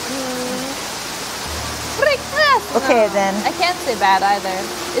 Прекрасно. Okay, then. I can't say bad either.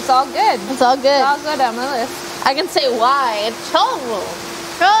 It's all good. It's all good. It's all good on my list. I can say why. Chomo.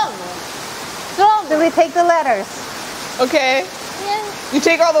 So we take the letters. Okay. Yeah, You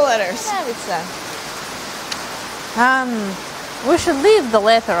take all the letters. pravica. We should leave the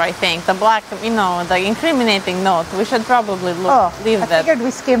letter, I think. The black, the incriminating note. We should probably leave I that. figured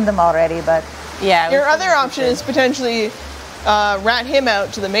we skimmed them already, but Yeah. Your other option is potentially rat him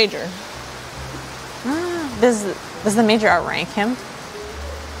out to the major. Does the major outrank him?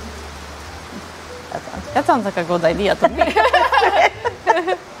 That sounds like a good idea to me.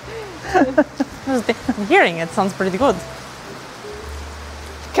 Hearing it sounds pretty good.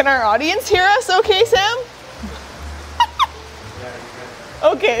 Can our audience hear us okay, Sam?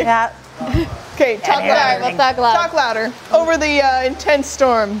 Okay. yeah. Okay, talk hear louder. We'll talk loud. Talk louder. Over the intense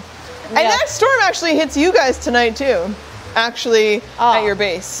storm. And Yeah. that storm actually hits you guys tonight too. Actually, at your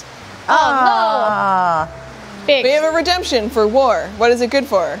base. Ah, Big. We have a redemption for war. What is it good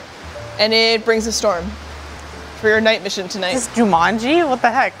for? And it brings a storm for your night mission tonight. Is this Jumanji? What the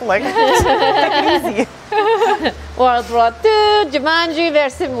heck? Like, take it easy. World War II, Jumanji,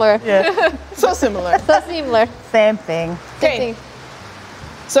 very similar. Yeah. So similar. So similar. same thing. Okay.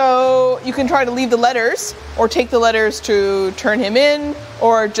 So you can try to leave the letters, or take the letters to turn him in,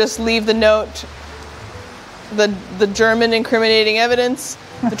 or just leave the note, the German incriminating evidence,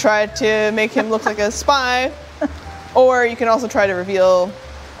 to try to make him look like a spy. Or you can also try to reveal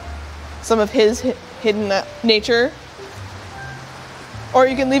some of his hidden nature. Or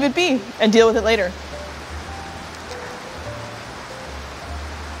you can leave it be and deal with it later.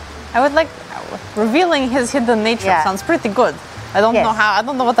 I would like revealing his hidden nature. Yeah. Sounds pretty good. I don't Yes. know how. I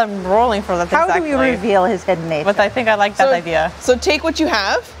don't know what I'm rolling for that How exactly. do we reveal his hidden nature? But I think I like that idea. So take what you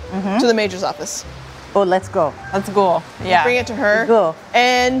have to the major's office. Oh, let's go. Let's go. Yeah. Bring it to her. Go.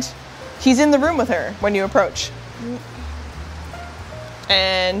 And he's in the room with her when you approach.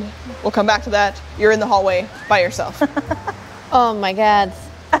 And we'll come back to that. You're in the hallway by yourself. Oh my God.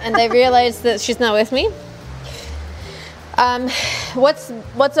 And I realized that she's not with me.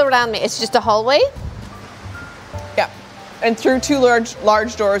 What's around me? It's just a hallway. Yeah. And through two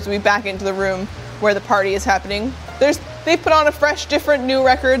large doors, we'll be back into the room where the party is happening. They put on a fresh, different, new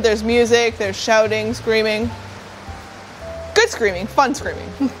record. There's music, there's shouting, screaming. Good screaming, fun screaming.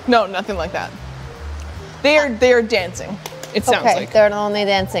 No, nothing like that. They are dancing, it sounds Okay, like. they're only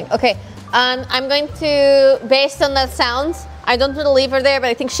dancing. Okay, I'm going to, based on that sounds, I don't want to leave her there, but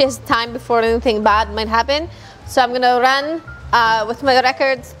I think she has time before anything bad might happen. So I'm gonna run with my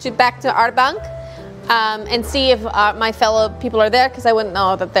records back to our bunk and see if my fellow people are there, because I wouldn't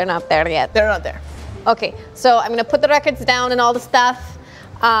know that they're not there yet. They're not there. Okay, so I'm gonna put the records down and all the stuff,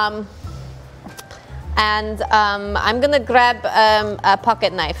 and I'm gonna grab a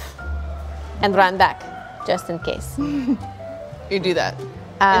pocket knife and run back, just in case. You do that.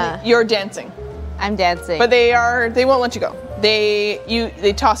 And you're dancing. I'm dancing. But they won't let you go.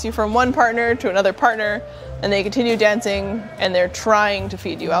 They toss you from one partner to another partner, and they continue dancing, and they're trying to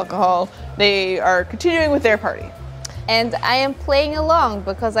feed you alcohol. They are continuing with their party. And I am playing along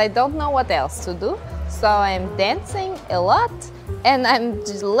because I don't know what else to do. So I'm dancing a lot and I'm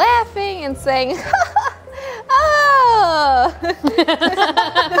just laughing and saying, oh,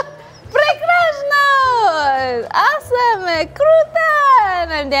 прекрасно, awesome, круто.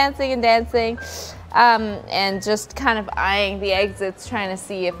 And I'm dancing and dancing. And just kind of eyeing the exits, trying to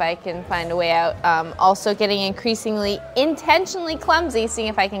see if I can find a way out. Also getting increasingly intentionally clumsy, seeing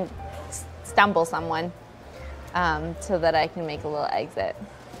if I can stumble someone so that I can make a little exit.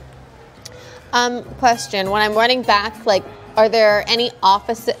 Question, when I'm running back, like, are there any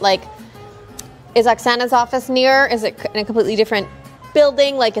offices, like, is Oksana's office near? Is it in a completely different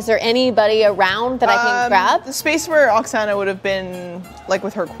building? Like, is there anybody around that I can grab? The space where Oksana would have been, like,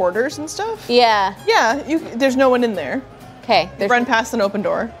 with her quarters and stuff? Yeah. Yeah, there's no one in there. Okay. You run past an open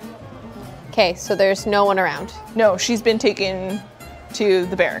door. Okay, so there's no one around. No, she's been taken to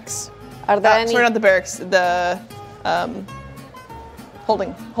the barracks. Are there any? Sorry, not the barracks, the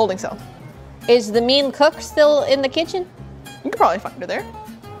holding cell. Is the mean cook still in the kitchen? You could probably find her there.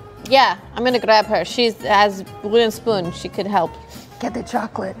 Yeah, I'm gonna grab her. She has wooden spoon. She could help. Get the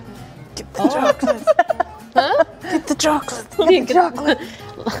chocolate. Get the chocolate. Huh? Get the chocolate. Get the chocolate.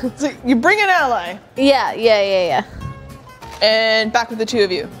 So you bring an ally. Yeah. And back with the two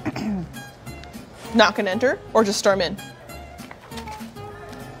of you. Knock and enter, or just storm in?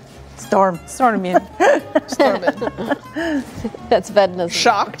 Storm. Storm in. Storm in. That's Vedna's.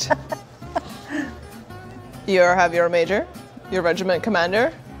 Shocked. You have your major, your regiment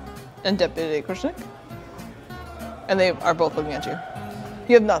commander, and Deputy Krishnik. And they are both looking at you.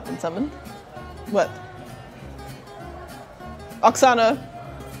 You have not been summoned. What? Oksana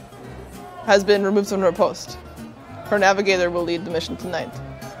has been removed from her post. Her navigator will lead the mission tonight.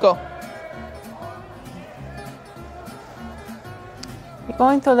 Go. You're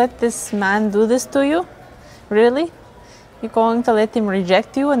going to let this man do this to you? Really? You're going to let him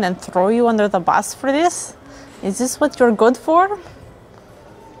reject you and then throw you under the bus for this? Is this what you're good for?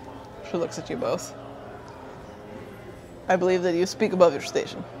 She looks at you both. I believe that you speak above your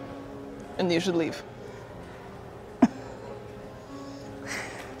station, and you should leave.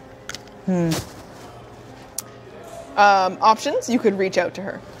 Options, you could reach out to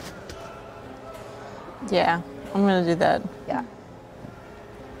her. Yeah, I'm gonna do that. Yeah.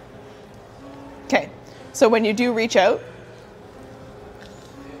 Okay, so when you do reach out,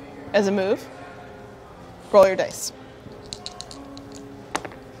 as a move, roll your dice.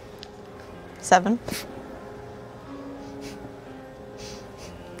 7.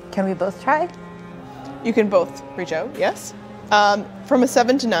 Can we both try? You can both reach out, yes. From a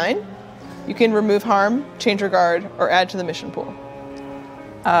 7 to 9, you can remove harm, change regard, or add to the mission pool.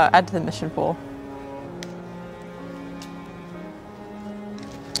 Add to the mission pool.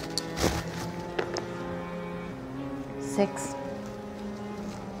 Six.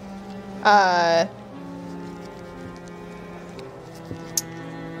 I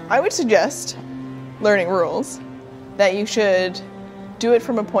would suggest, learning rules, that you should do it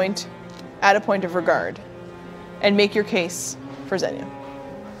from a point, at a point of regard, and make your case for Xenia,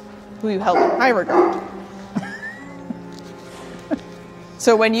 who you held in high regard.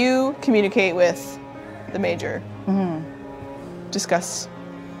 So when you communicate with the major, discuss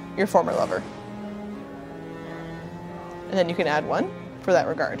your former lover. And then you can add 1 for that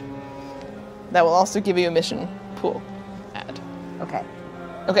regard. That will also give you a mission pool add. Okay.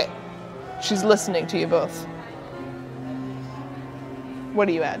 Okay. She's listening to you both. What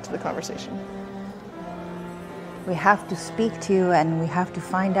do you add to the conversation? We have to speak to you and we have to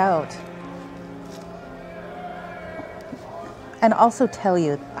find out. And also tell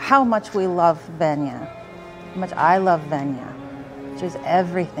you how much we love Venya. How much I love Venya. She's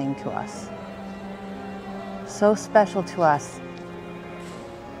everything to us. So special to us.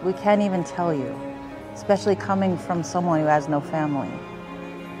 We can't even tell you. Especially coming from someone who has no family.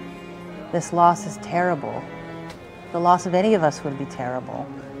 This loss is terrible. The loss of any of us would be terrible.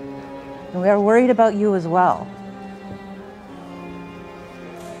 And we are worried about you as well.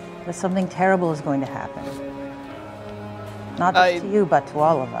 That something terrible is going to happen. Not just to you, but to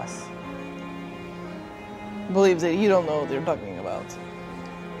all of us. Believe that you don't know what they're talking about.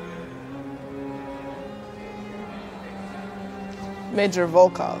 Major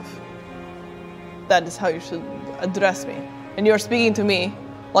Volkov. That is how you should address me. And you are speaking to me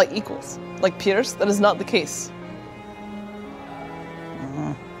like equals, like peers. That is not the case.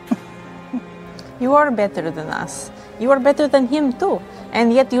 You are better than us. You are better than him too.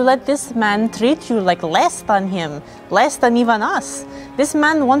 And yet you let this man treat you like less than him, less than even us. This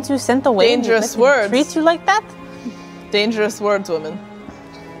man wants you sent away. Dangerous and you let him words. treat you like that? Dangerous words, women.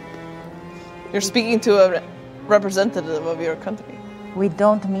 You're speaking to a representative of your country. We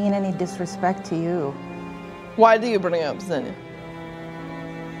don't mean any disrespect to you. Why do you bring up Xenia?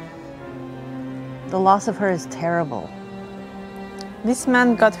 The loss of her is terrible. This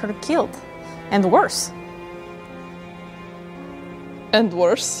man got her killed. And worse. And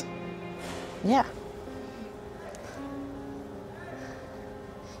worse. Yeah.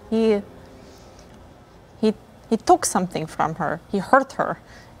 He took something from her. He hurt her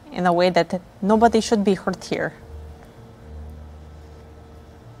in a way that nobody should be hurt here.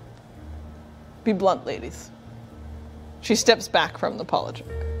 Be blunt, ladies. She steps back from the apology.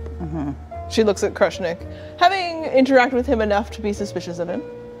 She looks at Krushnik, having interacted with him enough to be suspicious of him.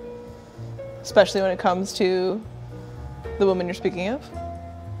 Especially when it comes to the woman you're speaking of.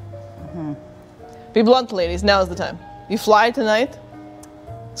 Be blunt, ladies. Now is the time. You fly tonight.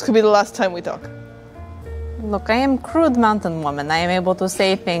 This could be the last time we talk. Look, I am crude mountain woman. I am able to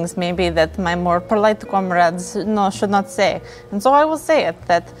say things maybe that my more polite comrades should not say. And so I will say it,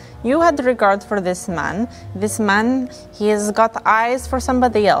 that you had regard for this man. This man, he has got eyes for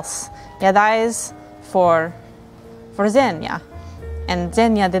somebody else. He had eyes for Xenia. And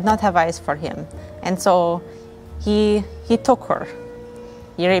Xenia did not have eyes for him. And so he took her.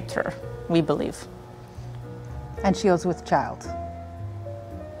 He raped her, we believe. And she was with child.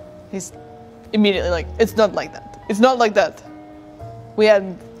 He's immediately like, it's not like that. It's not like that. We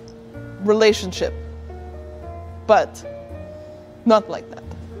had relationship, but not like that.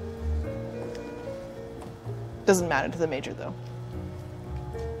 Doesn't matter to the major, though.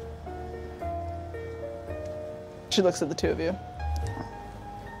 She looks at the two of you.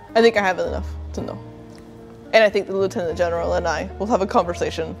 I think I have enough to know. And I think the Lieutenant General and I will have a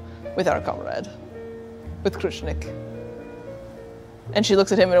conversation with our comrade, with Krushnik. And she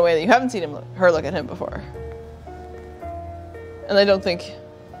looks at him in a way that you haven't seen her look at him before. And I don't think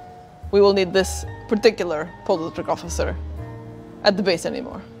we will need this particular politic officer at the base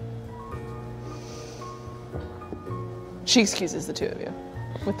anymore. She excuses the two of you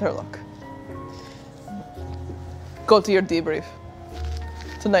with her look. Go to your debrief.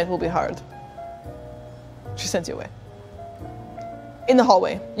 Tonight will be hard. She sends you away. In the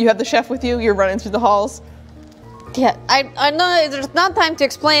hallway, you have the chef with you. You're running through the halls. Yeah, I know there's not time to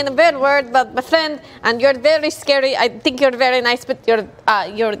explain a bad word, but my friend, and you're very scary. I think you're very nice, but you're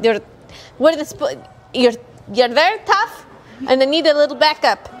very tough, and I need a little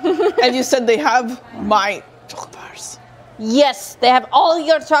backup. And you said they have my chocolate bars. Yes, they have all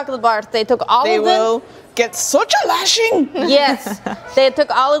your chocolate bars. They took all They of them. will get such a lashing. Yes, they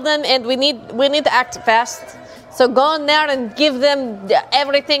took all of them, and we need to act fast. So go in there and give them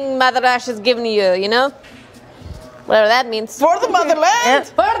everything Mother Ash has given you. You know, whatever that means. For the motherland!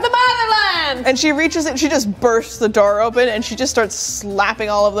 For the motherland! And she reaches it, she just bursts the door open, and she just starts slapping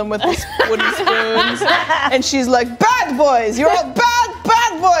all of them with these wooden spoons. And she's like, bad boys! You're all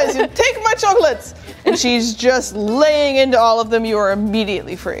bad boys! You take my chocolates! And she's just laying into all of them. You are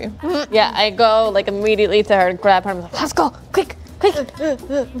immediately free. Yeah, I go like immediately to her and grab her. I'm like, let's go, quick.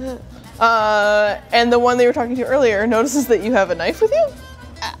 And the one that you were talking to earlier notices that you have a knife with you?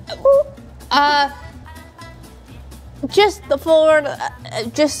 Just for,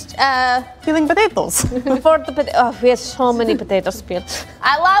 Peeling potatoes. for the potato. Oh, we have so many potatoes peeled.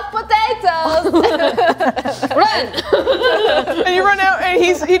 I love potatoes. Run! And you run out, and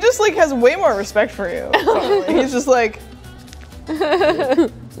he just like has way more respect for you. Probably. He's just like,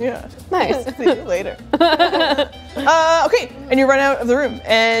 yeah. Nice. See you later. Okay, and you run out of the room,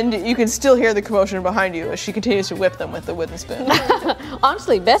 and you can still hear the commotion behind you as she continues to whip them with the wooden spoon.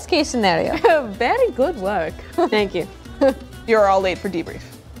 Honestly, best case scenario. Very good work. Thank you. You're all late for debrief.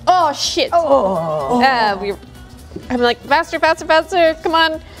 Oh shit! I'm like faster, come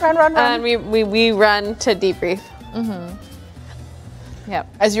on! Run. And we run to debrief. Yep.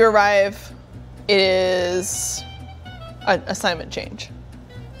 As you arrive, it is an assignment change.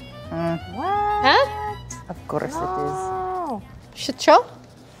 Huh? Of course it Shit, show?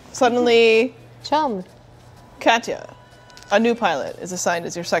 Suddenly, Show me. Katya, a new pilot, is assigned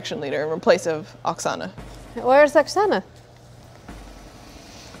as your section leader in place of Oksana. Where's Oksana?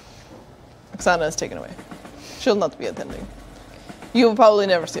 Oksana is taken away. She'll not be attending. You will probably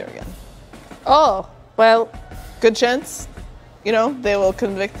never see her again. Oh, well, Good chance, you know, they will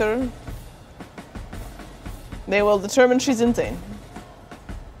convict her. They will determine she's insane.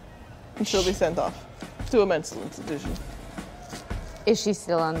 And she'll be sent off to a mental institution. Is she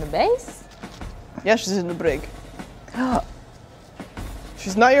still on the base? Yeah, she's in the brig.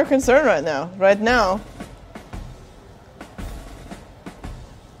 She's not your concern right now. Right now,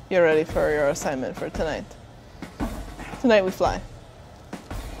 you're ready for your assignment for tonight. Tonight we fly.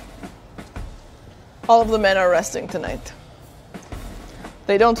 All of the men are resting tonight.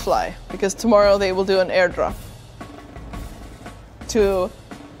 They don't fly, because tomorrow they will do an airdrop to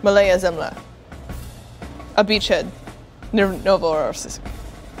Malaya Zemlya, a beachhead near Novorossiysk.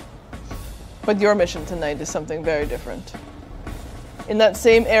 But your mission tonight is something very different. In that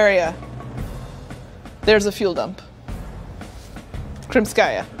same area, there's a fuel dump,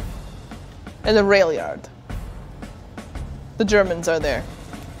 Krimskaya, and a rail yard. The Germans are there,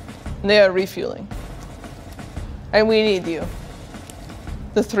 and they are refueling. And we need you,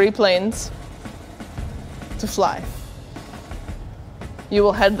 the 3 planes, to fly. You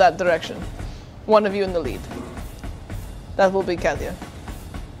will head that direction, one of you in the lead. That will be Katya.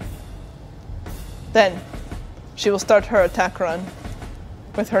 Then, she will start her attack run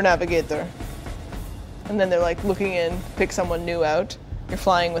with her navigator. And then they're like looking in, pick someone new out. You're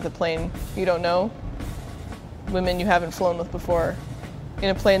flying with a plane you don't know. Women you haven't flown with before. In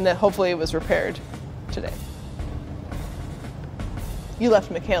a plane that hopefully was repaired today. You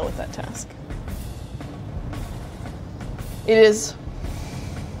left Mikhail with that task. It is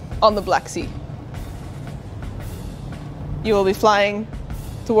on the Black Sea. You will be flying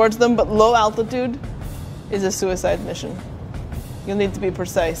towards them, but low altitude is a suicide mission. You'll need to be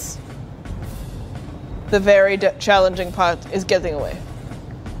precise. The very challenging part is getting away.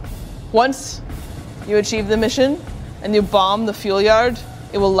 Once you achieve the mission and you bomb the fuel yard,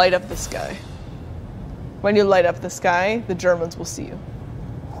 it will light up the sky. When you light up the sky, the Germans will see you.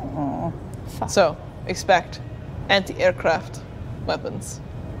 So, expect anti-aircraft weapons.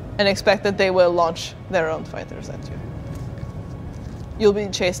 And expect that they will launch their own fighters at you. You'll be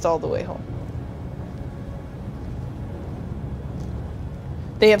chased all the way home.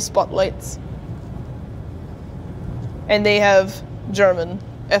 They have spotlights. And they have German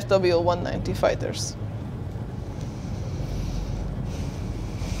FW-190 fighters.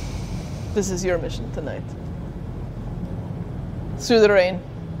 This is your mission tonight. Through the rain,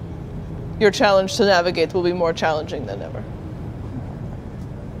 your challenge to navigate will be more challenging than ever.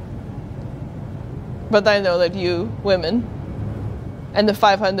 But I know that you, women, and the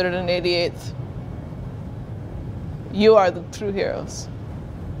 588th, you are the true heroes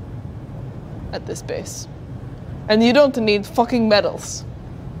at this base. And you don't need fucking medals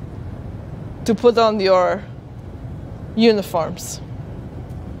to put on your uniforms.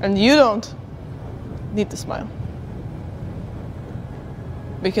 And you don't need to smile.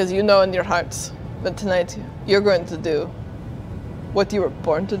 Because you know in your hearts that tonight you're going to do what you were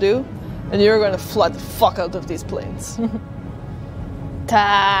born to do, and you're going to fly the fuck out of these planes.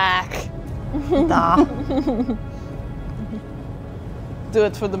 Tak. Da. Do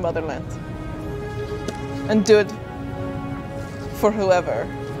it for the motherland. And do it for whoever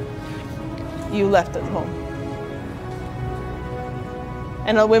you left at home.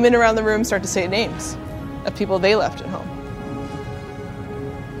 And all women around the room start to say names of people they left at home.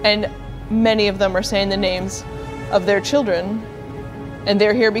 And many of them are saying the names of their children, and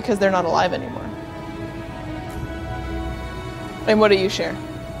they're here because they're not alive anymore. And what do you share?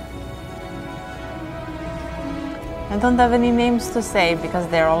 I don't have any names to say because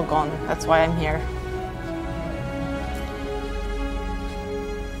they're all gone. That's why I'm here.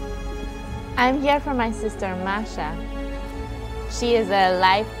 I'm here for my sister Masha. She is a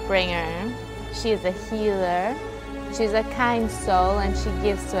life bringer. She is a healer. She's a kind soul and she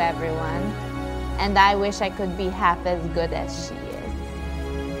gives to everyone. And I wish I could be half as good as she is.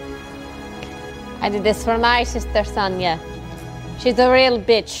 I did this for my sister Sonia. She's a real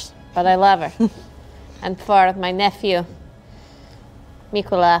bitch, but I love her. And for my nephew,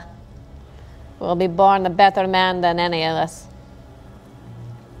 Mikula, who will be born a better man than any of us.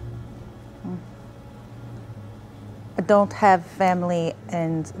 I don't have family,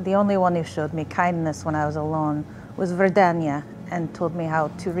 and the only one who showed me kindness when I was alone was Verdania, and told me how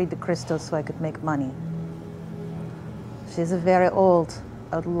to read the crystals so I could make money. She's very old.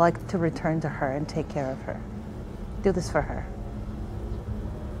 I would like to return to her and take care of her. Do this for her.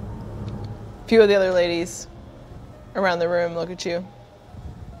 A few of the other ladies around the room look at you.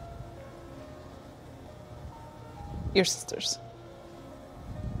 Your sisters.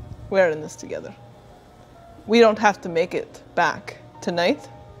 We're in this together. We don't have to make it back tonight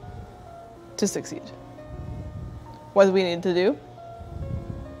to succeed. What we need to do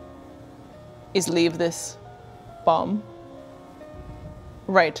is leave this bomb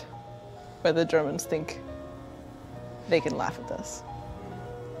right where the Germans think they can laugh at us.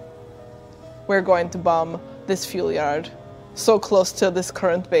 We're going to bomb this fuel yard so close to this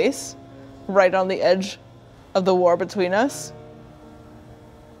current base, right on the edge of the war between us.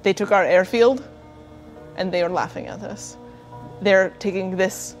 They took our airfield and they are laughing at us. They're taking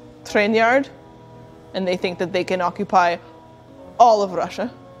this train yard and they think that they can occupy all of Russia,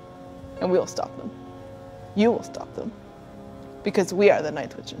 and we'll stop them. You will stop them, because we are the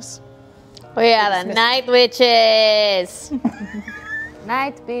Night Witches. We are the Night Witches!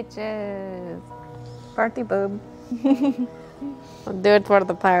 Night bitches. Party boob. We'll do it for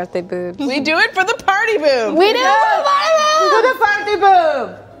the party boobs. We do it for the party boob! We do it for the party boobs! To the party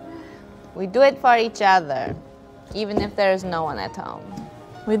boob. We do it for each other, even if there is no one at home.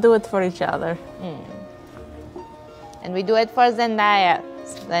 We do it for each other. And we do it for Zendaya.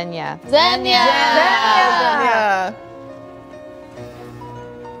 Zenya. Yeah.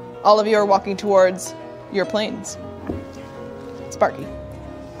 All of you are walking towards your planes. Sparky.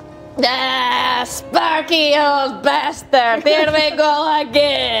 Ah, Sparky, old bastard! Here we go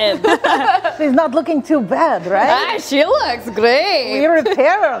again! She's not looking too bad, right? Ah, she looks great! We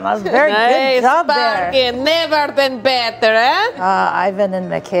repair her. That's very good job Sparky, there. never been better, eh? Ivan and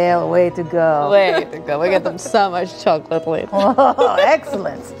Mikhail, way to go. Way to go. We get them so much chocolate later. Oh,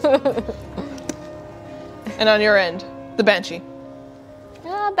 excellent. And on your end, the Banshee.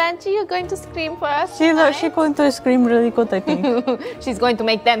 Oh, Banshee, you're going to scream for us? She's going to scream really good, I think. She's going to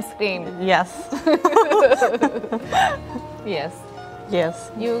make them scream. Yes. Yes.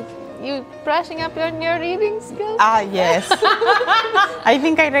 Yes. You you brushing up on your reading skills? Yes. I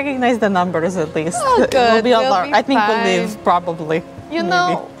think I recognize the numbers at least. Oh, good. We'll be We'll alright. be I think we'll fine. live, probably. You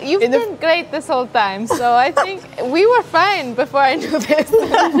know, you've been great this whole time, so I think we were fine before I knew this.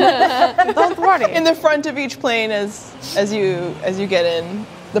 Don't worry. In the front of each plane, as you get in,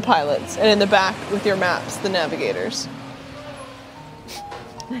 the pilots, and in the back with your maps, the navigators.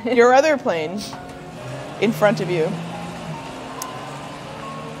 Your other plane, in front of you,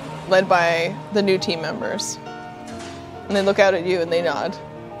 led by the new team members, and they look out at you and they nod.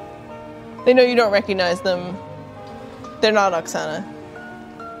 They know you don't recognize them. They're not Oksana.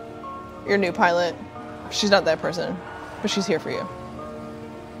 Your new pilot. She's not that person, but she's here for you.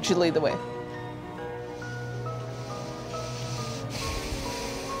 She'll lead the way.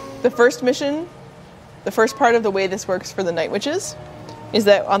 The first mission, the first part of the way this works for the Night Witches, is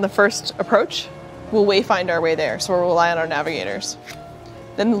that on the first approach, we'll wayfind our way there, so we'll rely on our navigators.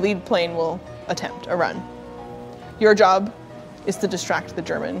 Then the lead plane will attempt a run. Your job is to distract the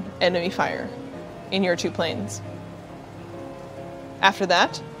German enemy fire in your two planes. After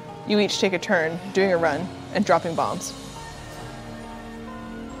that, you each take a turn doing a run and dropping bombs.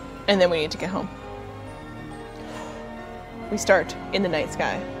 And then we need to get home. We start in the night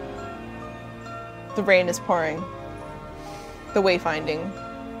sky. The rain is pouring. The wayfinding,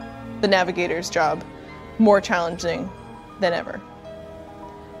 the navigator's job, more challenging than ever.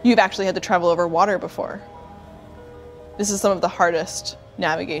 You've actually had to travel over water before. This is some of the hardest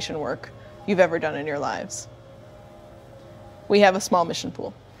navigation work you've ever done in your lives. We have a small mission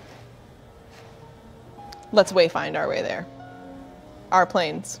pool. Let's wayfind our way there. Our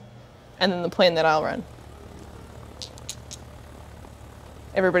planes, and then the plane that I'll run.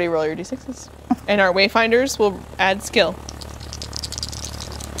 Everybody roll your d6s. And our wayfinders will add skill.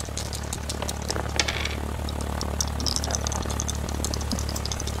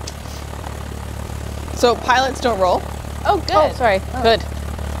 So pilots don't roll. Oh, good. Oh, sorry. Good.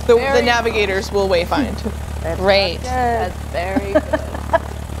 The navigators will wayfind. Great. That's very good.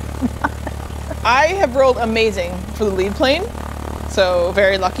 I have rolled amazing for the lead plane, so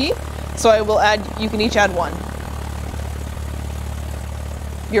very lucky. So I will add, you can each add 1.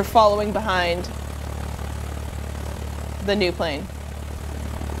 You're following behind the new plane.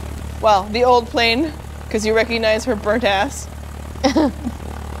 Well, the old plane, because you recognize her burnt ass.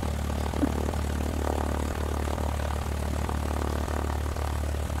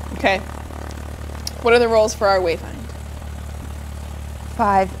 Okay. What are the rolls for our wayfind?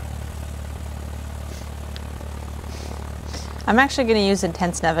 5. I'm actually going to use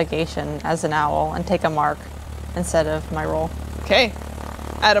intense navigation as an owl and take a mark instead of my roll. Okay.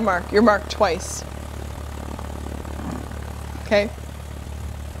 Add a mark. You're marked twice. Okay.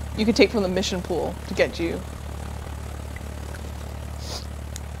 You can take from the mission pool to get you.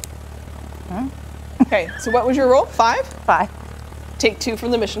 Okay, so what was your roll? 5? 5. Take 2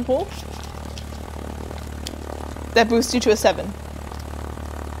 from the mission pool. That boosts you to a 7.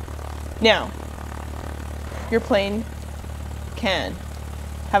 Now, your plane can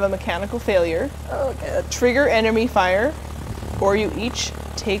have a mechanical failure, trigger enemy fire, or you each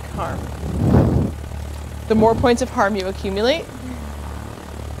take harm. The more points of harm you accumulate,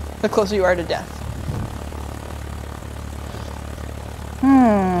 the closer you are to death.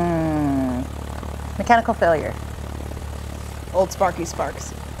 Mechanical failure. Old Sparky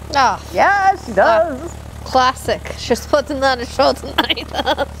Sparks. Oh, Yes, she does. classic. She's putting on a show tonight.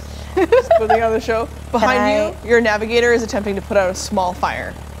 Just putting on the show. Behind Can you, your navigator is attempting to put out a small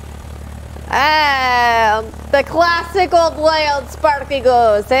fire. Ah, the classic old way old Sparky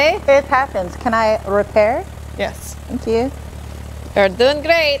goes, eh? It happens. Can I repair? Yes. Thank you. You're doing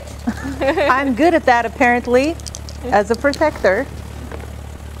great. I'm good at that, apparently, as a protector.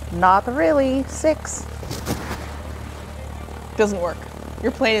 Not really. 6. Doesn't work.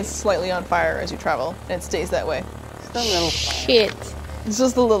 Your plane is slightly on fire as you travel, and it stays that way. Just a little. Shit. It's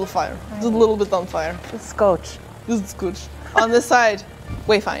just a little fire. Just a little bit on fire. Just scotch. This is good. On this side,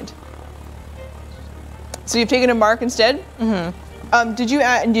 wayfind. So you've taken a mark instead? Mm-hmm. Did you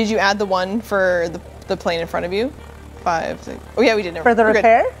add the 1 for the plane in front of you? 5, 6. Oh yeah, we did. For the We're good.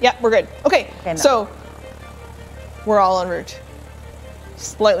 repair? Yeah, we're good. Okay, no. so we're all en route.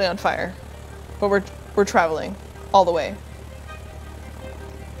 Slightly on fire, but we're traveling all the way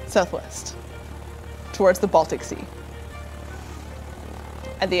southwest towards the Baltic Sea,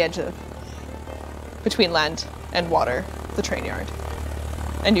 at the edge of between land and water, the train yard,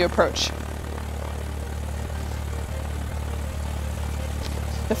 and you approach.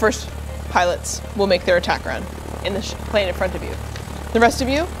 The first pilots will make their attack run in the plane in front of you. The rest of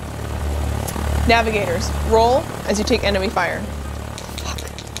you, navigators, roll as you take enemy fire.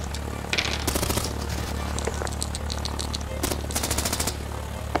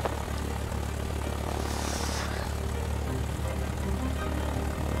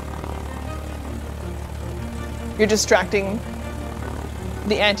 You're distracting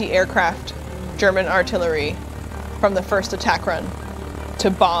the anti-aircraft German artillery from the first attack run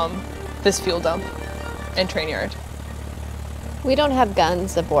to bomb this fuel dump and train yard. We don't have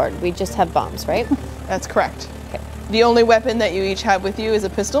guns aboard. We just have bombs, right? That's correct. The only weapon that you each have with you is a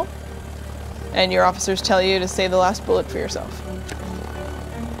pistol, and your officers tell you to save the last bullet for yourself.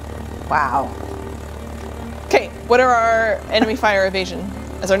 Wow. Okay, what are our enemy fire evasion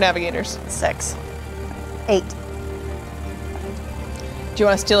as our navigators? 6. 8. Do you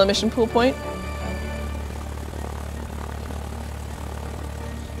want to steal a mission pool point?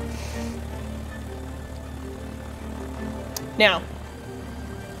 Now,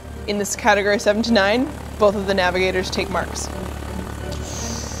 in this category 7 to 9, both of the navigators take marks.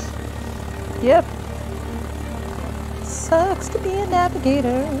 Yep. Sucks to be a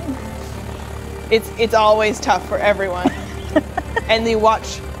navigator. It's always tough for everyone. And the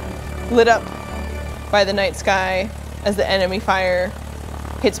watch lit up by the night sky as the enemy fire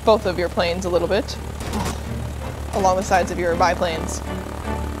hits both of your planes a little bit along the sides of your biplanes.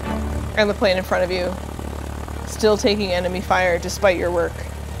 And the plane in front of you still taking enemy fire despite your work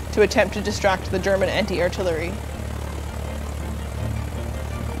to attempt to distract the German anti-artillery.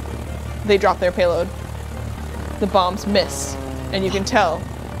 They drop their payload. The bombs miss, and you can tell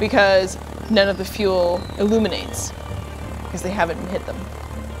because none of the fuel illuminates because they haven't hit them.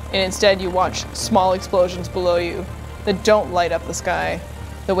 And instead you watch small explosions below you that don't light up the sky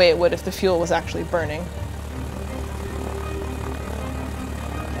the way it would if the fuel was actually burning.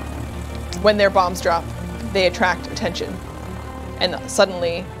 When their bombs drop, they attract attention, and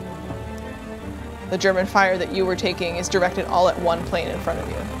suddenly the German fire that you were taking is directed all at one plane in front of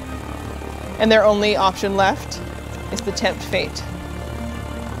you. And their only option left is to tempt fate.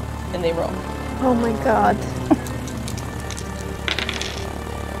 And they roll. Oh my god.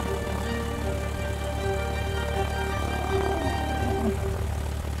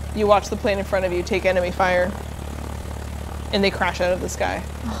 You watch the plane in front of you take enemy fire, and they crash out of the sky.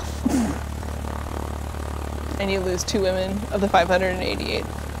 And you lose 2 women of the 588th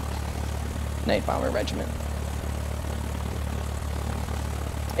Night Bomber Regiment.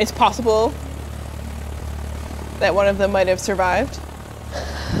 It's possible that one of them might have survived,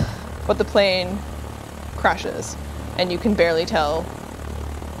 but the plane crashes, and you can barely tell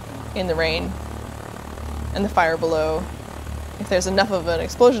in the rain and the fire below if there's enough of an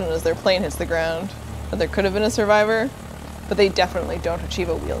explosion as their plane hits the ground that there could have been a survivor, but they definitely don't achieve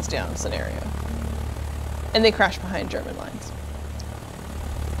a wheels down scenario. And they crash behind German lines.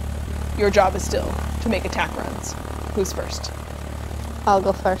 Your job is still to make attack runs. Who's first? I'll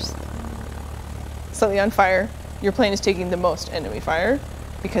go first. Slightly on fire, your plane is taking the most enemy fire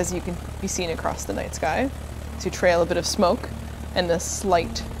because you can be seen across the night sky. So you trail a bit of smoke, and the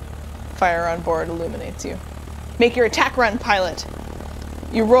slight fire on board illuminates you. Make your attack run, pilot.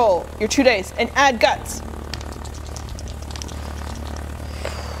 You roll your 2 days and add guts.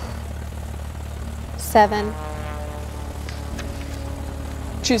 7.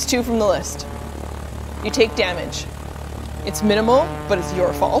 Choose 2 from the list. You take damage. It's minimal, but it's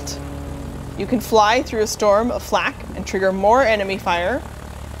your fault. You can fly through a storm of flak and trigger more enemy fire.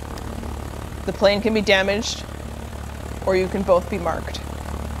 The plane can be damaged, or you can both be marked.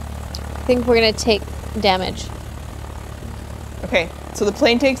 I think we're gonna take damage. Okay, so the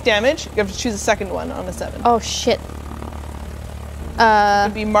plane takes damage. You have to choose a second one on a 7. Oh shit. You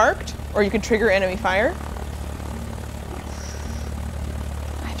can be marked, or you can trigger enemy fire.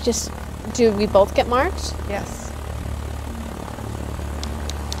 Do we both get marked? Yes.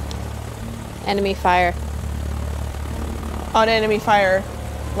 Enemy fire. On enemy fire,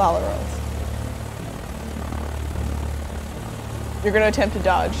 Lala rolls. You're going to attempt to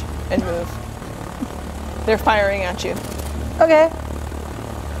dodge and move. They're firing at you. Okay.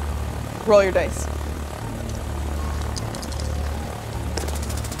 Roll your dice.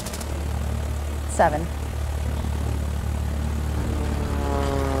 7.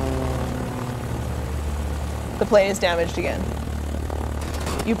 The plane is damaged again.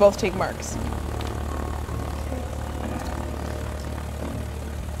 You both take marks.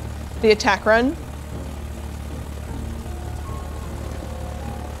 The attack run.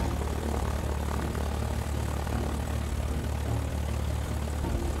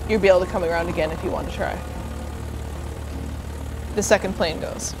 You'll be able to come around again if you want to try. The second plane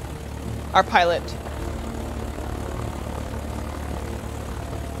goes. Our pilot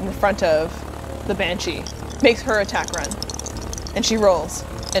in the front of the Banshee makes her attack run, and she rolls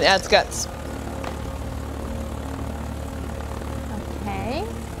and adds guts. Okay.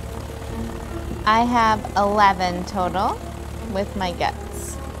 I have 11 total with my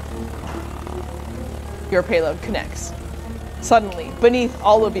guts. your payload connects. Suddenly, beneath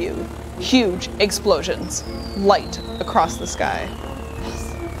all of you, huge explosions light across the sky.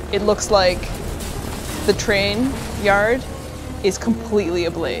 It looks like the train yard is completely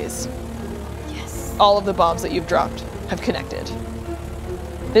ablaze. Yes. All of the bombs that you've dropped have connected.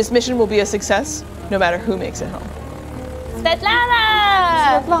 This mission will be a success no matter who makes it home.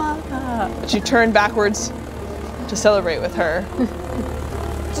 Svetlana! But you turn backwards to celebrate with her.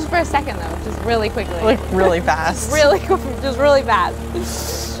 Just for a second, though. Just really quickly. Like really fast. really quick. Just really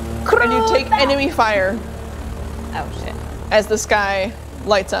fast. And you take enemy fire Oh, shit. as the sky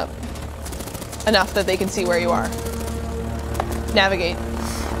lights up enough that they can see where you are. Navigate.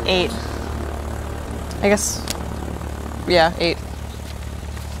 8. I guess. Yeah, 8.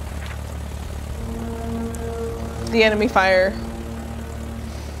 The enemy fire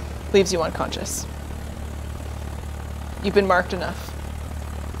leaves you unconscious. You've been marked enough.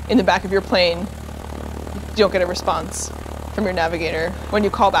 In the back of your plane, you don't get a response from your navigator when you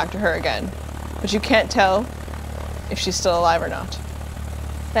call back to her again. But you can't tell if she's still alive or not.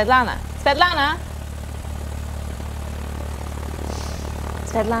 Svetlana. Svetlana.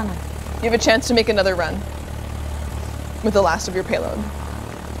 Svetlana. You have a chance to make another run with the last of your payload.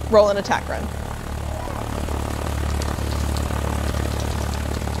 Roll an attack run.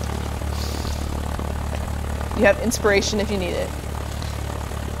 You have inspiration if you need it.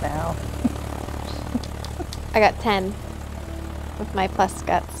 Now. I got 10 with my plus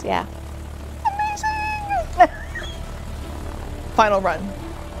guts, yeah. Final run.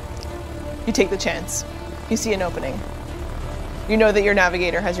 You take the chance. You see an opening. You know that your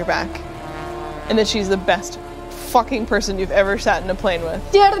navigator has your back. And that she's the best fucking person you've ever sat in a plane with.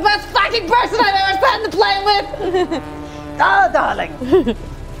 You're the best fucking person I've ever sat in the plane with! Oh, darling.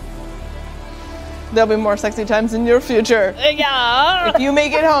 There'll be more sexy times in your future. Yeah! If you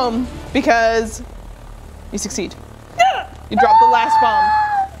make it home, because you succeed. You drop the last bomb.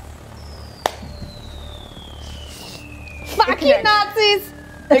 Fuck you, Nazis!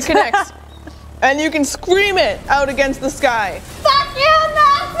 It connects. And you can scream it out against the sky. Fuck you,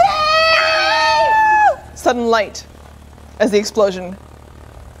 Nazis! Sudden light as the explosion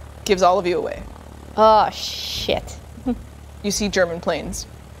gives all of you away. Oh, shit. You see German planes.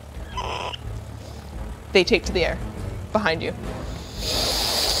 They take to the air behind you.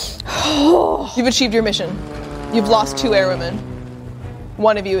 You've achieved your mission. You've lost 2 airwomen.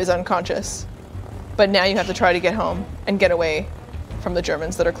 One of you is unconscious. But now you have to try to get home and get away from the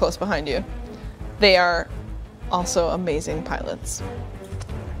Germans that are close behind you. They are also amazing pilots.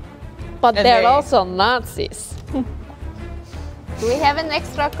 But And they're they- also Nazis. Do we have an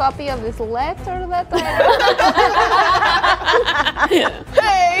extra copy of this letter that I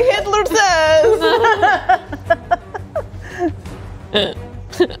Hey, Hitler says!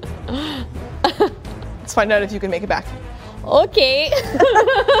 Let's find out if you can make it back. Okay.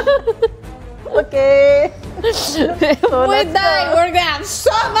 Okay. We die, we're gonna have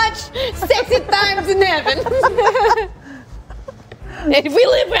so much sexy times in heaven. And if we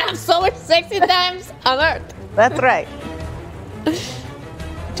live, we have so much sexy times on Earth. That's right.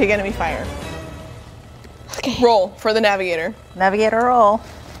 Take enemy fire. Okay. Roll for the navigator. Navigator roll.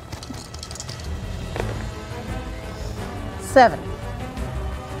 7.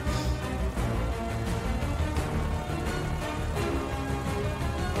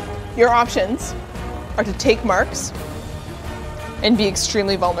 Your options are to take marks and be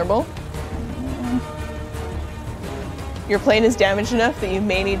extremely vulnerable. Your plane is damaged enough that you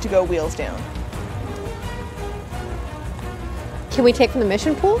may need to go wheels down. Can we take from the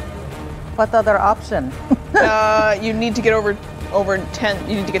mission pool? What other option? You need to get over 10.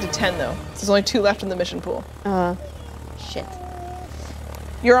 You need to get to 10 though. So there's only 2 left in the mission pool. Shit.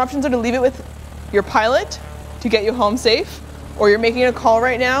 Your options are to leave it with your pilot to get you home safe, or you're making a call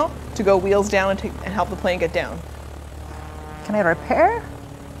right now to go wheels down and help the plane get down. Can I repair?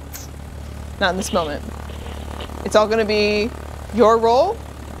 Not in this moment. It's all going to be your roll,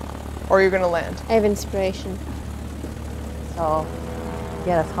 or you're going to land. I have inspiration. So,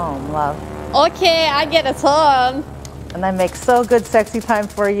 get us home, love. Okay, I get us home. And I make so good sexy time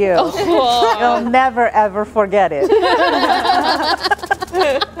for you. Oh. You'll never ever forget it.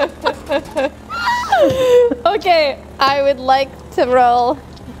 Okay, I would like to roll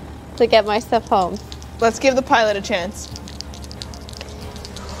to get my stuff home. Let's give the pilot a chance.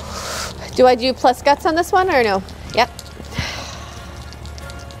 Do I do plus guts on this one or no? Yep.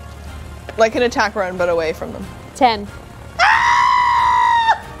 Like an attack run, but away from them. 10.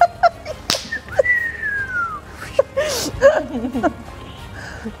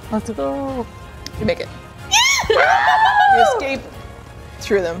 Let's go. You make it. You escape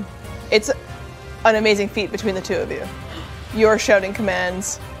through them. It's an amazing feat between the two of you. You're shouting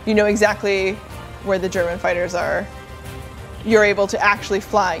commands. You know exactly where the German fighters are. You're able to actually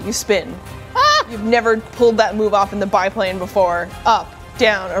fly. You spin. You've never pulled that move off in the biplane before. Up,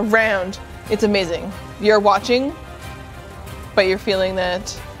 down, around. It's amazing. You're watching, but you're feeling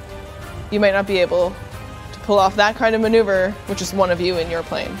that you might not be able to pull off that kind of maneuver, which is one of you in your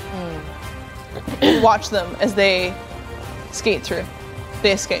plane. Watch them as they skate through.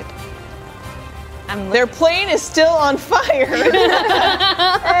 They escape. Their plane is still on fire.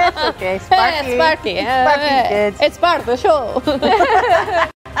 It's okay, Sparky. It's Sparky. Sparky, kids. It's part of the show.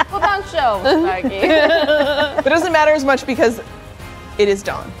 Put on show, Sparky. But it doesn't matter as much because it is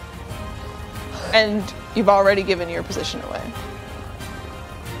dawn. And you've already given your position away.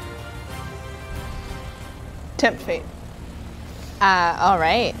 Tempt fate. All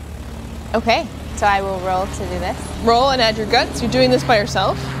right. Okay, so I will roll to do this. Roll and add your guts. You're doing this by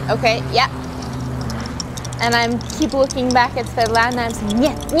yourself. Okay, yeah. And I'm keep looking back at Svetlana. I'm saying,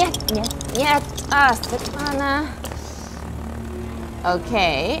 нет. Ah, Svetlana.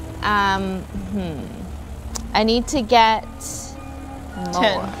 Okay. I need to get 10.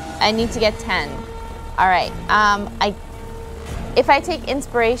 I need to get 10. All right. If I take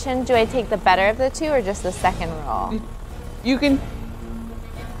inspiration, do I take the better of the two or just the second roll? You can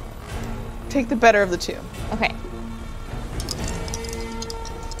take the better of the two. Okay.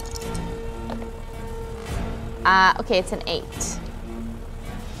 Okay, it's an 8.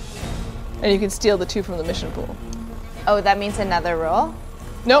 And you can steal the 2 from the mission pool. Oh, that means another roll?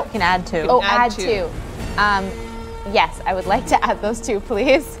 Nope. You can add 2. Oh, add add 2. 2. Yes, I would like to add those 2,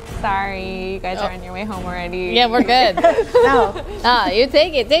 please. Sorry, you guys are on your way home already. Yeah, we're good. No, You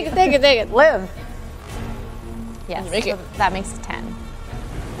take it. live. Yes, Make it. so that makes 10.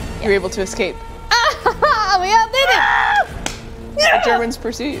 You're able to escape. We all did it. The Germans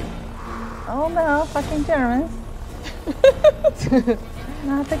pursue you. Oh no, fucking Germans.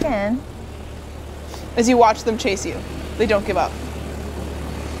 Not again. As you watch them chase you, they don't give up.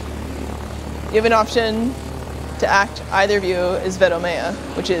 You have an option to act either of you as Vedomea,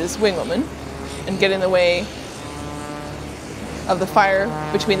 which is wingwoman, and get in the way of the fire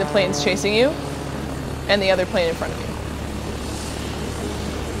between the planes chasing you and the other plane in front of you.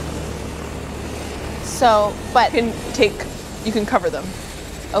 So, but, You can cover them.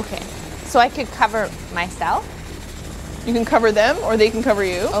 okay. So I could cover myself? You can cover them or they can cover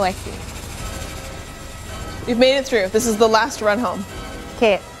you. Oh, I see. You've made it through. This is the last run home.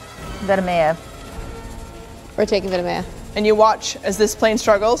 Okay, Vedomea. We're taking Vitamaya. And you watch as this plane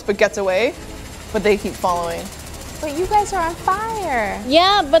struggles but gets away, but they keep following. But you guys are on fire.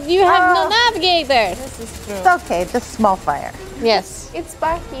 Yeah, but you have no navigator. This is true. It's okay, just small fire. Yes, It's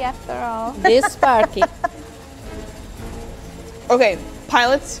Sparky after all. this Sparky. Okay,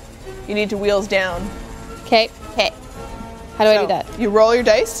 pilots, you need to wheels down. Okay. Okay. How do I So do that? You roll your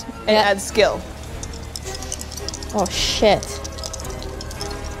dice and Yeah. add skill. Oh shit.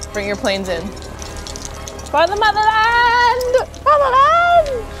 Bring your planes in. For the motherland!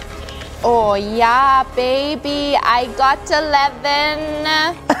 Motherland! Oh, yeah, baby. I got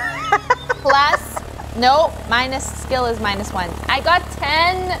 11 plus. No, minus skill is -1. I got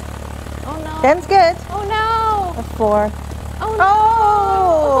 10. Oh, no. 10's good. Oh, no. A 4. Oh, no.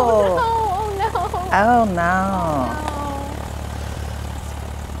 Oh! Oh, no. Oh no.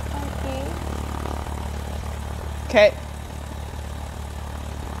 Okay.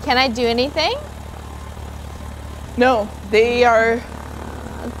 Can I do anything? No, they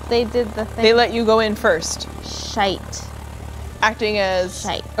They did the thing. they let you go in first, Shite. acting as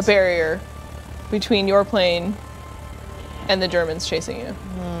Shite. a barrier between your plane and the Germans chasing you.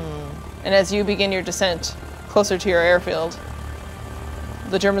 And as you begin your descent closer to your airfield,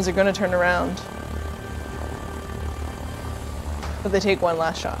 the Germans are going to turn around. But they take one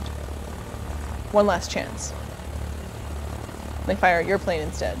last shot. One last chance. They fire at your plane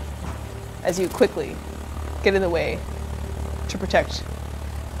instead, as you quickly get in the way to protect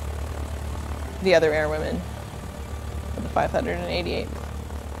the other airwomen of the 588th.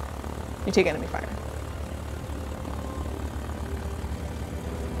 You take enemy fire.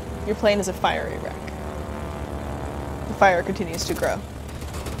 Your plane is a fiery wreck. The fire continues to grow.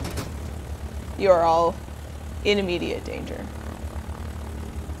 You are all in immediate danger.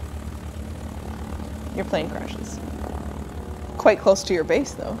 Your plane crashes. Quite close to your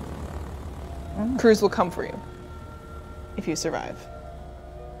base, though. Crews will come for you if you survive.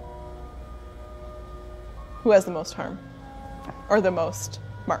 Who has the most harm? Or the most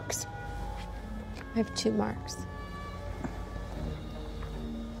marks? I have 2 marks.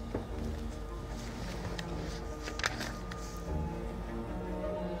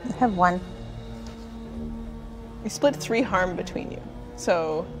 I have 1. You split 3 harm between you.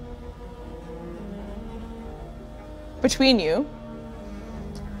 So between you,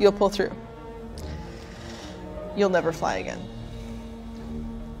 you'll pull through. You'll never fly again.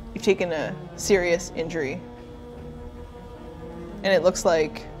 You've taken a serious injury. And it looks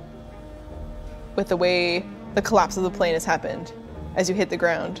like, with the way the collapse of the plane has happened, as you hit the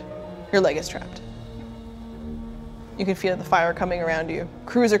ground, your leg is trapped. You can feel the fire coming around you.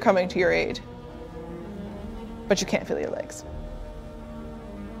 Crews are coming to your aid. But you can't feel your legs.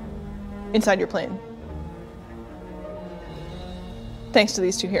 Inside your plane, thanks to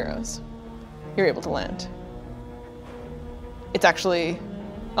these 2 heroes, you're able to land. It's actually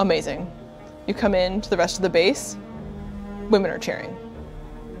amazing. You come in to the rest of the base, women are cheering.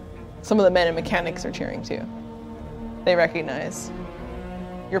 Some of the men and mechanics are cheering too. They recognize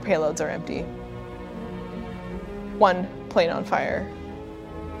your payloads are empty. 1 plane on fire.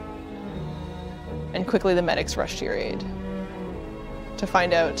 And quickly the medics rush to your aid to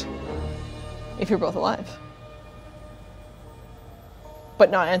find out if you're both alive.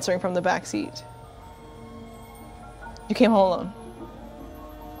 But not answering from the back seat. You came home alone.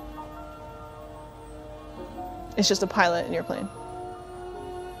 It's just a pilot in your plane.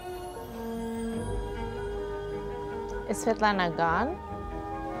 Is Svetlana gone?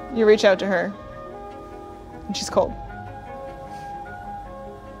 You reach out to her, and she's cold.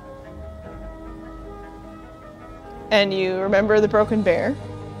 And you remember the broken bear.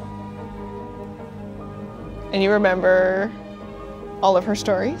 And you remember all of her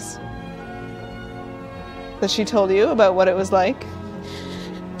stories that she told you about what it was like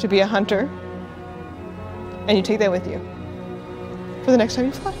to be a hunter. And you take that with you for the next time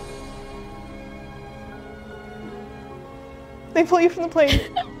you fly. They pull you from the plane.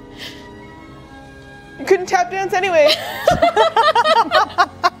 You couldn't tap dance anyway.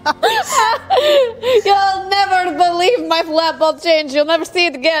 You'll never believe my flat bulb change. You'll never see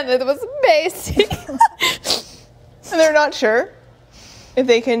it again. It was amazing. And they're not sure if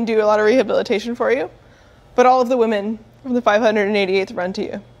they can do a lot of rehabilitation for you. But all of the women from the 588th run to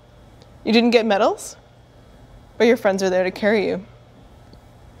you. You didn't get medals, but your friends are there to carry you.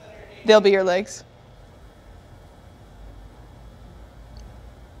 They'll be your legs.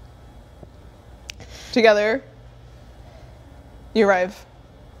 Together, you arrive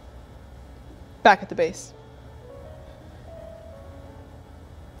back at the base.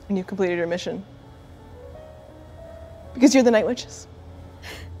 And you've completed your mission. Because you're the Night Witches.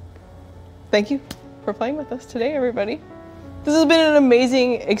 Thank you for playing with us today, everybody. This has been an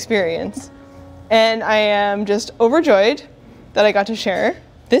amazing experience. And I am just overjoyed that I got to share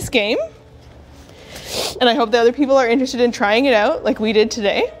this game. And I hope that other people are interested in trying it out like we did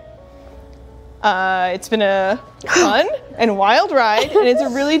today. It's been a fun and wild ride, and it's a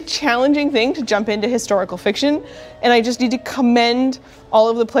really challenging thing to jump into historical fiction. And I just need to commend all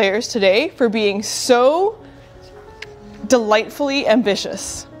of the players today for being so delightfully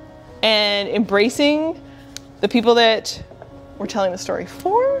ambitious and embracing the people that we're telling the story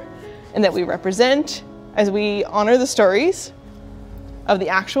for and that we represent as we honor the stories of the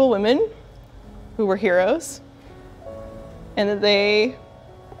actual women who were heroes, and that they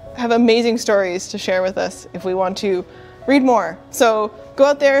have amazing stories to share with us if we want to read more. So go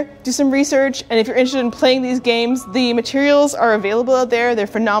out there, do some research, and if you're interested in playing these games, the materials are available out there. They're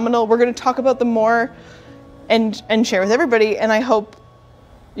phenomenal. We're going to talk about them more and share with everybody, and I hope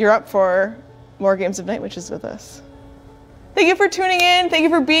you're up for more games of Night Witches with us. Thank you for tuning in. Thank you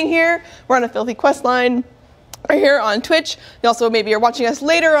for being here. We're on a Filthy Quest line. We're here on Twitch. You also maybe are watching us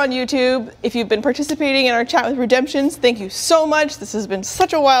later on YouTube. If you've been participating in our chat with Redemptions, thank you so much. This has been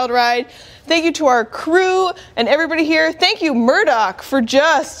such a wild ride. Thank you to our crew and everybody here. Thank you, Mozdok, for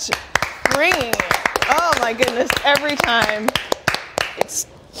just bringing it. Oh my goodness, every time. It's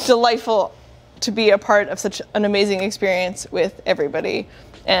delightful to be a part of such an amazing experience with everybody.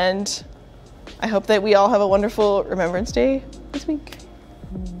 And I hope that we all have a wonderful Remembrance Day this week.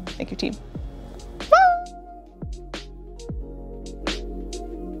 Thank you, team.